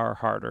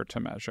harder to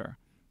measure.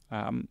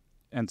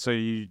 And so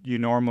you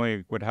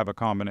normally would have a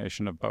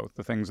combination of both.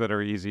 The things that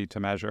are easy to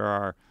measure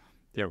are,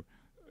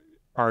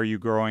 are you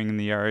growing in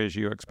the areas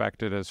you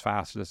expected as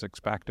fast as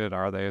expected?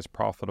 Are they as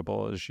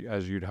profitable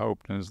as you'd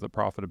hoped? And is the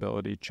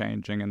profitability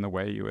changing in the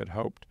way you had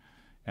hoped?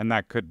 And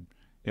that could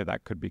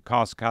be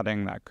cost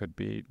cutting, that could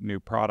be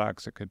new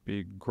products, it could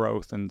be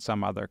growth in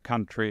some other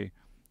country.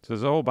 So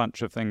there's a whole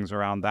bunch of things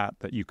around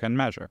that you can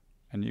measure.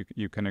 And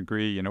you can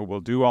agree,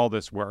 we'll do all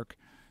this work.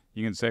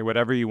 You can say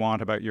whatever you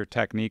want about your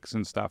techniques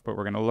and stuff, but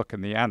we're going to look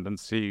in the end and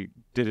see,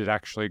 did it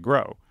actually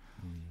grow?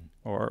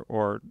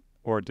 Or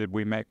did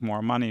we make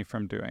more money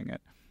from doing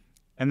it?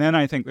 And then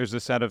I think there's a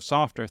set of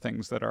softer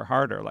things that are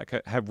harder,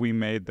 like have we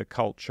made the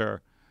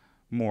culture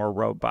more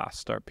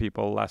robust? Are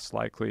people less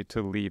likely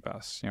to leave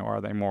us? Are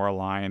they more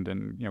aligned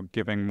and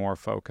giving more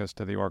focus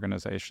to the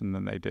organization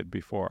than they did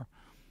before?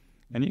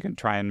 And you can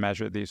try and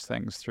measure these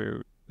things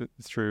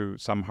through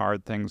some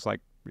hard things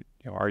like,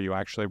 are you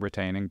actually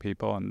retaining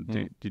people,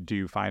 and do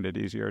you find it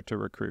easier to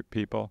recruit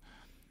people,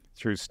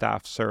 through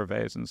staff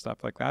surveys and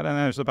stuff like that. And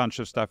there's a bunch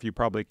of stuff you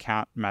probably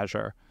can't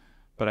measure,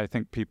 but I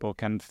think people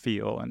can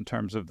feel in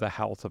terms of the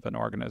health of an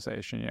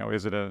organization.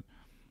 Is it a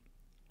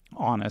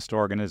honest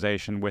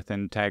organization with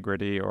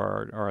integrity,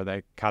 or are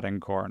they cutting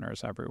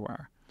corners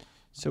everywhere?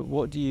 So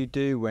what do you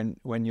do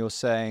when you're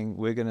saying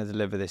we're going to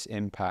deliver this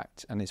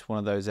impact and it's one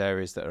of those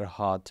areas that are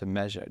hard to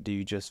measure? Do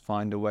you just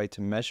find a way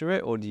to measure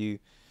it, or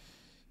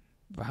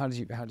how do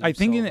you I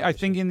think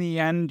in the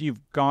end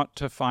you've got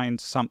to find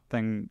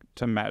something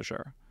to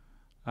measure.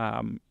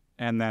 And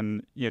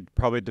then it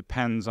probably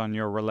depends on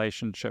your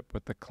relationship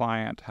with the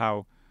client,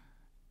 how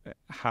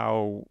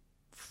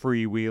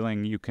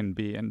freewheeling you can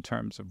be in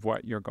terms of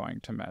what you're going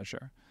to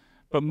measure.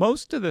 But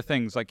most of the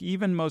things, like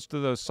even most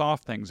of those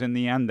soft things, in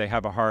the end, they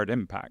have a hard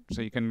impact.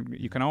 So you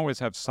can always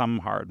have some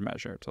hard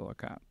measure to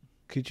look at.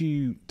 Could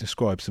you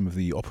describe some of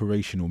the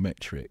operational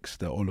metrics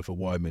that Oliver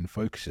Wyman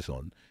focuses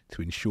on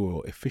to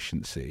ensure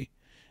efficiency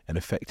and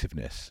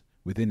effectiveness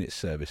within its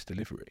service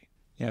delivery?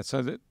 Yeah.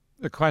 So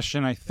the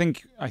question, I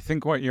think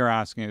what you're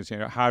asking is,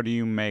 how do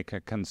you make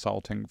a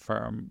consulting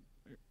firm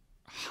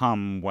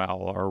hum well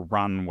or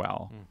run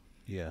well?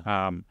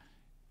 Yeah.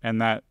 And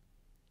that.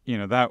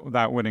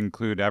 That would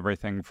include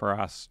everything for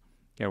us.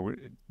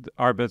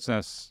 Our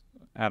business,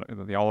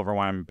 the Oliver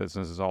Wyman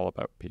business, is all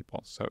about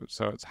people. So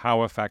it's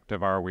how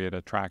effective are we at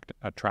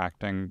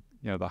attracting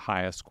the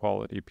highest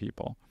quality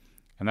people,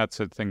 and that's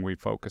the thing we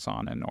focus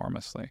on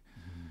enormously.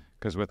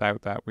 Because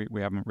without that,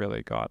 we haven't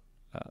really got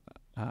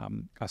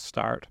a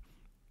start.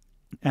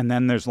 And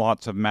then there's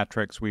lots of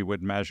metrics we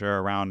would measure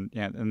around,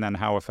 and then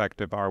how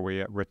effective are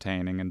we at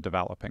retaining and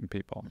developing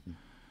people.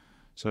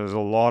 So there's a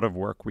lot of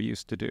work we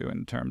used to do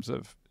in terms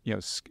of,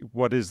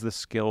 what is the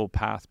skill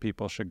path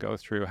people should go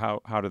through?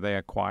 How do they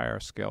acquire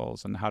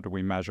skills, and how do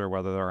we measure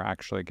whether they're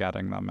actually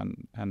getting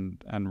them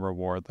and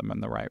reward them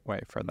in the right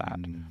way for that?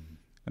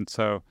 And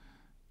so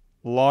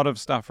a lot of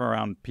stuff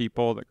around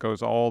people that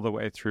goes all the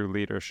way through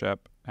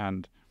leadership,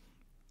 and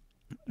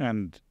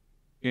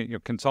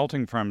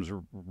consulting firms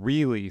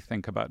really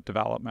think about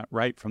development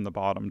right from the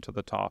bottom to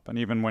the top. And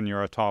even when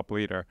you're a top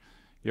leader,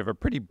 you have a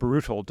pretty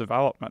brutal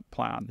development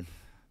plan.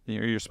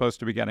 You're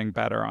supposed to be getting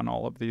better on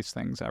all of these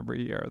things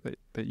every year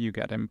that you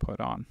get input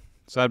on.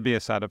 So that'd be a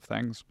set of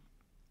things.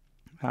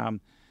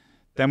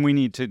 Then we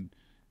need to,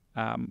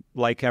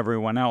 like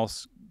everyone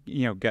else,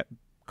 get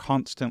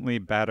constantly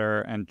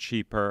better and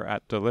cheaper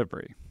at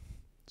delivery.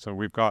 So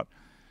we've got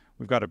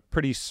a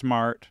pretty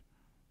smart,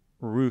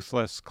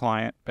 ruthless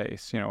client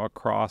base,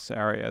 across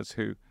areas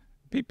who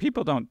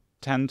people don't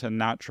tend to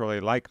naturally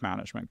like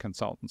management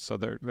consultants, so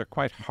they're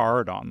quite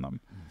hard on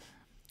them.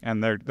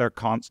 And they're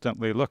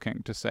constantly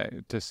looking to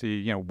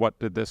see, what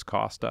did this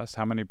cost us?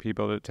 How many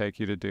people did it take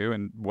you to do?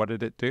 And what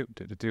did it do?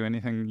 Did it do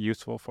anything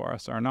useful for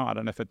us or not?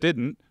 And if it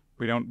didn't,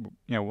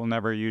 we'll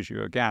never use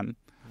you again.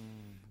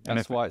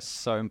 That's why it's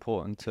so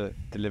important to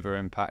deliver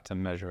impact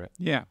and measure it.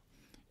 Yeah.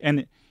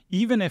 And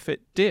even if it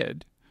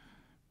did,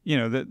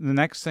 the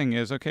next thing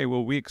is, okay,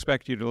 well, we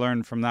expect you to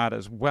learn from that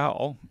as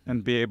well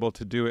and be able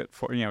to do it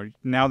for,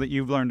 now that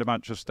you've learned a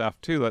bunch of stuff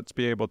too, let's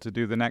be able to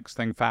do the next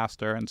thing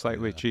faster and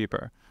slightly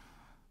cheaper.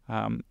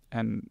 And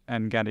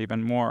get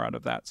even more out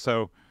of that.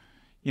 So,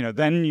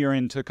 then you're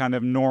into kind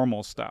of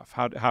normal stuff.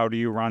 How do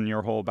you run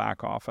your whole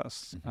back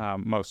office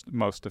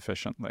most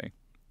efficiently?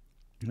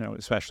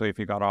 Especially if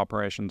you got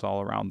operations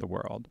all around the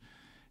world.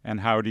 And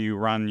how do you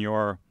run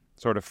your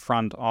sort of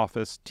front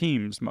office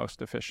teams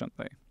most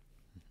efficiently.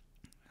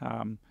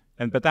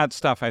 But that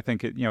stuff, I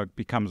think, it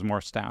becomes more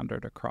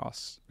standard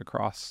across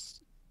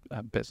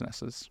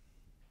businesses.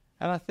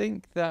 And I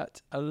think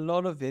that a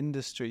lot of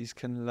industries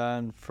can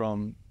learn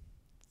from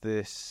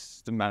the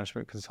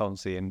management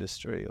consultancy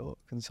industry or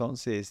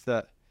consultancy, is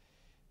that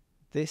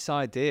this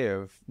idea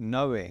of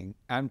knowing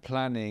and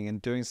planning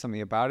and doing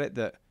something about it,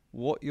 that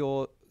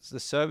the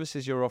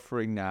services you're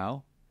offering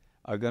now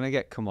are going to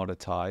get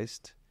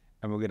commoditized,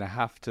 and we're going to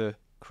have to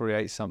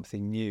create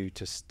something new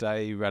to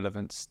stay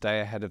relevant, stay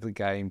ahead of the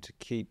game, to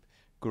keep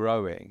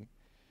growing.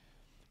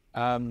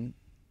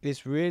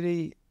 It's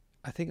really,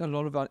 I think a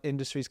lot of our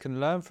industries can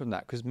learn from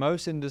that, because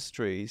most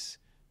industries,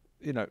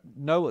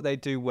 know what they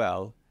do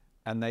well,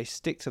 and they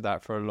stick to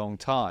that for a long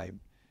time,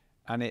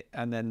 and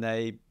then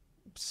they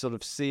sort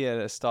of see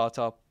a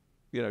startup,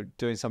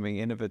 doing something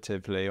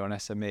innovatively, or an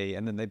SME,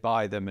 and then they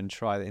buy them and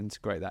try to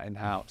integrate that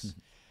in-house.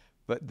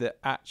 But the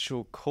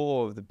actual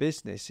core of the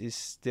business is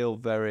still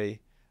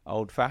very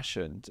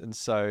old-fashioned, and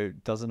so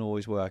doesn't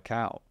always work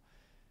out.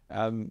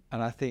 And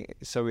I think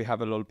so. We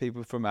have a lot of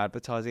people from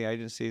advertising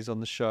agencies on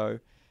the show.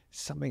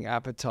 Something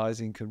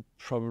advertising can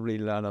probably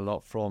learn a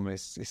lot from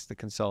is the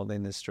consulting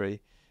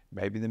industry,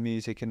 maybe the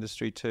music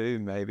industry too,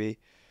 maybe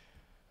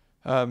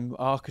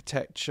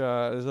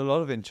architecture. There's a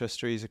lot of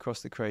industries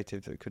across the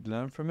creative that could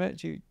learn from it.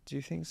 Do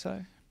you think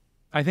so?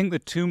 I think the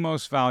two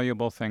most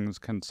valuable things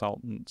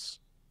consultants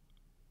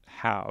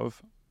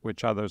have,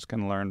 which others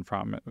can learn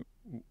from,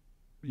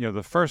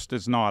 the first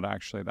is not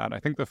actually that. I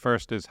think the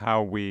first is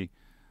how we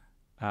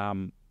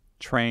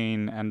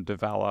train and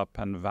develop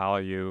and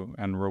value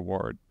and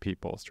reward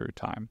people through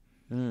time.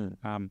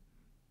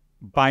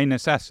 By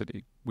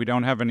necessity. We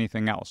don't have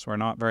anything else. We're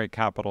not very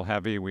capital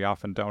heavy. We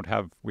often don't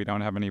have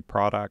any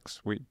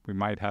products. We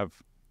might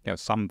have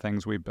some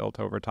things we built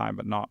over time,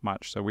 but not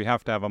much. So we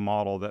have to have a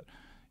model that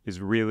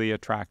is really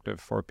attractive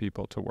for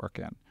people to work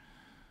in.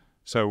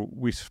 So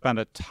we spend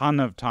a ton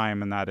of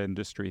time in that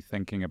industry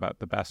thinking about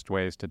the best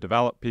ways to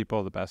develop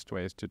people, the best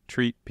ways to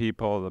treat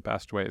people, the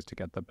best ways to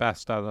get the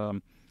best out of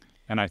them.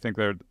 And I think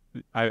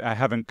I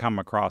haven't come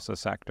across a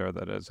sector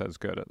that is as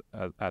good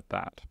at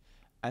that.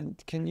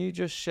 And can you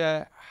just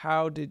share,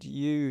 how did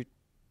you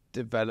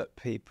develop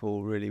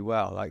people really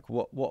well? Like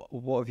what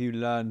have you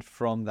learned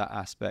from that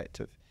aspect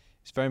of,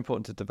 it's very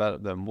important to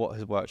develop them. What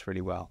has worked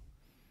really well?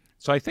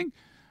 So I think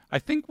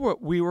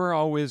what we were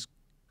always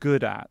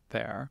good at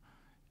there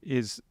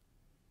is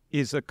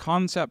a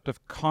concept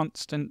of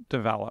constant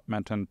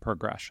development and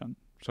progression.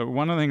 So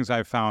one of the things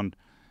I've found,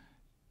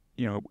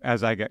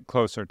 as I get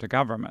closer to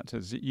government,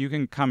 is you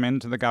can come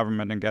into the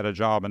government and get a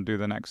job and do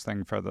the next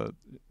thing for the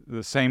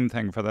same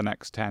thing for the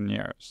next 10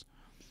 years.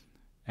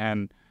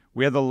 And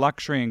we had the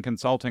luxury in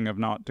consulting of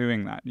not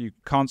doing that. You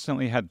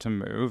constantly had to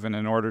move, and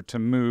in order to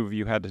move,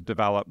 you had to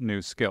develop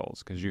new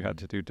skills because you had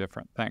to do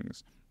different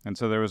things. And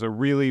so there was a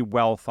really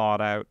well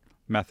thought out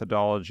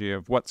methodology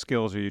of what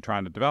skills are you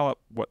trying to develop,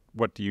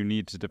 what do you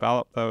need to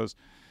develop those,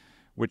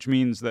 which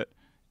means that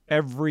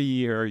every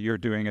year you're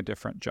doing a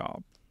different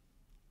job.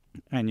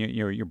 And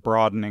you're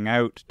broadening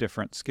out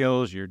different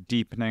skills, you're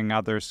deepening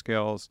other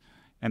skills,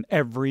 and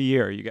every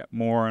year you get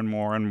more and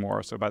more and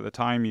more. So by the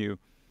time you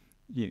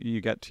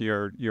get to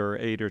your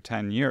 8 or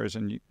 10 years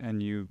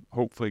and you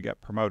hopefully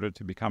get promoted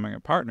to becoming a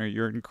partner,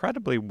 you're an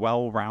incredibly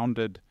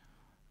well-rounded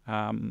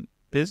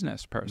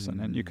business person,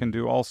 and you can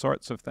do all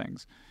sorts of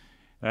things.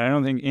 And I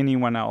don't think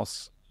anyone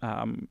else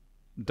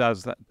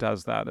does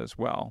that as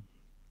well.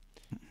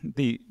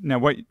 Now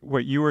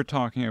what you were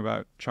talking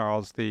about,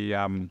 Charles,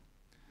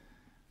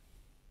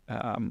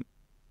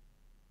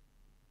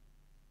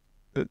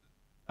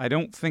 I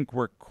don't think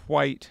we're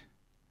quite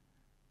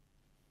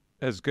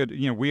as good.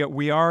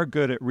 We are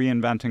good at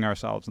reinventing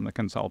ourselves in the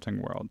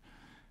consulting world.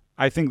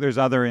 I think there's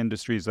other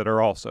industries that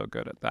are also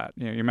good at that.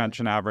 You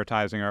mentioned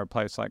advertising or a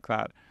place like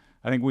that.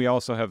 I think we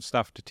also have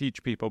stuff to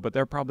teach people, but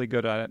they're probably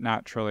good at it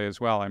naturally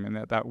as well. I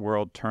mean, that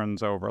world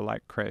turns over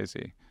like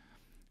crazy.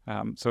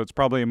 So it's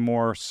probably a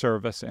more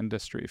service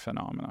industry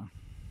phenomena.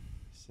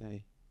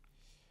 See.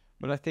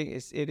 But I think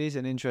it is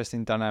an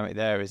interesting dynamic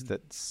there, is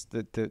that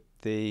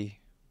the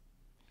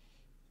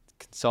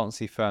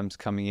consultancy firms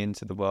coming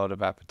into the world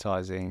of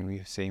advertising,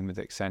 we've seen with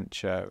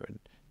Accenture and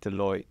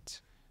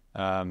Deloitte,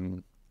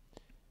 and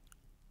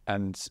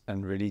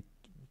really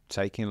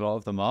taking a lot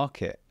of the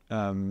market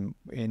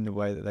in the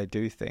way that they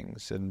do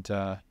things. And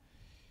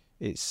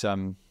it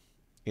seems,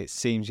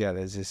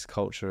 there's this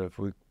culture of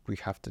we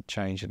have to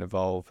change and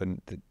evolve, and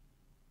the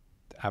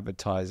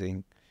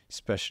advertising,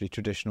 especially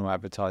traditional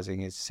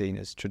advertising, is seen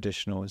as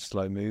traditional and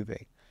slow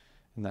moving,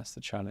 and that's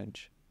the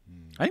challenge.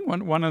 I think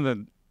one of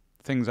the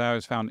things I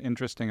always found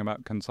interesting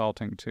about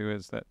consulting too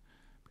is that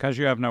because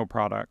you have no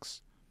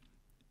products,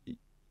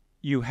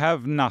 you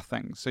have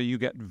nothing, so you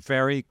get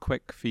very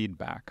quick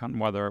feedback on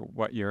whether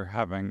what you're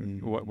having,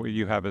 what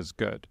you have, is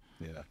good.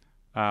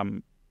 Yeah.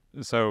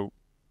 So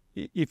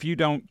if you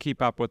don't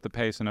keep up with the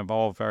pace and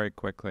evolve very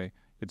quickly,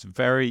 it's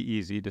very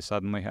easy to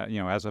suddenly,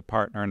 as a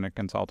partner in a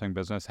consulting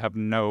business, have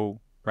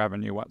no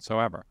revenue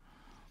whatsoever.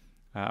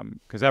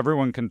 because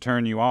everyone can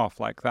turn you off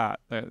like that.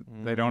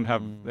 They don't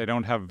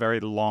have very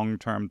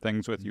long-term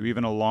things with you.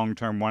 Even a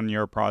long-term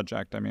 1-year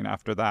project. I mean,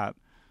 after that,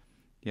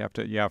 you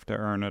have to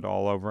earn it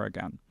all over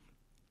again,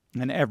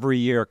 and every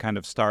year kind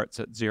of starts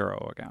at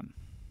zero again.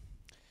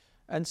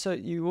 And so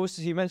you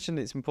mentioned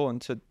it's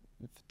important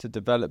to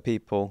develop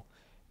people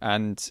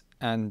and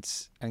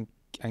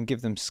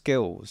give them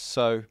skills.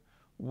 So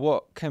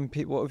what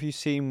have you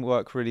seen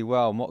work really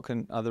well, and what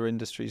can other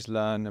industries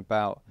learn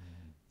about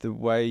the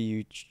way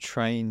you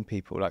train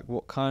people? Like,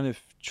 what kind of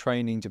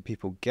training do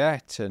people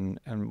get, and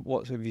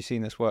what have you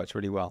seen that's worked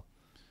really well?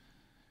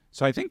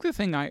 So I think the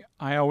thing I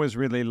always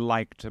really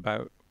liked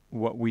about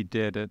what we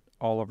did at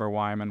Oliver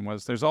Wyman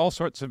was there's all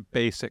sorts of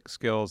basic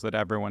skills that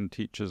everyone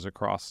teaches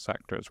across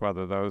sectors,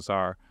 whether those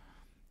are,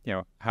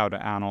 how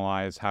to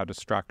analyze, how to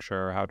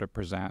structure, how to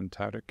present,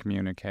 how to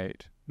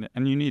communicate.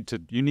 And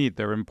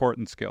they're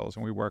important skills,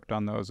 and we worked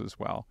on those as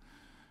well.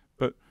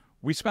 But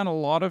we spent a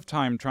lot of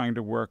time trying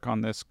to work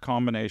on this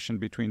combination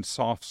between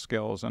soft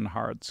skills and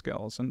hard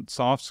skills. And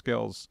soft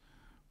skills,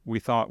 we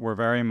thought, were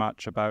very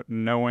much about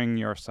knowing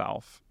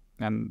yourself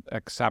and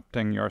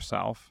accepting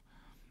yourself,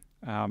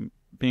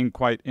 being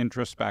quite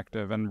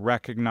introspective and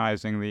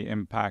recognizing the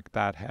impact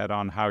that had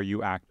on how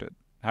you acted,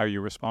 how you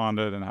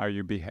responded, and how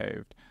you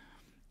behaved.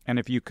 And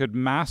if you could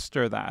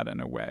master that in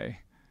a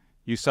way,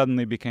 you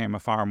suddenly became a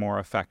far more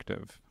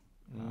effective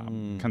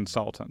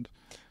consultant.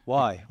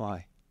 Why?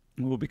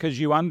 Well,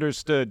 because you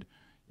understood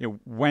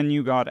when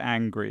you got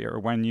angry or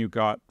when you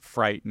got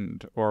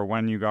frightened or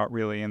when you got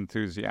really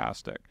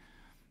enthusiastic,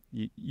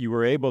 you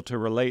were able to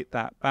relate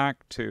that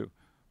back to,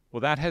 well,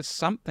 that has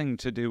something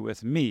to do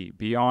with me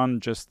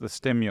beyond just the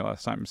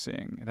stimulus I'm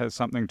seeing. It has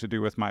something to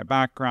do with my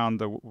background,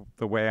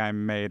 the way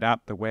I'm made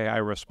up, the way I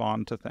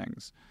respond to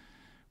things,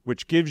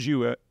 which gives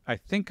you, I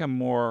think, a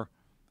more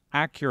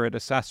accurate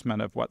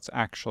assessment of what's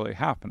actually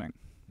happening.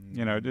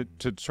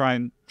 To try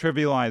and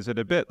trivialize it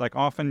a bit, like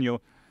often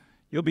you'll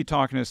be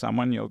talking to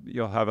someone,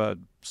 you'll have a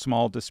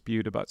small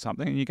dispute about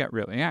something, and you get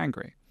really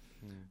angry.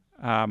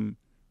 And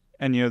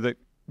that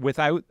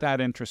without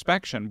that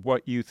introspection,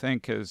 what you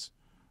think is,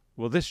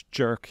 well, this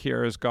jerk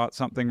here has got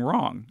something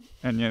wrong,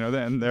 and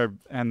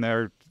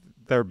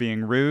they're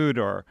being rude,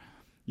 or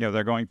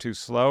they're going too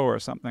slow, or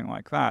something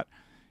like that.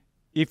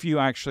 If you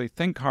actually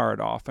think hard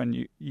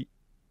often,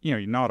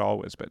 not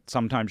always, but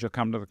sometimes you'll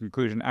come to the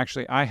conclusion,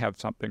 actually, I have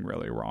something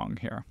really wrong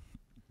here,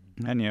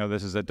 and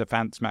this is a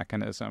defense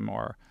mechanism,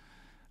 or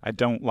I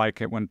don't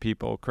like it when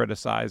people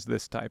criticize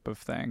this type of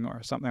thing,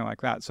 or something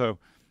like that. So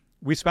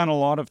we spent a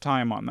lot of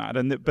time on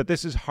that, but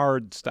this is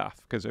hard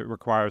stuff because it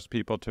requires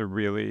people to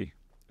really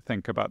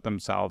think about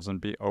themselves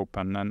and be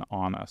open and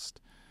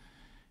honest.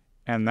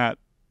 And that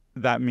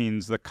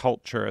means the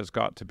culture has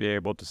got to be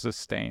able to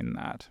sustain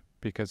that,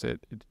 because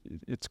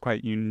it's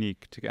quite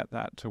unique to get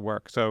that to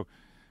work. So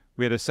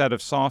we had a set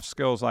of soft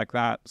skills like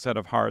that, set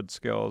of hard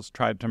skills,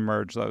 tried to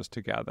merge those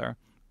together.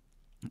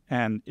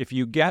 And if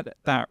you get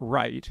that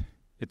right,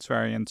 it's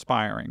very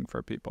inspiring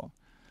for people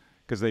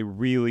because they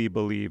really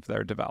believe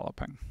they're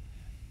developing.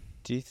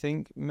 Do you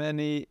think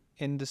many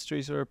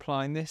industries are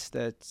applying this?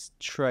 They're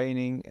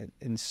training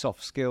in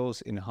soft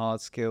skills, in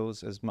hard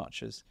skills as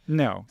much as...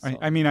 No.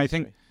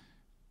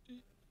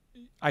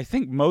 I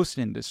think most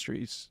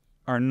industries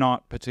are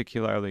not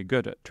particularly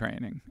good at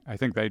training. I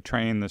think they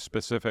train the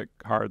specific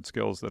hard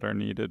skills that are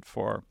needed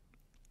for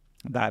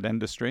that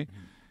industry.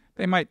 Mm-hmm.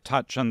 They might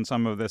touch on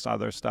some of this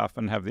other stuff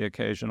and have the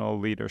occasional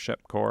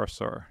leadership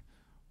course or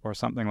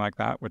something like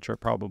that, which are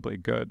probably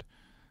good.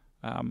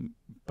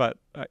 But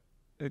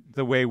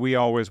the way we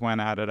always went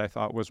at it, I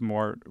thought,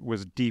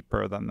 was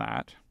deeper than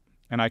that.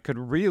 And I could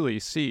really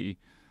see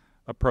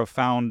a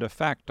profound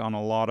effect on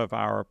a lot of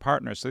our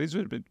partners. So these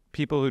would be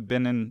people who'd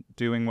been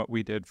doing what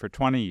we did for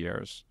 20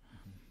 years,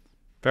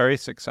 very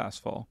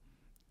successful,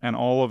 and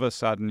all of a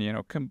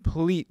sudden,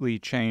 completely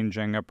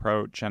changing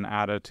approach and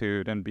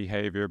attitude and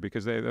behavior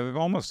because they've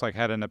almost like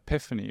had an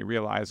epiphany,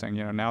 realizing,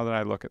 now that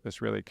I look at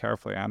this really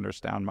carefully, I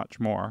understand much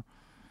more.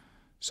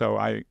 So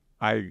I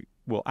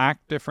will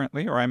act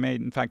differently, or I may,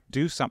 in fact,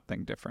 do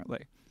something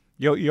differently.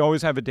 You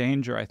always have a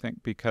danger, I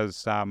think,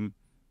 because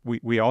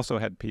we also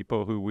had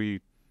people who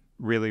we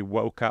really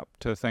woke up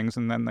to things,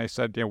 and then they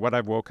said, what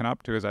I've woken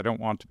up to is I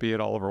don't want to be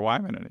at Oliver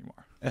Wyman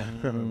anymore.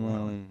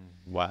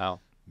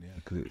 Wow. Yeah,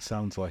 because it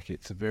sounds like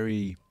it's a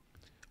very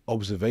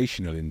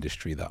observational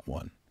industry, that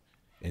one,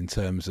 in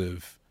terms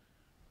of,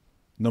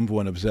 number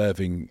one,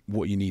 observing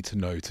what you need to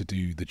know to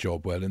do the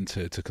job well and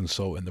to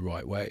consult in the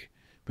right way.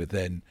 But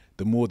then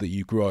the more that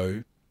you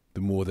grow,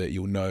 the more that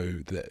you'll know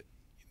that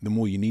the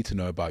more you need to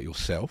know about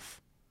yourself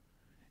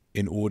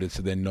in order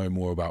to then know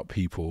more about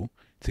people,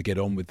 to get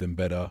on with them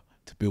better,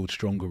 to build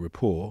stronger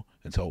rapport,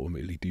 and to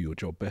ultimately do your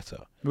job better.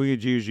 We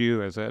could use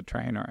you as a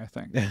trainer, I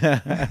think.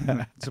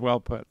 It's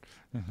well put.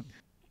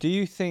 Do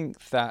you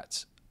think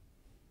that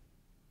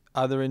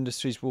other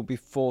industries will be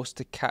forced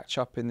to catch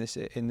up in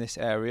this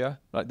area?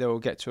 Like they will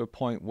get to a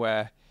point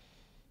where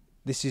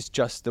this is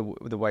just the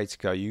way to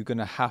go. You're going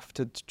to have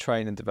to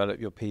train and develop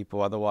your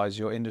people, otherwise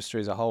your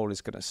industry as a whole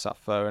is going to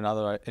suffer and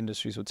other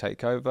industries will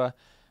take over.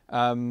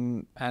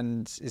 And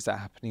is that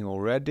happening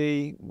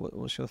already?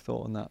 What's your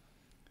thought on that?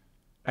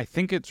 I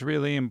think it's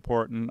really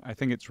important. I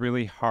think it's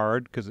really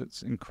hard because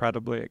it's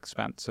incredibly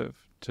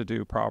expensive to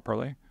do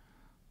properly.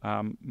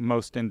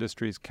 Most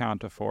industries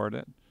can't afford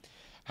it.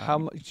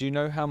 Do you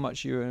know how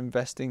much you're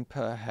investing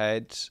per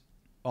head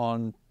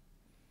on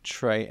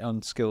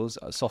skills,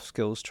 soft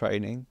skills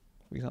training,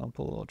 for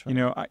example, or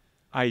training?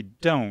 I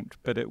don't,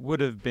 but it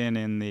would have been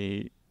in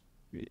the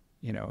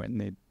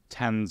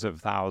tens of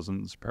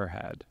thousands per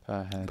head.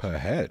 Per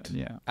head?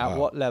 Yeah. At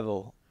what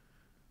level?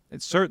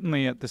 It's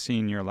certainly at the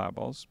senior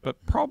levels,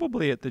 but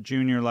probably at the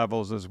junior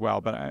levels as well.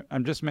 But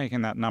I'm just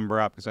making that number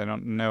up because I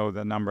don't know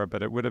the number,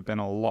 but it would have been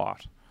a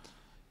lot.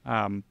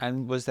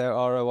 And was there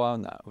ROI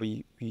on that?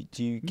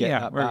 Do you get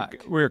that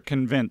back? We're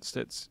convinced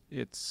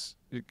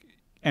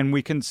and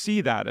we can see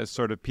that as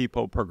sort of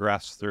people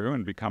progress through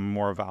and become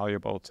more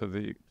valuable to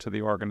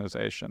the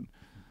organization.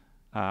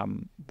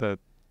 That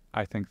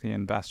I think the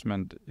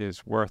investment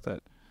is worth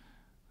it.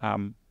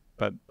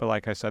 But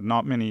like I said,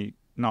 not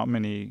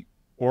many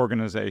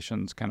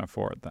organizations can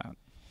afford that.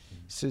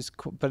 So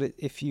but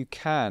if you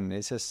can,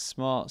 it's a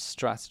smart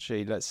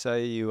strategy. Let's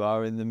say you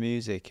are in the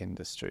music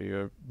industry,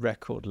 you're a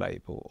record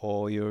label,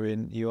 or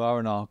you are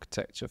an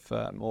architecture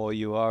firm, or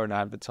you are an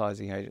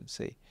advertising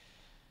agency,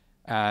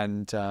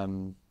 and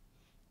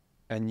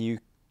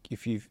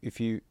if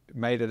you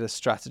made it a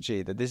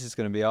strategy that this is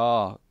going to be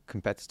our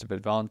competitive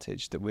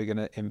advantage, that we're going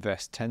to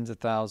invest tens of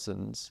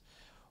thousands,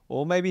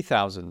 or maybe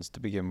thousands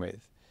to begin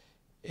with,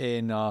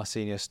 in our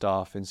senior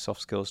staff in soft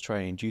skills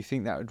training, do you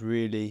think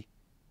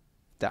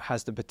that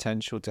has the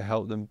potential to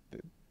help them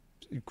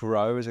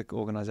grow as an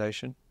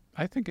organization?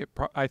 I think it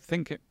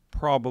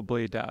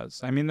probably does.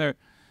 I mean, I'm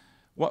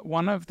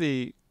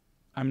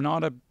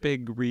not a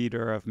big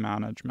reader of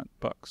management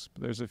books,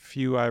 but there's a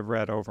few I've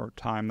read over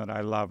time that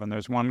I love, and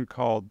there's one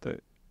called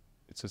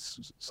it's a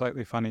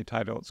slightly funny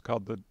title. It's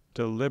called The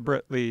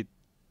Deliberately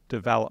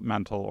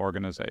Developmental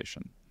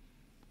Organization.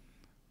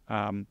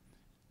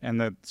 And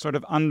the sort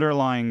of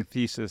underlying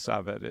thesis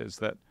of it is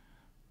that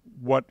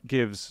what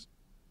gives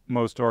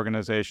most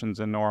organizations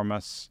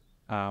enormous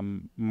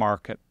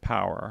market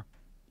power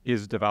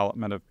is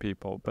development of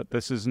people. But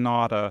this is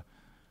not a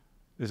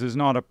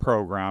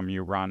program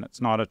you run.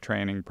 It's not a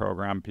training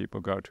program people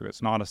go to.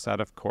 It's not a set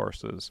of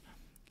courses.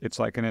 It's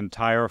like an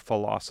entire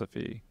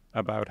philosophy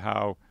about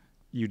how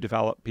you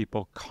develop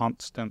people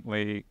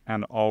constantly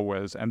and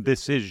always, and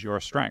this is your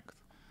strength.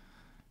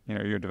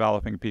 You're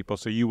developing people,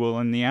 so you will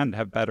in the end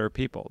have better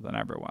people than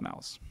everyone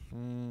else.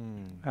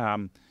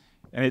 And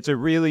it's a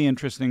really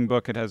interesting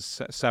book. It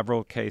has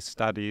several case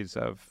studies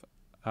of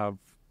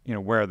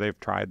where they've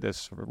tried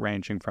this,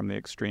 ranging from the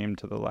extreme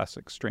to the less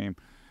extreme.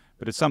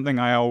 But it's something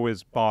I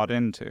always bought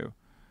into,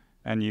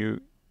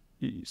 and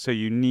so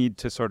you need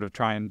to sort of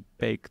try and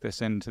bake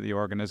this into the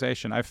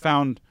organization. I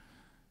found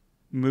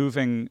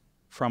moving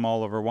from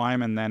Oliver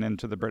Wyman then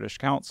into the British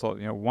Council,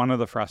 one of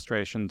the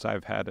frustrations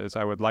I've had is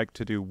I would like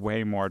to do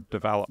way more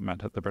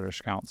development at the British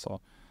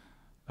Council.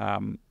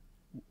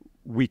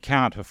 We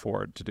can't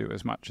afford to do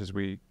as much as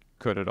we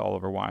could at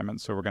Oliver Wyman,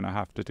 so we're going to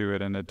have to do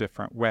it in a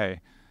different way.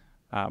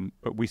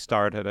 But we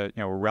start at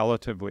a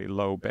relatively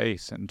low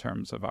base in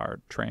terms of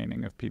our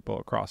training of people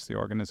across the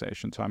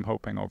organization. So I'm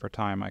hoping over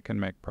time I can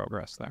make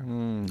progress there.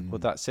 Well,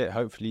 that's it.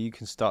 Hopefully you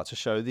can start to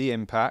show the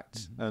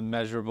impact and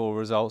measurable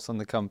results on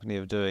the company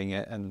of doing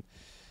it, and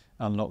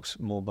unlocks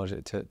more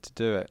budget to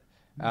do it.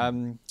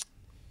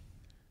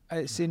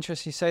 It's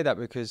interesting you say that,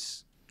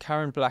 because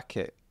Karen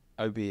Blackett,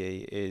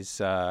 OBE, is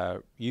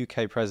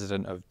UK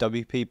president of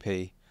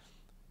WPP,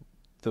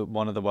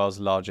 one of the world's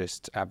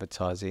largest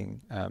advertising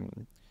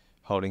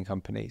holding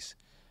companies,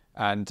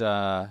 and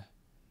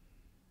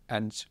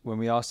when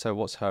we asked her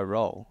what's her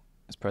role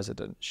as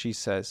president, she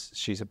says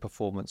she's a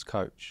performance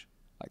coach.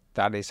 Like,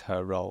 that is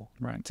her role,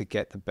 right, to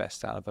get the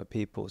best out of her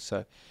people. So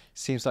it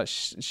seems like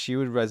she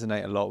would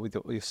resonate a lot with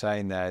what you're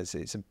saying there.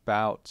 It's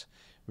about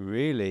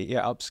really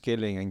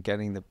upskilling and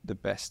getting the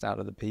best out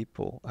of the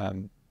people.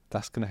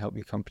 That's going to help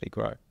your company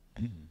grow.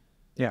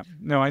 Yeah,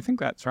 no, I think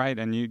that's right.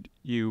 And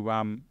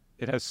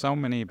it has so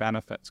many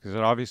benefits, because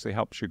it obviously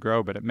helps you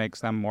grow, but it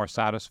makes them more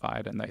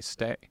satisfied and they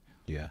stay.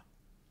 Yeah.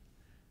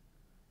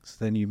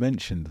 So then you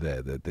mentioned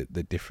there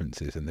the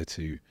differences in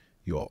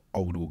your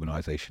old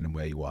organization and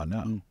where you are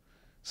now.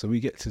 So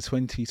we get to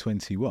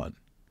 2021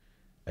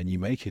 and you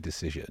make a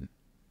decision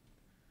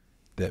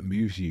that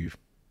moves you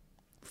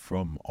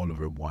from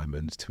Oliver and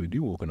Wyman's to a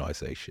new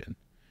organization.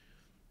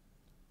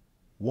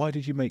 Why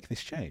did you make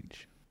this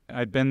change?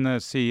 I'd been the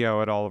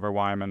CEO at Oliver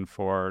Wyman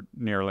for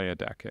nearly a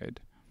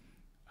decade.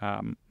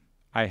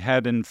 I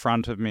had in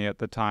front of me at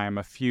the time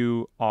a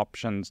few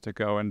options to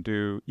go and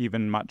do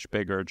even much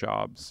bigger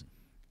jobs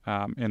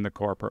in the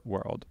corporate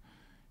world.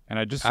 And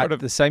I just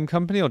the same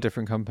company or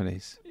different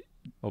companies?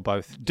 Or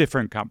both?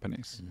 Different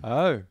companies.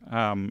 Oh.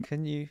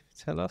 Can you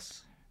tell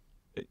us?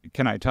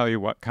 Can I tell you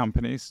what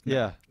companies?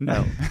 Yeah.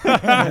 No.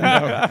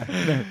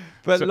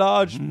 But So-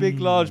 large,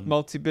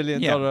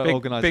 multi-billion-dollar big,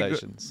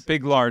 organizations,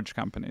 big, large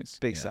companies.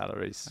 big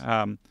salaries.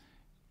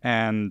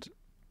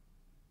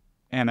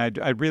 And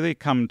I'd really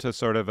come to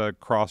sort of a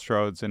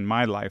crossroads in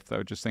my life,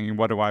 though, just thinking,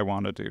 what do I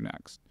want to do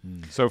next?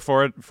 So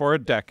for a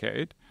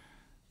decade,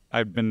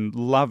 I've been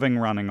loving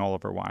running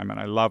Oliver Wyman.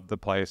 I loved the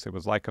place. It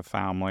was like a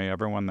family.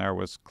 Everyone there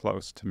was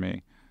close to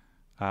me.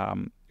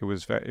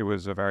 It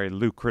was a very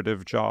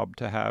lucrative job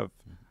to have,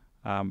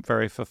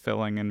 very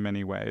fulfilling in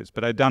many ways.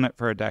 But I'd done it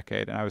for a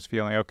decade, and I was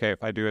feeling, okay,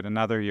 if I do it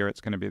another year, it's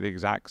going to be the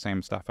exact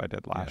same stuff I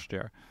did last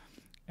year.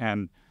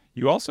 And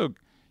you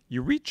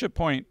reach a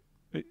point.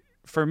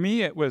 For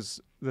me, it was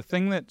the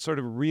thing that sort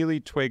of really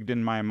twigged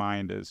in my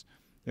mind is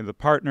the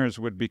partners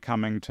would be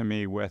coming to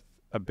me with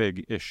a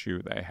big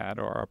issue they had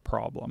or a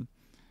problem.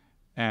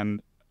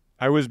 And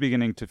I was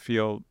beginning to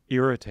feel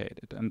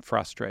irritated and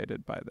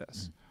frustrated by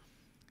this.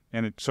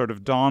 And it sort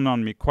of dawned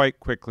on me quite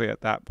quickly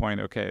at that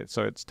point, okay,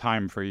 so it's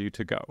time for you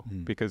to go.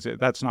 Because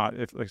that's not,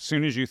 as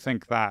soon as you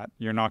think that,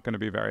 you're not going to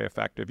be very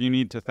effective. You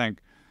need to think,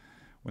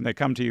 when they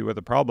come to you with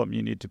a problem,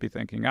 you need to be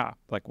thinking,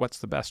 like, what's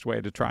the best way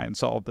to try and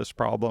solve this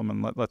problem?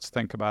 And let's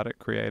think about it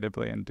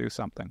creatively and do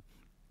something.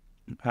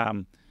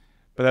 But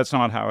that's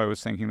not how I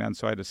was thinking then,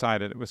 so I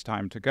decided it was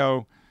time to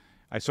go.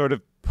 I sort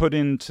of put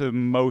into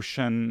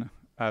motion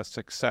a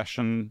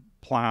succession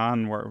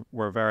plan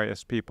where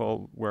various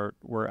people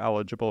were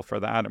eligible for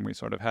that, and we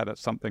sort of had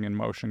something in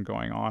motion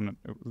going on.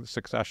 The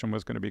succession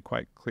was going to be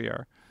quite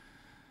clear.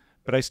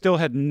 But I still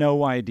had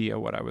no idea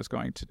what I was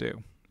going to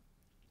do.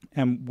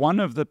 And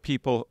one of the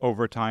people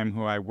over time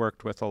who I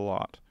worked with a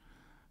lot,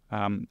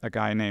 a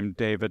guy named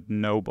David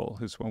Noble,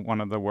 who's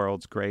one of the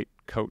world's great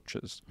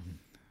coaches,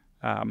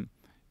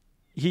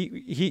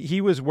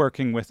 he was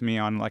working with me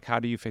on, like, how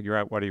do you figure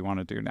out what do you want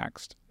to do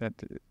next?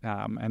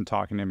 And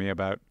talking to me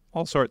about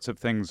all sorts of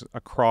things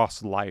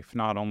across life,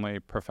 not only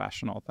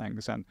professional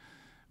things. And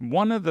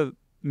one of the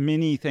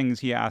many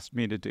things he asked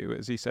me to do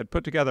is he said,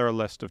 put together a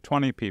list of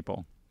 20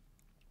 people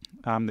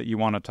that you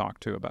want to talk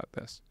to about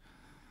this.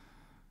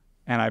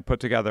 And I put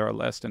together a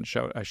list and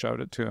I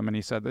showed it to him, and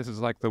he said, this is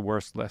like the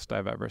worst list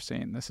I've ever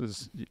seen. This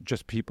is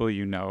just people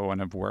you know and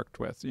have worked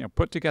with.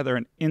 Put together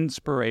an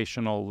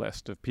inspirational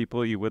list of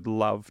people you would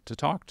love to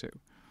talk to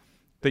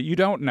that you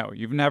don't know,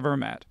 you've never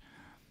met.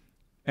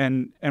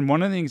 And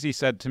one of the things he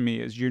said to me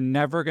is, you're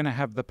never going to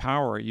have the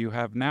power you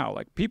have now.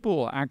 Like, people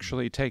will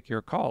actually take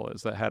your call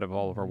as the head of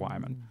Oliver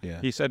Wyman. Yeah.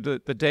 He said,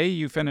 the day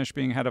you finish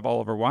being head of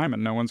Oliver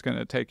Wyman, no one's going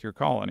to take your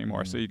call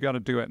anymore. So you got to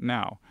do it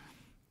now.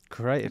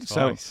 Great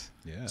advice.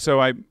 So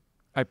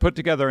I put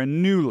together a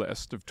new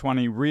list of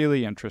 20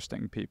 really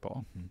interesting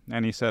people.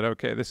 And he said,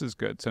 okay, this is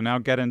good. So now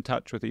get in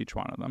touch with each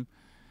one of them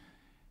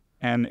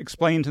and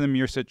explain to them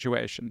your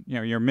situation.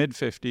 You're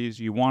mid-50s,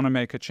 you want to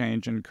make a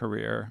change in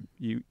career.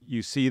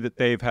 You see that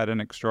they've had an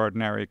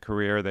extraordinary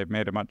career. They've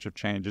made a bunch of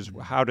changes.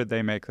 How did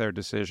they make their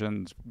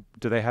decisions?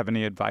 Do they have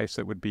any advice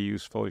that would be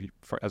useful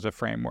as a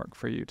framework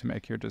for you to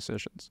make your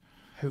decisions?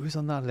 Who was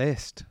on that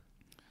list?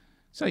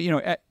 So,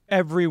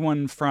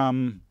 everyone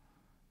from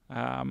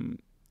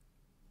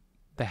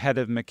the head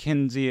of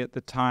McKinsey at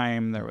the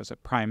time. There was a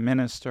prime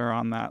minister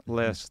on that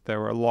list. There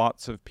were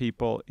lots of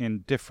people in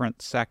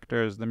different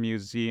sectors, the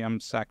museum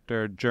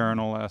sector,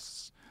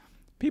 journalists,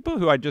 people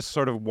who I just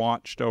sort of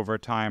watched over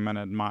time and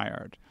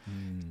admired.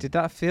 Did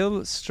that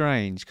feel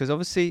strange? Because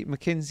obviously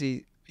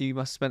McKinsey, you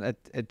must have spent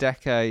a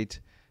decade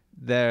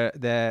there.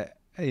 They're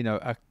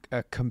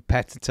a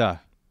competitor,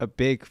 a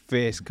big,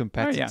 fierce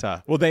competitor. Oh,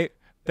 yeah. Well,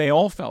 they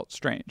all felt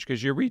strange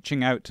because you're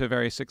reaching out to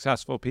very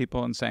successful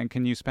people and saying,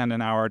 can you spend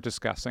an hour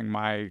discussing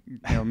my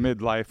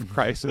midlife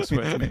crisis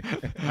with me?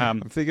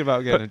 I'm thinking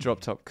about getting a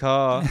drop-top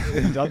car.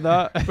 Done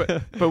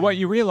that. But what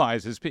you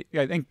realize is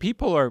I think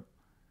people are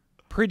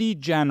pretty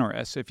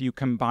generous if you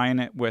combine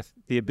it with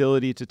the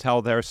ability to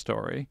tell their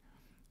story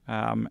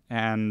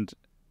and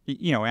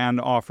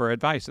offer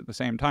advice at the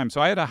same time.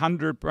 So I had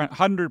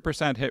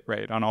 100% hit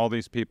rate on all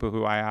these people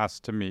who I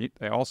asked to meet.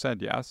 They all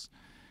said yes,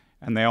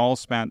 and they all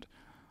spent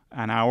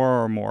an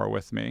hour or more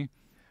with me.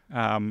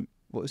 What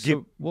was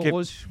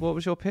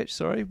your pitch?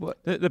 Sorry,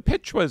 what? The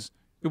pitch was,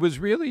 it was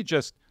really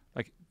just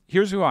like,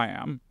 here's who I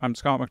am. I'm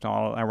Scott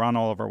McDonald. I run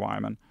Oliver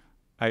Wyman.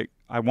 I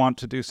want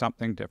to do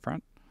something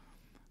different,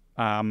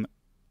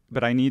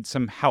 but I need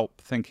some help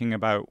thinking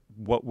about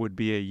what would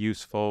be a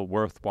useful,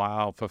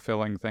 worthwhile,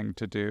 fulfilling thing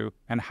to do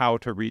and how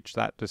to reach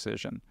that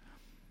decision.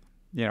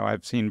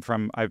 I've seen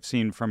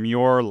from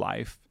your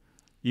life,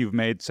 you've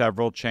made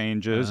several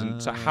changes. And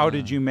so how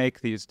did you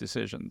make these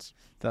decisions?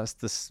 That's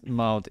the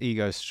mild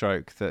ego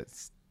stroke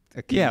that's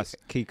a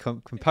key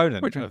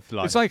component of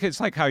life. It's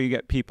like how you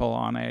get people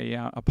on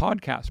a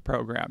podcast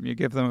program. You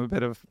give them a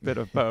bit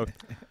of both.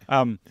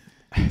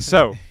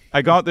 So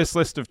I got this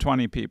list of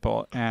 20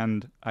 people,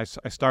 and I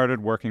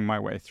started working my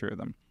way through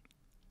them.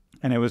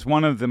 And it was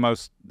one of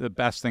the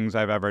best things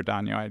I've ever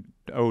done. I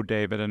owe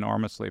David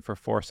enormously for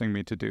forcing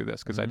me to do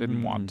this because I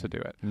didn't want to do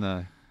it.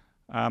 No.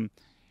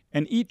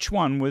 And each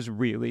one was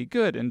really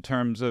good in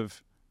terms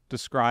of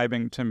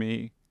describing to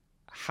me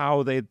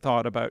how they'd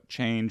thought about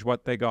change,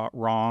 what they got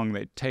wrong,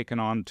 they'd taken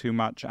on too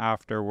much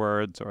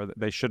afterwards, or that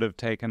they should have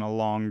taken a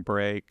long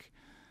break.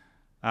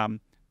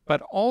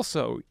 But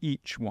also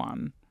each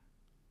one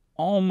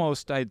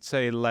almost, I'd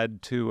say,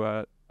 led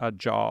to a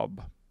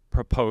job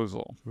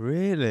proposal.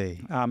 Really?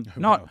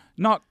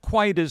 Not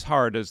quite as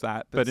hard as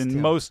that, but in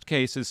still. most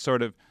cases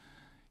sort of,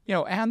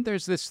 and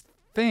there's this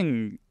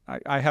thing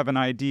I have an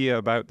idea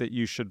about that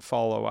you should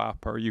follow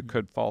up, or you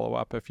could follow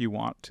up if you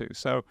want to.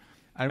 So,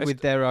 And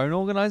with their own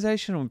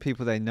organization or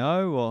people they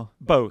know, or?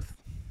 Both.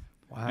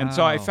 Wow. And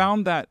so I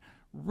found that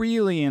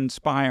really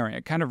inspiring.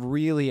 It kind of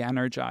really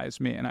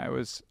energized me, and I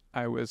was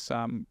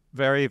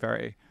very,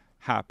 very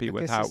happy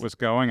with how it was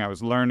going. I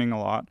was learning a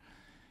lot.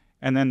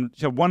 And then,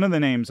 so one of the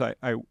names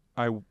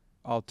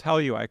I'll tell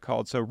you I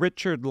called. So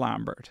Richard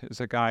Lambert is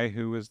a guy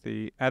who was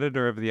the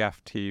editor of the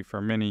FT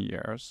for many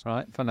years.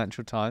 Right,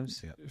 Financial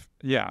Times.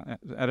 Yeah,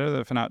 editor of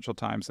the Financial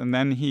Times. And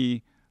then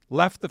he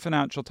left the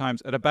Financial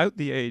Times at about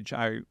the age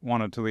I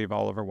wanted to leave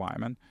Oliver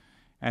Wyman.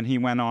 And he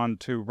went on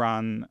to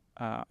run,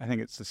 I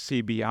think it's the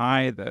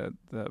CBI,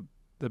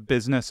 the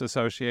Business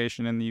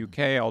Association in the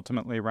UK,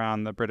 ultimately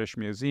ran the British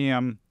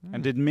Museum,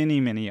 and did many,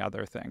 many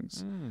other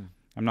things.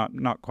 I'm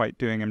not quite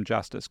doing him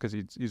justice because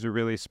he's a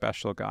really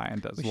special guy and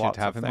does lots of things. We should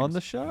have him on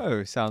the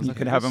show. Sounds like you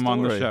could have him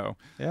on the show.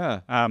 Yeah.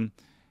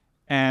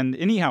 And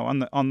anyhow,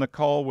 on the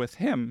call with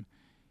him,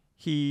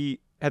 he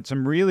had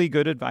some really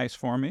good advice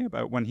for me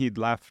about when he'd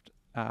left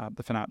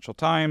the Financial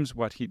Times,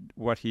 what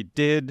he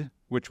did,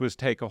 which was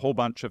take a whole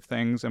bunch of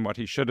things, and what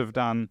he should have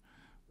done,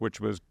 which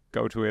was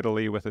go to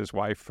Italy with his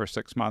wife for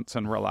 6 months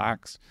and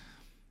relax.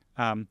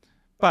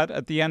 But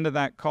at the end of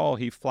that call,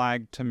 he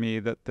flagged to me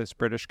that this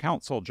British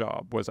Council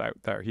job was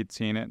out there. He'd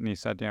seen it, and he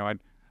said, I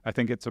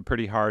think it's a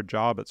pretty hard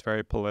job. It's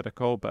very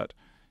political, but,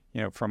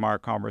 from our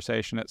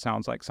conversation, it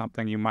sounds like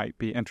something you might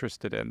be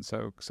interested in.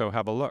 So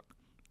have a look.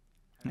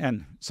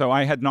 And so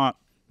I had not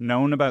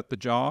known about the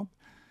job.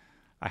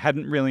 I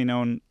hadn't really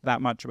known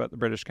that much about the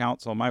British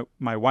Council.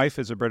 My wife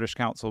is a British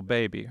Council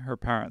baby. Her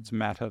parents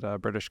met at a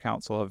British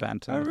Council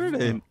event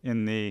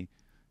in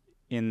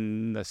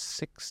the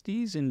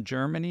 60s in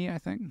Germany, I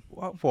think.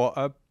 What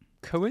a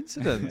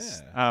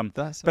coincidence.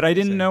 But I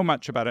didn't know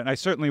much about it. And I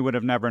certainly would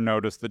have never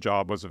noticed the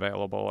job was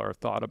available or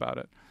thought about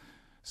it.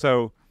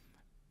 So,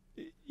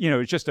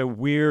 it's just a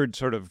weird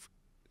sort of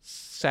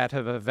set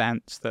of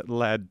events that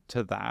led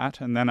to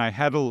that. And then I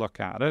had a look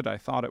at it. I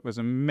thought it was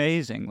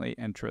amazingly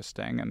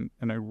interesting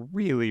and a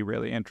really,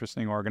 really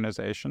interesting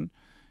organization.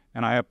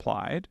 And I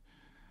applied.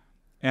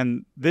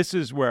 And this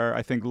is where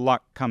I think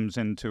luck comes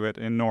into it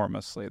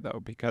enormously,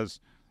 though, because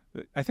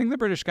I think the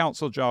British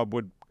Council job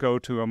would go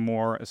to a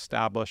more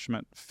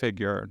establishment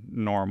figure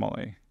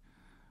normally.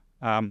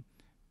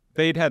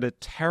 They'd had a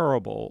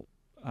terrible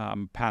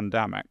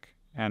pandemic,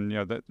 and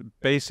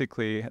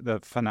basically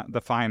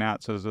the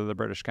finances of the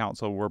British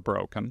Council were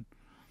broken,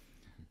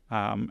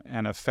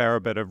 and a fair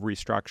bit of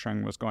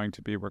restructuring was going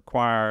to be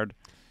required,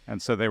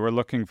 and so they were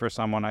looking for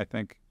someone, I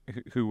think,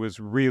 who was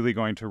really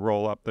going to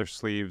roll up their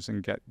sleeves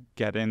and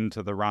get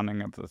into the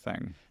running of the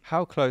thing.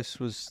 How close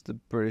was the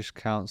British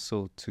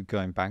Council to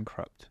going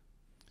bankrupt?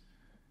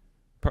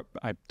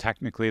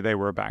 Technically, they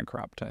were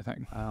bankrupt, I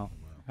think. Wow.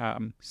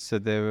 So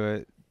they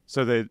were.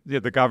 So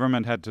the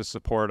government had to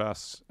support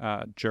us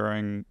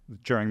during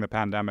the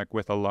pandemic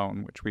with a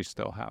loan, which we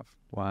still have.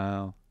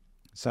 Wow.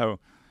 So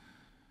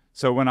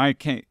when I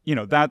came,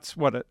 that's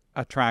what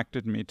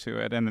attracted me to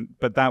it,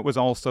 but that was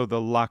also the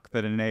luck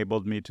that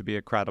enabled me to be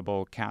a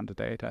credible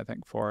candidate, I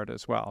think, for it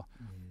as well.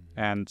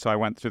 And so I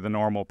went through the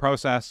normal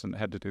process and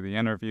had to do the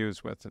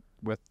interviews with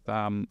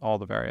all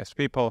the various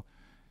people.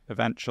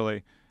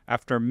 Eventually,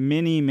 after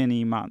many,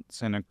 many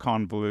months in a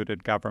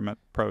convoluted government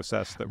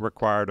process that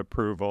required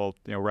approval,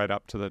 right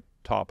up to the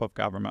top of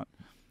government.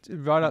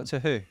 Right up to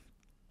who?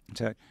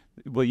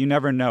 Well, you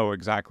never know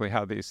exactly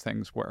how these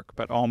things work,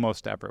 but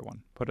almost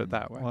everyone, put it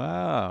that way.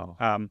 Wow.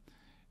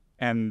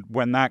 And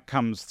when that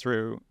comes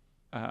through...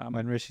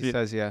 when Rishi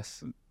says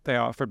yes. They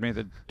offered me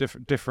the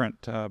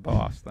different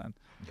boss then.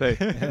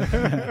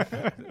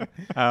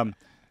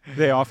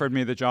 They offered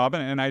me the job,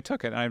 and I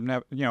took it.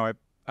 And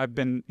I've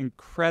been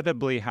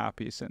incredibly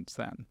happy since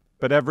then.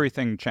 But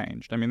everything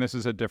changed. I mean, this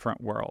is a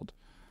different world.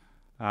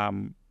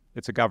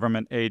 It's a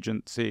government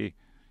agency,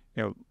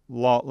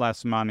 lot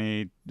less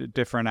money,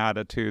 different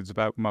attitudes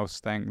about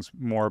most things,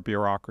 more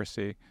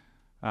bureaucracy.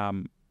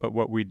 But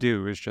what we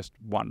do is just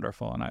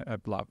wonderful, and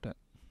I've loved it.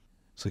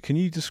 So can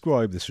you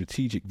describe the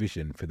strategic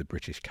vision for the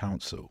British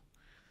Council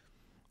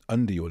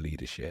under your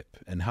leadership,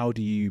 and how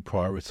do you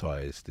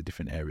prioritise the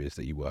different areas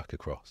that you work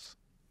across?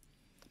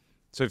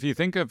 So if you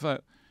think of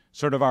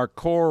sort of our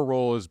core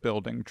role is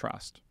building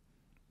trust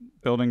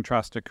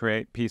to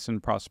create peace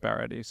and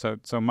prosperity. So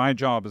my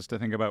job is to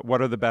think about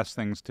what are the best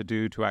things to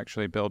do to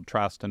actually build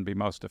trust and be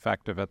most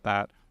effective at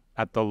that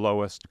at the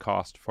lowest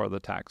cost for the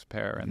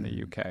taxpayer in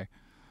the UK.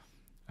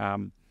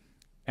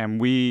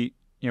 And we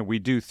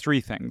do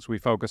three things. We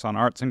focus on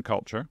arts and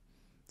culture.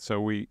 So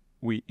we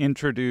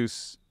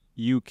introduce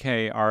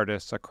UK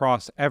artists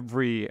across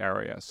every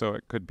area. So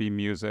it could be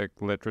music,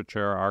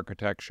 literature,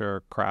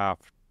 architecture,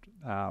 craft,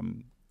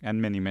 and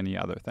many, many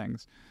other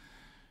things,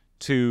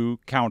 to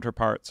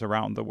counterparts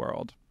around the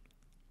world,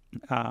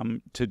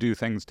 to do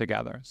things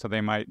together. So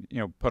they might,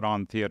 put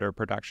on theater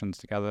productions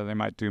together. They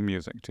might do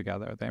music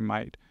together. They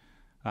might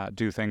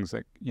do things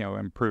that,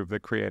 improve the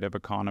creative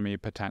economy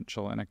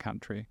potential in a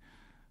country.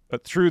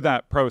 But through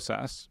that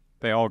process,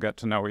 they all get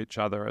to know each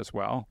other as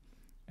well.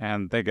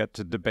 And they get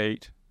to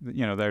debate,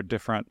 their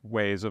different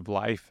ways of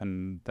life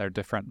and their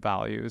different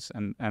values.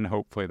 And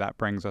hopefully that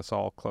brings us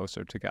all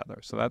closer together.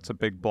 So that's a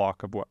big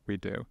block of what we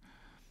do.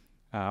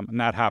 And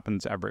that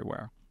happens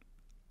everywhere.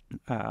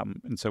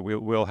 And so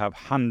we'll have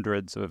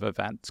hundreds of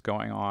events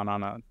going on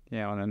in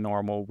a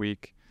normal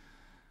week.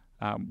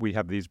 We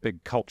have these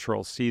big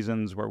cultural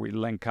seasons where we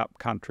link up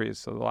countries.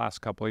 So the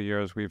last couple of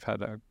years, we've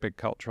had a big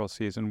cultural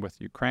season with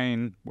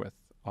Ukraine, with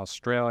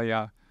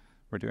Australia.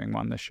 We're doing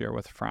one this year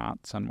with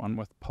France and one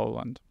with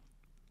Poland.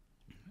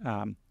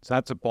 So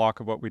that's a block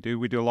of what we do.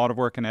 We do a lot of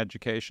work in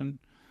education,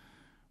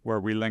 where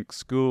we link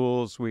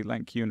schools, we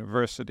link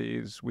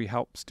universities, we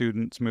help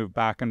students move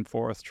back and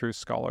forth through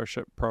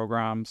scholarship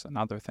programs and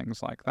other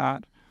things like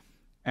that.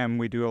 And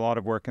we do a lot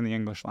of work in the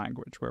English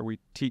language, where we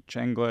teach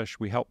English,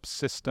 we help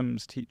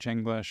systems teach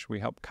English, we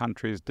help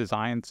countries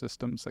design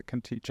systems that can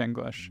teach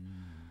English.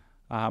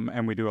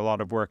 And we do a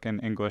lot of work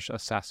in English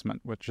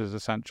assessment, which is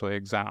essentially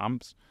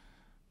exams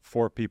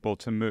for people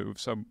to move.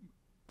 So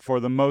for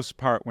the most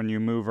part, when you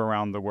move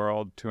around the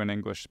world to an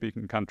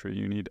English-speaking country,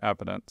 you need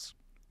evidence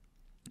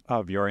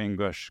of your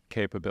English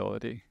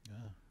capability.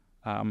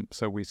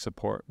 So we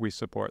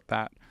support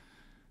that.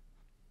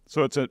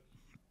 So it's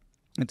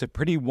a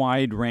pretty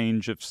wide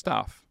range of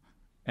stuff,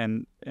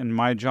 and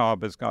my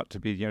job has got to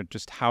be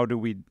just how do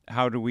we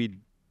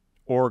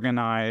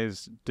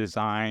organize,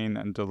 design,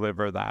 and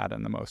deliver that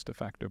in the most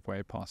effective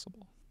way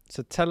possible.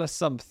 So tell us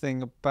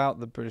something about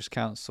the British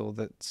Council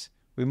that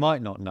we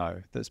might not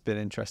know that's been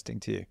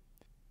interesting to you.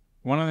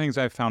 One of the things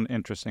I've found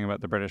interesting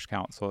about the British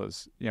Council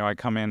is, I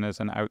come in as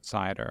an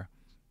outsider.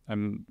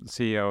 I'm the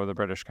CEO of the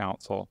British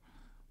Council.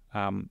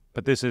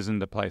 But this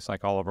isn't a place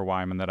like Oliver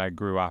Wyman that I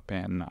grew up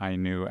in. I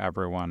knew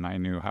everyone. I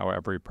knew how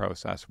every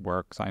process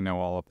works. I know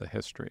all of the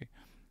history.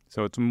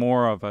 So it's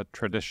more of a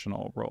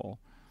traditional role.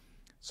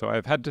 So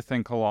I've had to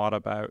think a lot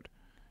about,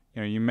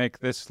 you make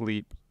this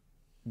leap.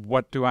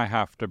 What do I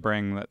have to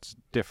bring that's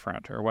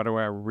different? Or what do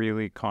I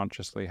really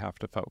consciously have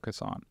to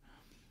focus on?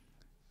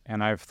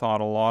 And I've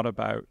thought a lot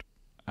about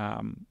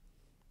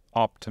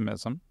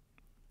optimism.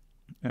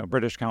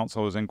 British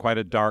Council was in quite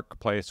a dark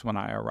place when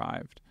I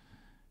arrived.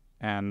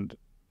 And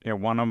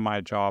one of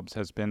my jobs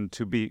has been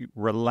to be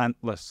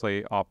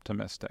relentlessly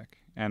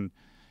optimistic. And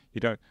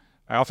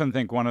I often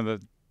think one of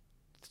the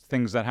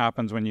things that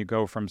happens when you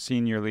go from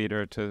senior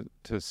leader to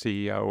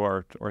CEO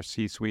or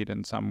C-suite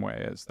in some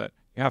way is that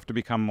you have to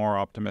become more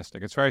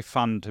optimistic. It's very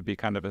fun to be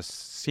kind of a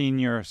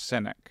senior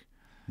cynic.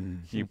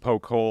 Mm-hmm. You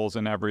poke holes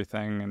in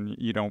everything and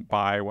you don't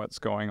buy what's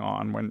going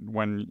on.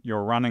 When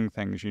you're running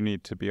things, you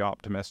need to be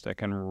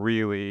optimistic and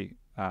really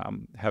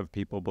have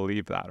people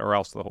believe that, or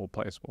else the whole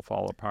place will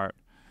fall apart.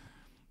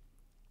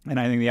 And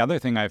I think the other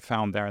thing I've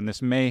found there, and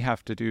this may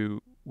have to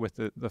do with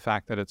the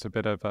fact that it's a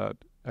bit of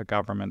a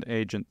government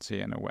agency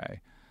in a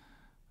way,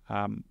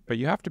 but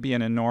you have to be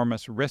an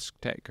enormous risk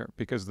taker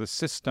because the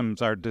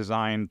systems are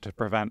designed to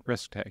prevent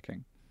risk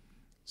taking.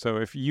 So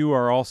if you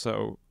are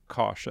also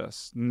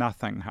cautious,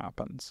 nothing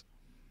happens.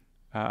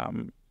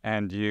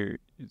 And you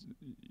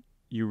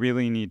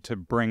really need to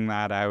bring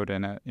that out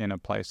in a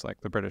place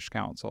like the British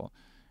Council.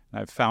 And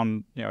I've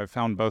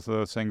found both of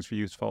those things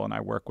useful, and I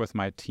work with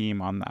my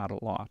team on that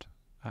a lot.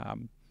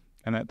 And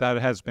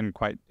that has been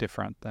quite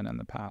different than in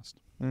the past.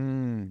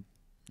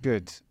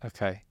 Good.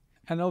 Okay.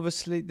 And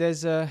obviously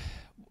there's a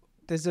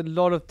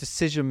lot of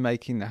decision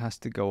making that has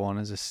to go on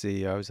as a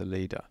CEO, as a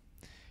leader,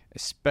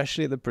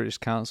 especially at the British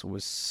Council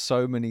with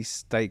so many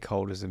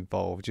stakeholders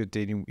involved. You're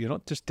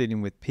not just dealing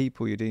with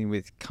people, you're dealing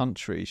with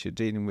countries, you're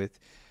dealing with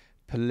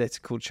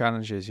political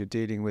challenges, you're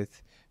dealing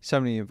with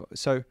so many.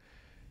 So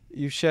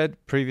you've shared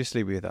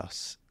previously with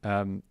us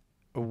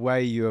a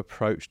way you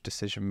approach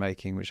decision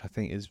making, which I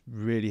think is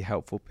really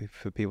helpful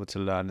for people to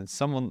learn, and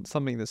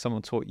something that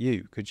someone taught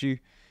you. Could you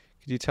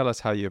tell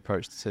us how you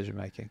approach decision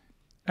making?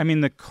 I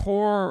mean, the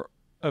core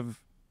of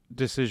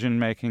decision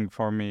making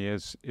for me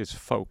is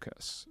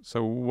focus.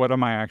 So what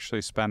am I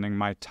actually spending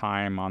my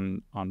time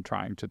on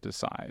trying to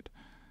decide?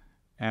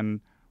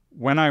 And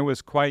when I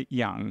was quite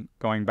young,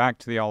 going back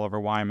to the Oliver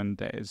Wyman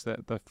days,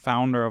 the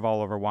founder of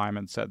Oliver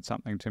Wyman said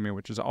something to me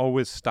which is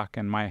always stuck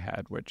in my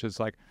head, which is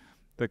like,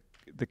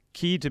 the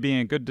key to being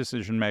a good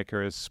decision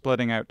maker is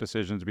splitting out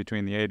decisions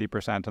between the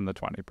 80% and the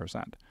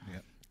 20%.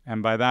 Yep.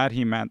 And by that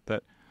he meant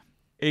that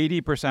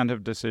 80%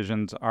 of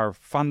decisions are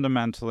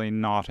fundamentally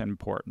not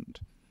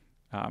important.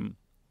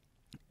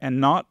 And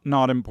not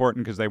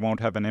important because they won't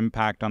have an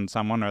impact on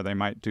someone or they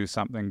might do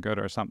something good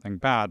or something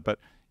bad. But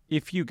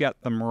if you get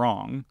them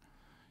wrong,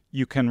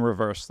 you can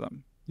reverse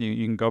them.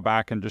 You can go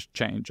back and just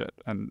change it.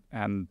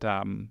 And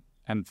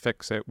and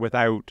fix it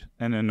without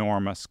an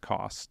enormous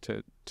cost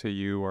to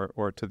you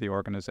or to the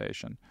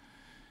organization.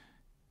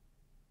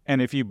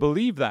 And if you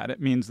believe that,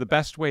 it means the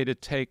best way to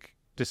take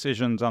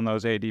decisions on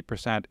those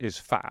 80% is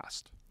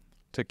fast,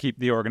 to keep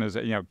the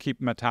organization,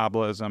 keep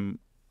metabolism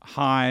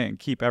high and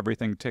keep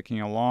everything ticking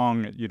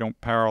along. You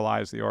don't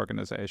paralyze the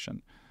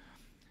organization.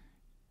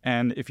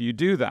 And if you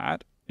do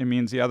that, it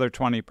means the other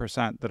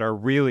 20% that are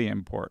really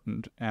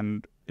important,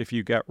 and if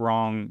you get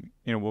wrong,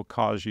 it will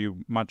cause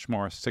you much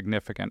more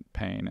significant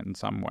pain in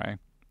some way.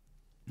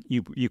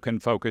 You can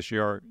focus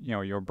your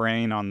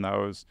brain on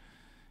those,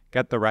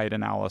 get the right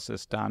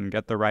analysis done,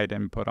 get the right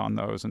input on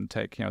those, and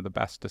take the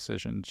best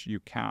decisions you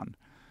can.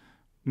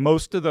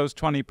 Most of those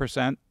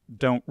 20%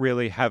 don't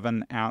really have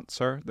an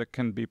answer that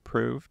can be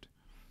proved.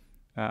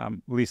 At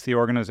least the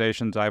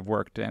organizations I've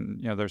worked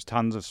in, there's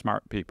tons of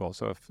smart people.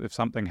 So if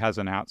something has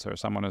an answer,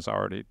 someone has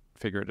already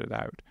figured it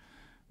out.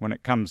 When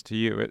it comes to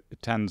you, it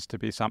tends to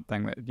be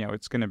something that,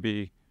 it's going to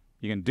be,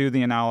 you can do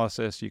the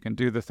analysis, you can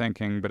do the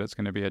thinking, but it's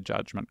going to be a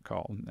judgment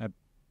call.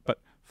 But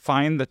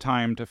find the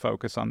time to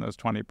focus on those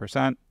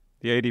 20%,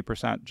 the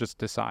 80% just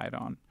decide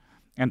on.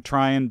 And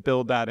try and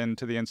build that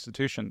into the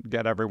institution,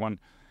 get everyone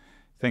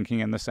thinking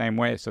in the same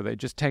way. So they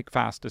just take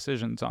fast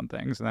decisions on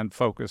things and then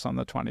focus on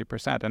the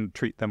 20% and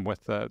treat them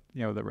with the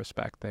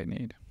respect they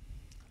need.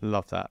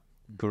 Love that.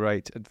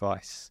 Great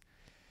advice.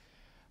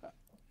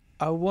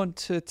 I want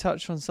to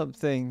touch on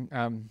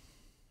something.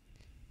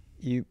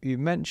 You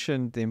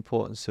mentioned the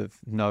importance of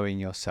knowing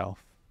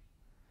yourself,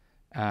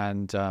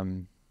 and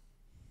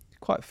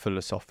quite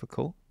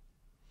philosophical,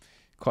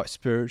 quite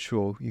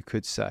spiritual, you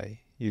could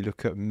say. You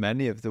look at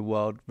many of the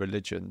world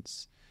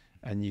religions,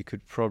 and you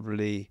could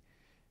probably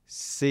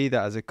see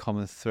that as a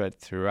common thread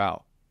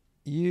throughout.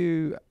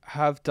 You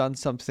have done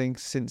something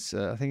since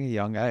I think a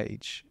young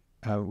age,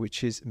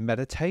 which is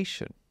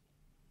meditation.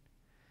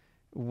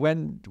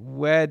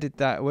 Where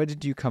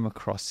did you come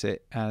across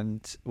it,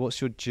 and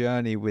what's your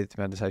journey with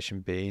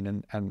meditation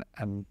been,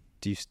 and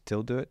do you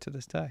still do it to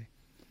this day?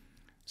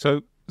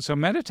 So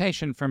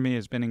meditation for me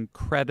has been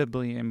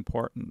incredibly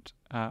important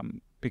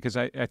because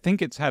I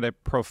think it's had a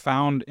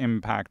profound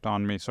impact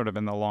on me sort of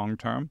in the long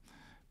term,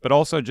 but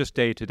also just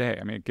day to day.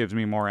 I mean, it gives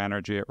me more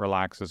energy, it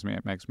relaxes me,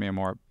 it makes me a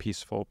more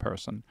peaceful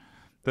person.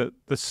 The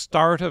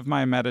start of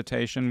my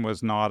meditation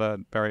was not a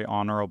very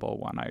honorable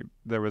one.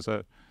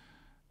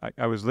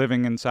 I was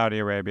living in Saudi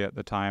Arabia at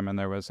the time, and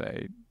there was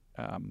a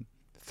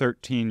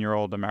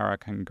 13-year-old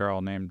American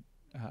girl named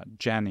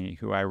Jenny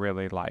who I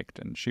really liked,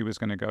 and she was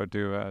going to go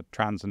do a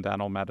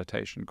transcendental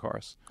meditation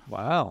course.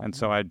 Wow! And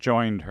so I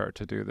joined her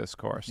to do this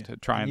course to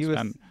try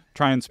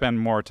and spend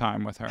more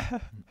time with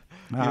her.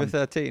 You were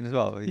 13 as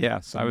well?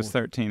 Yes, I was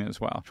 13 as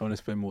well. Trying to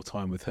spend more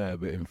time with her,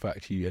 but in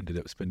fact you ended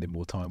up spending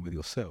more time with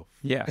yourself.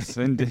 Yes,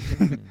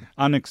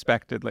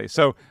 unexpectedly.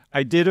 So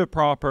I did a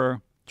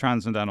proper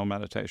transcendental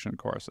meditation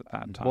course at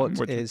that time.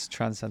 What is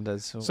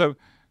transcendental?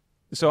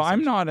 So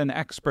I'm not an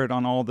expert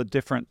on all the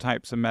different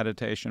types of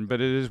meditation,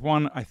 but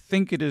I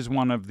think it is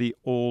one of the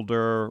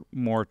older,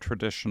 more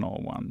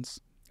traditional ones.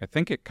 I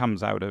think it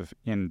comes out of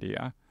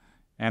India,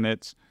 and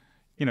it's,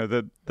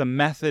 the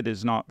method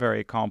is not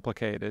very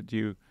complicated.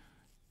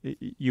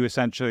 You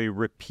essentially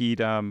repeat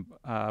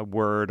a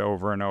word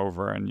over and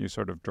over, and you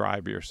sort of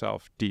drive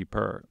yourself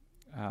deeper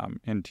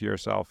into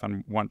yourself.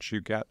 And once you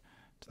get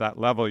to that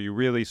level, you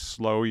really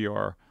slow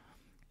your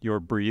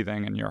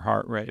breathing and your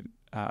heart rate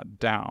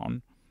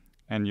down,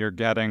 and you're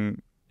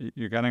getting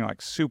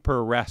like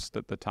super rest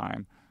at the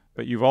time.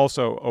 But you've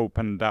also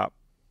opened up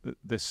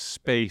this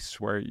space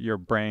where your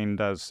brain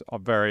does a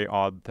very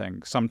odd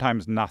thing,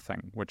 sometimes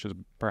nothing, which is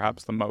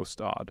perhaps the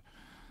most odd.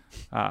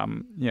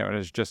 It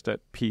is just at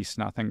peace,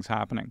 nothing's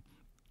happening.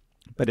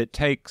 But it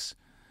takes,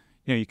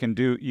 you can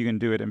do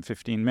it in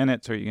 15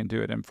 minutes or you can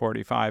do it in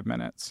 45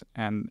 minutes,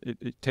 and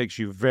it takes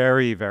you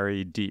very,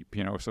 very deep.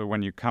 So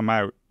when you come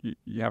out,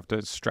 you have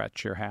to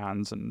stretch your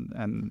hands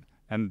and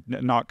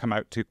not come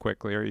out too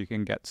quickly, or you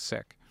can get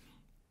sick.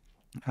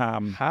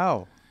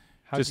 How?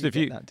 Just do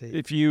you get that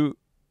deep?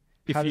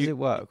 How does it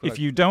work? If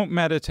you don't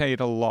meditate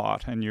a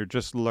lot and you're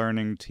just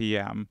learning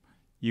TM,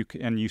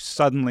 you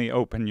suddenly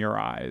open your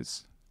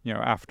eyes,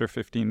 after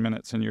 15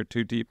 minutes and you're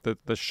too deep,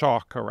 the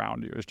shock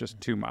around you is just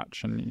too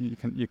much, and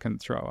you can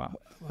throw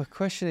up. Well, the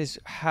question is,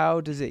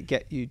 how does it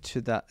get you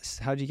to that?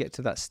 How do you get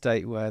to that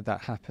state where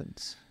that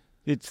happens?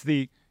 It's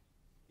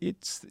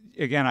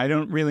again, I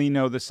don't really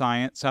know the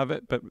science of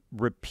it, but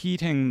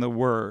repeating the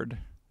word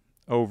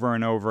over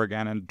and over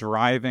again and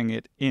driving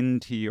it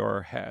into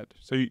your head.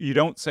 So you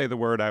don't say the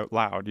word out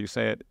loud, you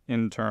say it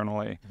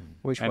internally.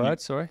 Which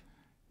word, sorry?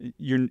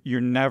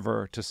 You're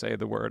never to say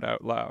the word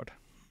out loud.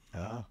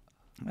 Oh.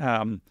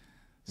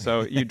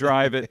 So you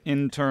drive it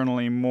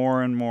internally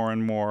more and more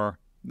and more.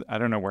 I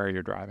don't know where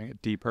you're driving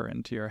it, deeper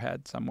into your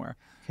head somewhere.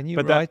 Can you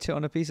write it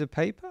on a piece of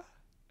paper?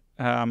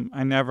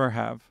 I never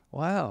have.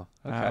 Wow.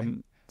 Okay.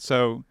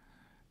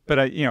 But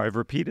I've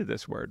repeated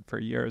this word for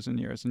years and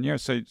years and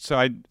years. So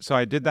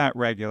I did that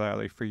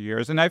regularly for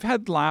years, and I've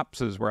had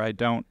lapses where I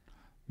don't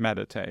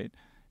meditate,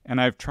 and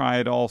I've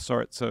tried all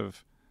sorts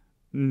of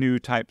new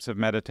types of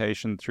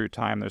meditation through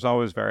time. There's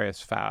always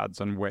various fads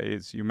and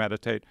ways you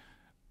meditate.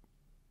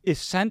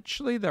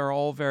 Essentially, they're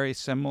all very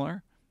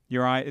similar.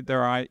 You're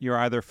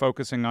either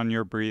focusing on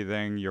your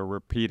breathing, you're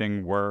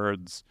repeating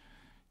words,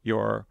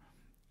 you're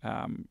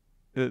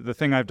the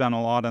thing I've done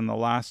a lot in the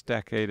last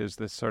decade is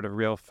this sort of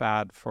real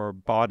fad for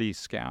body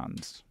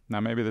scans. Now,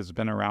 maybe this has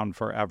been around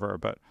forever,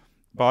 but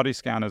body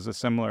scan is a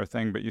similar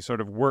thing, but you sort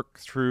of work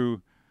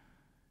through,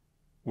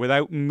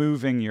 without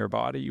moving your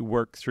body, you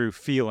work through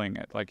feeling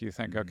it. Like you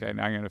think, okay,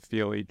 now I'm going to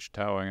feel each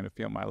toe, I'm going to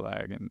feel my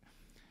leg. And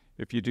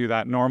if you do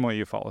that, normally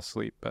you fall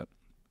asleep, but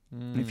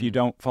if you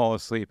don't fall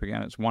asleep,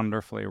 again, it's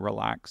wonderfully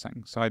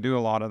relaxing. So I do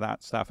a lot of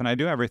that stuff. And I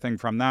do everything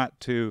from that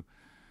to,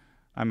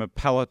 I'm a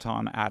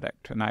Peloton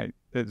addict, and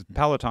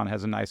Peloton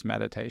has a nice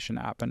meditation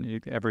app,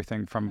 and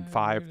everything from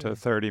 5 to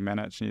 30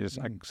 minutes.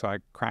 And so I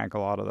crank a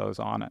lot of those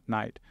on at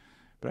night.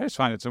 But I just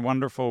find it's a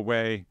wonderful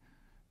way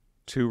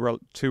to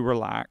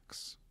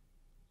relax,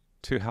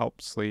 to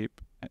help sleep,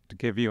 to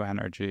give you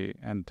energy,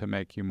 and to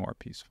make you more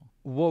peaceful.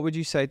 What would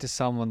you say to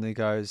someone who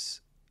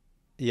goes,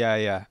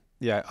 yeah,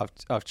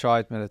 I've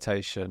tried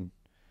meditation,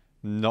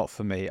 not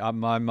for me.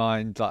 My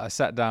mind, like I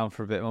sat down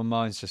for a bit, my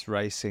mind's just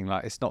racing.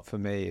 Like it's not for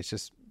me. It's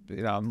just,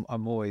 I'm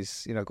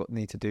always,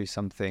 need to do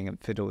something and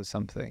fiddle with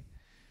something.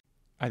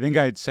 I think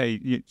I'd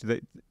say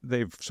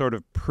they've sort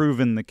of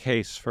proven the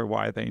case for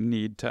why they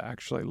need to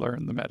actually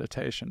learn the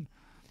meditation,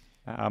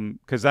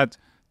 because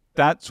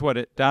that's what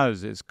it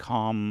does, is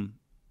calm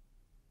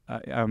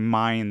a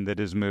mind that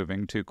is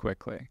moving too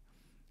quickly,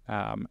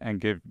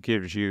 and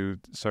gives you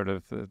sort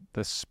of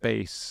the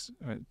space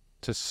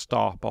to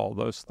stop all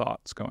those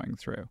thoughts going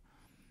through,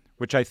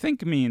 which I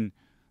think mean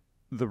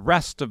the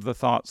rest of the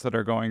thoughts that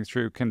are going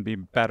through can be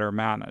better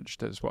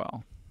managed as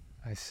well.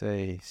 I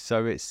see.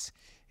 So it's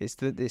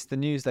the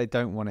news they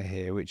don't want to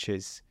hear, which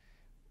is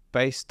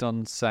based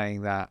on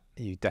saying that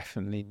you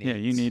definitely need. Yeah,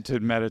 you need to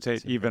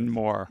meditate even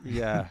more.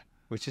 Yeah,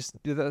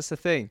 that's the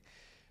thing.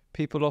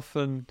 People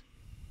often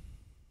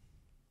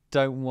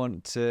don't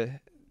want to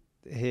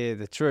hear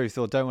the truth,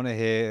 or don't want to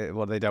hear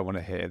what they don't want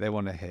to hear. They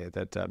want to hear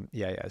that,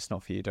 it's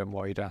not for you. Don't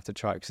worry, you don't have to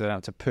try it, because they don't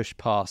have to push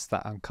past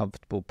that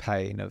uncomfortable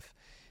pain of.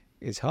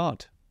 It's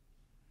hard.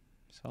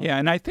 Yeah,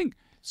 and I think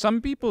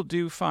some people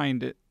do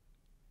find it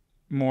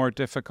more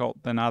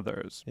difficult than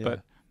others,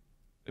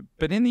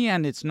 but in the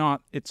end, it's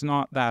not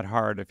that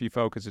hard if you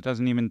focus. It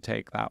doesn't even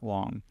take that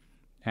long,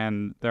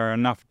 and there are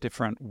enough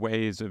different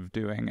ways of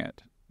doing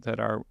it that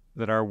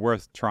are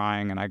worth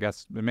trying. And I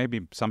guess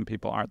maybe some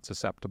people aren't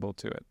susceptible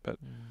to it, but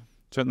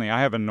certainly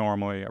I have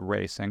normally a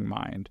racing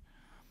mind,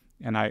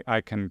 and I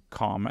can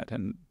calm it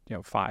in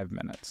 5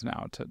 minutes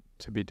now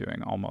to be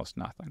doing almost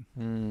nothing.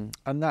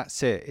 And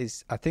that's it.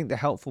 Is I think the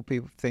helpful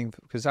thing,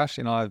 because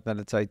Ashley and I have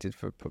meditated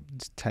for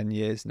 10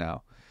 years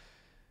now.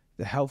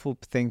 The helpful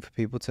thing for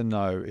people to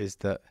know is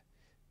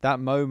that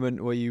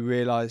moment where you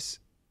realise,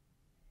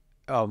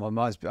 my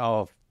mind's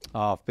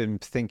I've been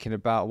thinking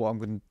about what I'm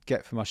going to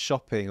get for my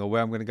shopping, or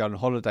where I'm going to go on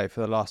holiday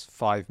for the last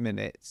 5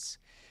 minutes.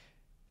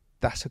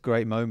 That's a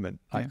great moment.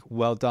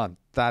 Well done.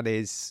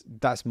 That's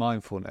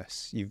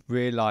mindfulness. You've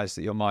realized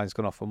that your mind's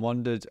gone off and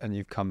wandered, and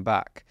you've come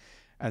back.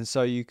 And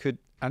so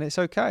and it's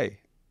okay,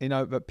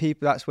 but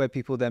that's where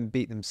people then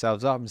beat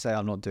themselves up and say,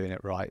 I'm not doing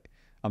it right.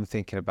 I'm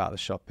thinking about the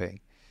shopping.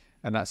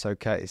 And that's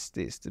okay.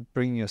 It's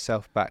bringing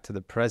yourself back to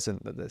the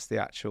present that's the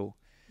actual.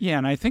 Yeah.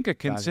 And I think a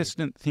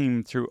consistent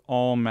theme through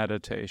all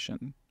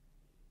meditation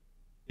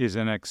is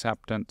an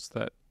acceptance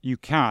that you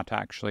can't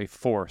actually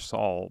force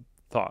all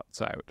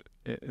thoughts out.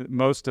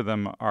 Most of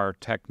them are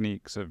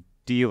techniques of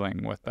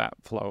dealing with that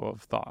flow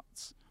of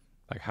thoughts.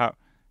 Like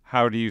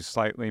how do you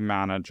slightly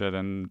manage it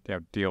and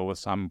deal with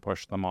some,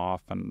 push them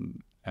off,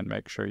 and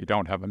make sure you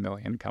don't have a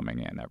million coming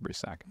in every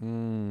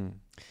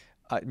second.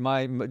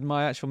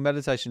 My actual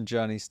meditation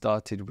journey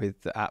started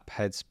with the app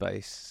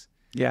Headspace.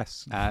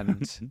 Yes.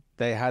 And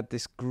they had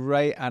this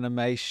great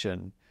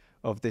animation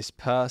of this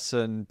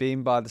person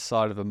being by the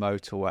side of a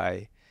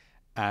motorway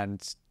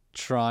and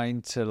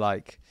trying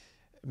to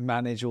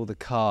manage all the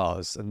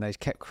cars, and they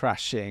kept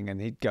crashing,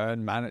 and he'd go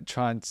and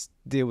try and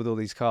deal with all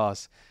these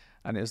cars,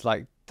 and it was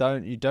like,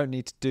 you don't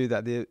need to do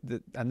that.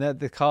 And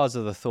the cars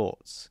are the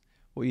thoughts.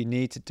 What you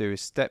need to do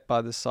is step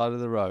by the side of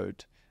the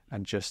road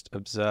and just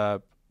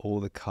observe all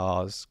the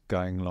cars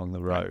going along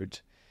the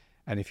road.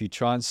 And if you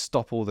try and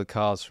stop all the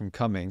cars from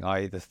coming,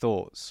 i.e. the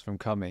thoughts from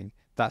coming,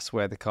 that's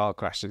where the car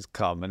crashes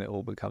come, and it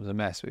all becomes a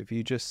mess. But if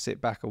you just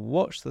sit back and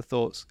watch the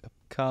thoughts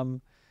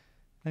come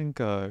and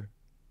go,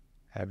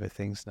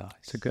 everything's nice.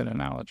 It's a good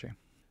analogy.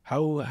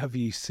 How have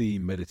you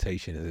seen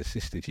meditation has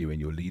assisted you in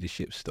your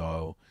leadership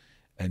style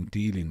and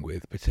dealing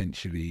with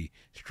potentially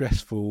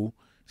stressful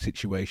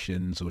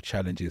situations or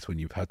challenges when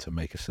you've had to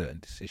make a certain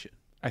decision?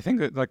 I think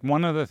that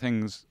one of the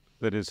things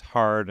that is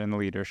hard in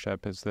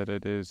leadership is that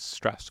it is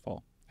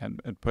stressful,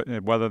 and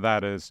whether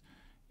that is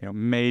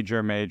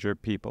major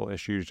people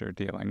issues you're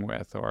dealing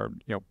with, or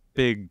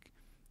big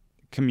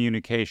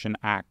communication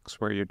acts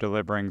where you're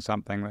delivering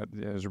something that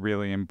is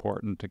really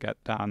important to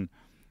get done,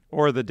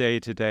 or the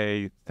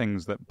day-to-day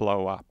things that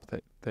blow up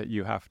that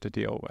you have to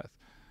deal with.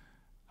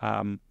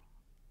 And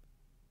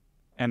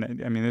I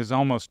mean, it's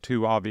almost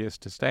too obvious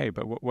to say,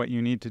 but what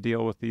you need to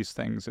deal with these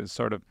things is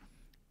sort of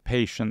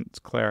patience,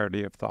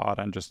 clarity of thought,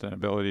 and just an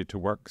ability to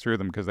work through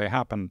them, because they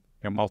happen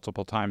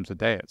multiple times a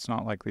day. It's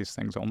not like these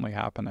things only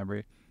happen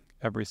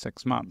every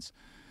 6 months.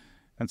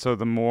 And so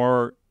the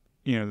more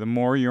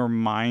your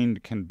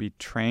mind can be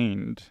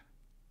trained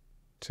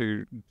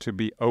to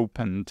be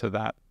open to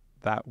that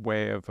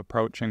way of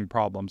approaching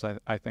problems,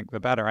 I think the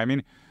better. I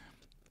mean,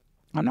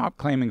 I'm not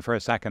claiming for a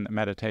second that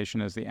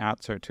meditation is the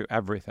answer to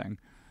everything,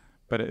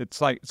 but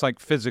it's like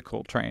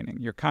physical training.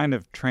 You're kind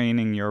of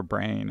training your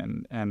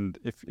brain, and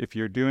if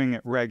you're doing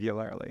it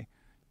regularly,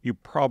 you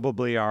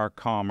probably are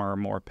calmer,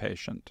 more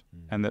patient,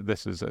 and that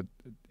this is a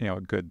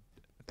good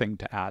thing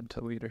to add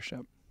to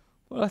leadership.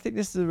 Well, I think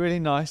this is a really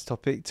nice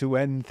topic to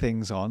end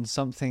things on,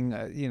 something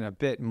a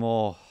bit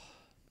more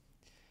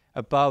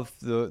above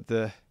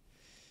the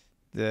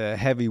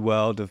heavy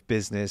world of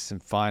business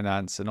and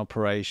finance and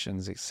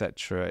operations,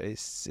 etc.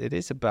 It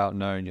is about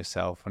knowing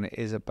yourself, and it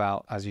is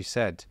about, as you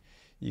said,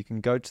 you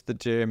can go to the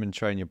gym and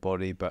train your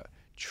body, but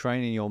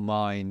training your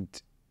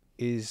mind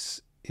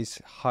is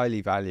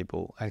highly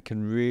valuable and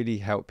can really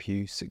help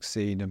you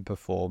succeed and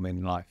perform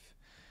in life.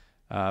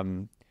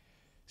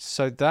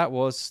 So that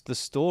was the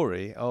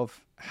story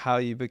of how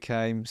you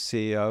became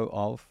CEO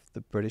of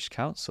the British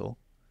Council.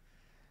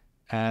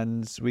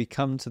 And we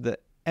come to the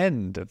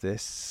end of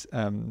this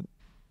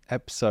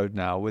episode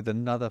now with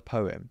another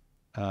poem.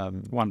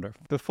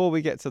 Wonderful. Before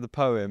we get to the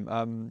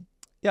poem,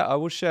 I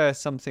will share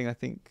something I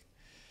think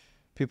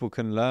people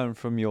can learn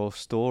from your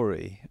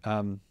story.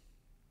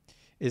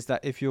 Is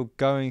that if you're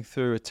going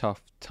through a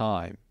tough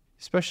time,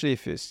 especially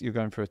if you're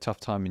going through a tough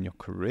time in your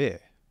career,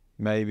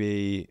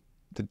 maybe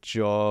the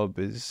job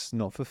is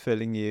not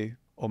fulfilling you,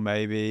 or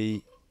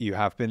maybe you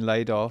have been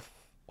laid off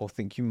or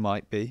think you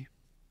might be.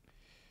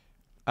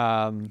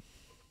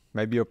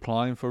 Maybe you're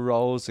applying for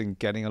roles and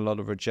getting a lot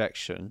of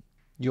rejection.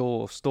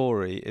 Your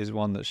story is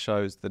one that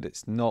shows that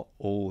it's not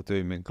all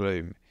doom and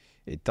gloom.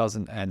 It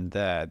doesn't end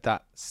there.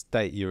 That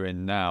state you're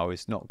in now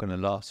is not going to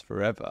last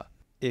forever.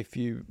 If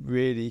you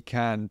really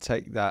can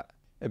take that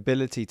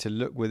ability to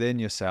look within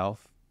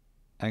yourself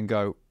and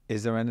go,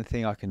 is there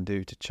anything I can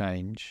do to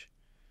change,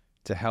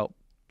 to help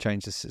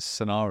change this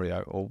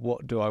scenario, or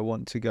what do I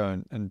want to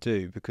go and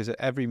do? Because at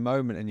every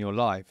moment in your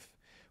life,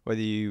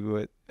 whether you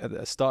were at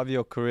the start of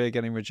your career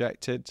getting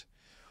rejected,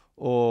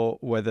 or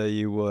whether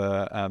you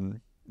were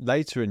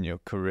later in your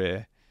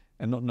career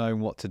and not knowing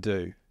what to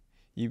do,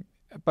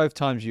 both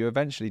times you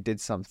eventually did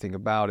something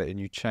about it, and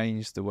you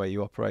changed the way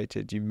you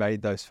operated. You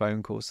made those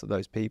phone calls to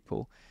those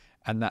people,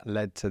 and that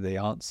led to the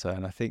answer.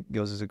 And I think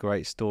yours is a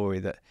great story,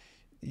 that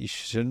you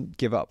shouldn't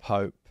give up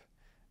hope,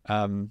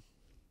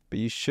 but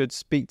you should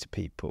speak to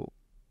people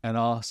and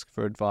ask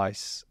for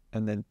advice,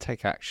 and then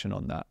take action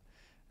on that.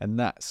 And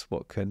that's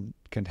what can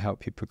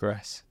help you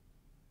progress.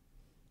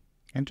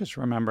 And just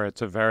remember,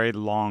 it's a very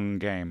long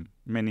game.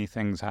 Many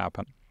things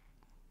happen.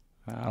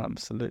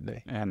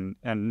 Absolutely. And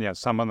yeah,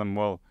 some of them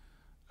will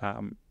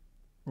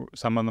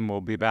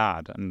be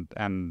bad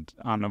and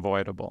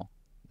unavoidable.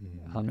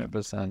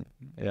 100%.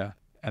 Yeah.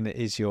 And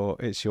it's your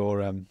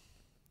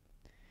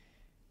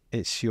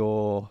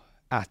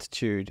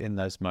attitude in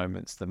those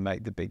moments that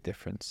make the big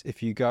difference.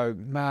 If you go,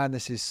 man,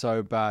 this is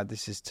so bad,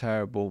 this is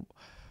terrible,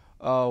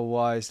 oh,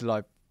 why is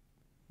life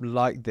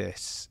like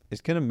this,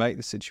 it's going to make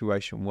the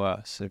situation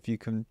worse. So if you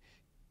can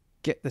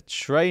get the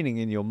training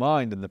in your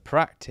mind and the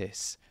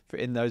practice for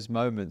in those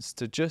moments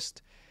to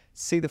just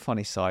see the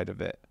funny side of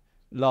it,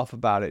 laugh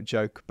about it,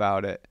 joke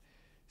about it,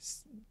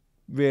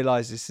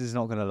 realize this is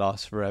not going to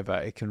last forever,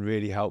 it can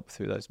really help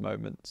through those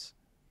moments.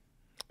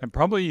 And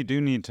probably you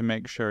do need to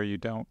make sure you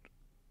don't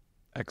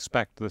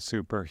expect the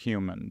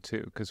superhuman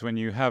too, because when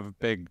you have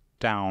big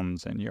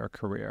downs in your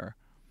career,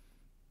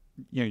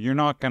 you're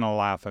not going to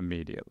laugh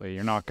immediately.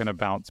 You're not going to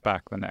bounce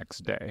back the next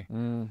day.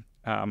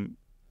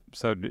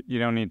 So you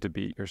don't need to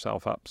beat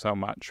yourself up so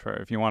much for,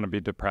 if you want to be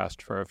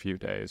depressed for a few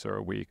days or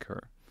a week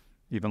or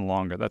even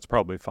longer, that's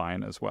probably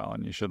fine as well.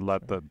 And you should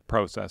let the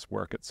process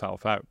work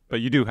itself out.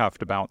 But you do have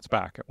to bounce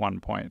back at one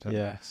point. And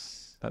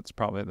yes. That's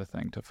probably the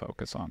thing to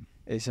focus on.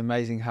 It's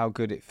amazing how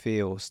good it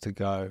feels to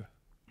go,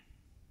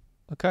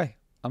 okay,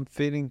 I'm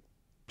feeling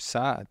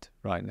sad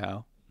right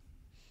now,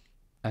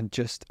 and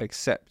just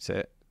accept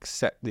it,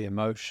 accept the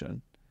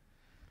emotion.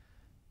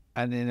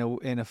 And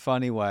in a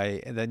funny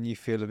way, then you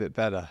feel a bit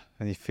better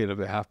and you feel a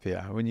bit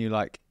happier. When you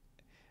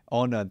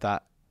honor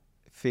that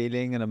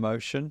feeling and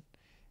emotion,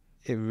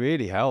 it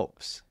really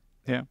helps.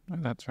 Yeah,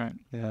 that's right.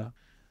 Yeah.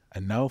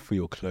 And now for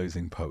your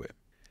closing poem.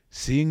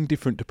 Seeing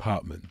different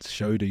departments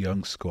showed a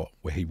young Scot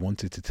where he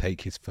wanted to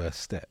take his first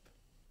step.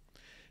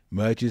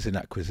 Mergers and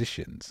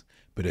acquisitions,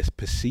 but a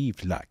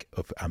perceived lack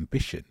of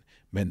ambition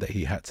meant that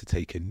he had to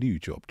take a new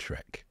job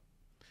trek.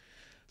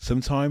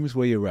 Sometimes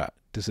where you're at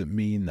doesn't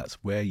mean that's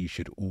where you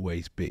should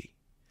always be,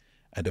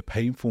 and a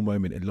painful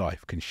moment in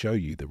life can show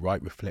you the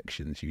right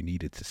reflections you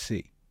needed to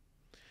see.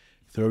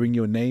 Throwing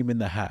your name in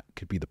the hat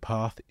could be the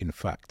path, in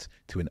fact,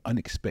 to an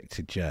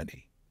unexpected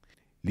journey,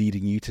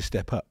 leading you to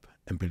step up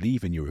and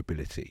believe in your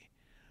ability,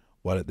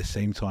 while at the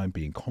same time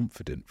being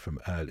confident from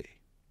early.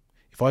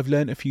 If I've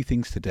learned a few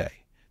things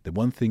today, the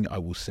one thing I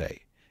will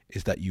say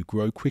is that you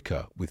grow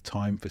quicker with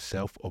time for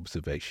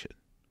self-observation.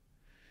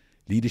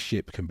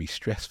 Leadership can be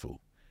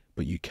stressful,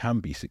 but you can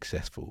be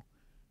successful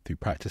through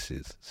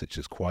practices such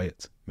as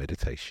quiet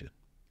meditation.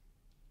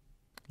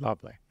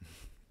 Lovely.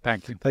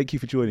 Thank you. Thank you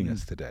for joining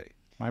us today.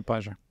 My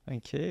pleasure.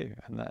 Thank you.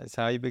 And that is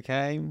how you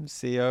became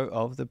CEO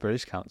of the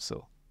British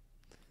Council.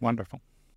 Wonderful.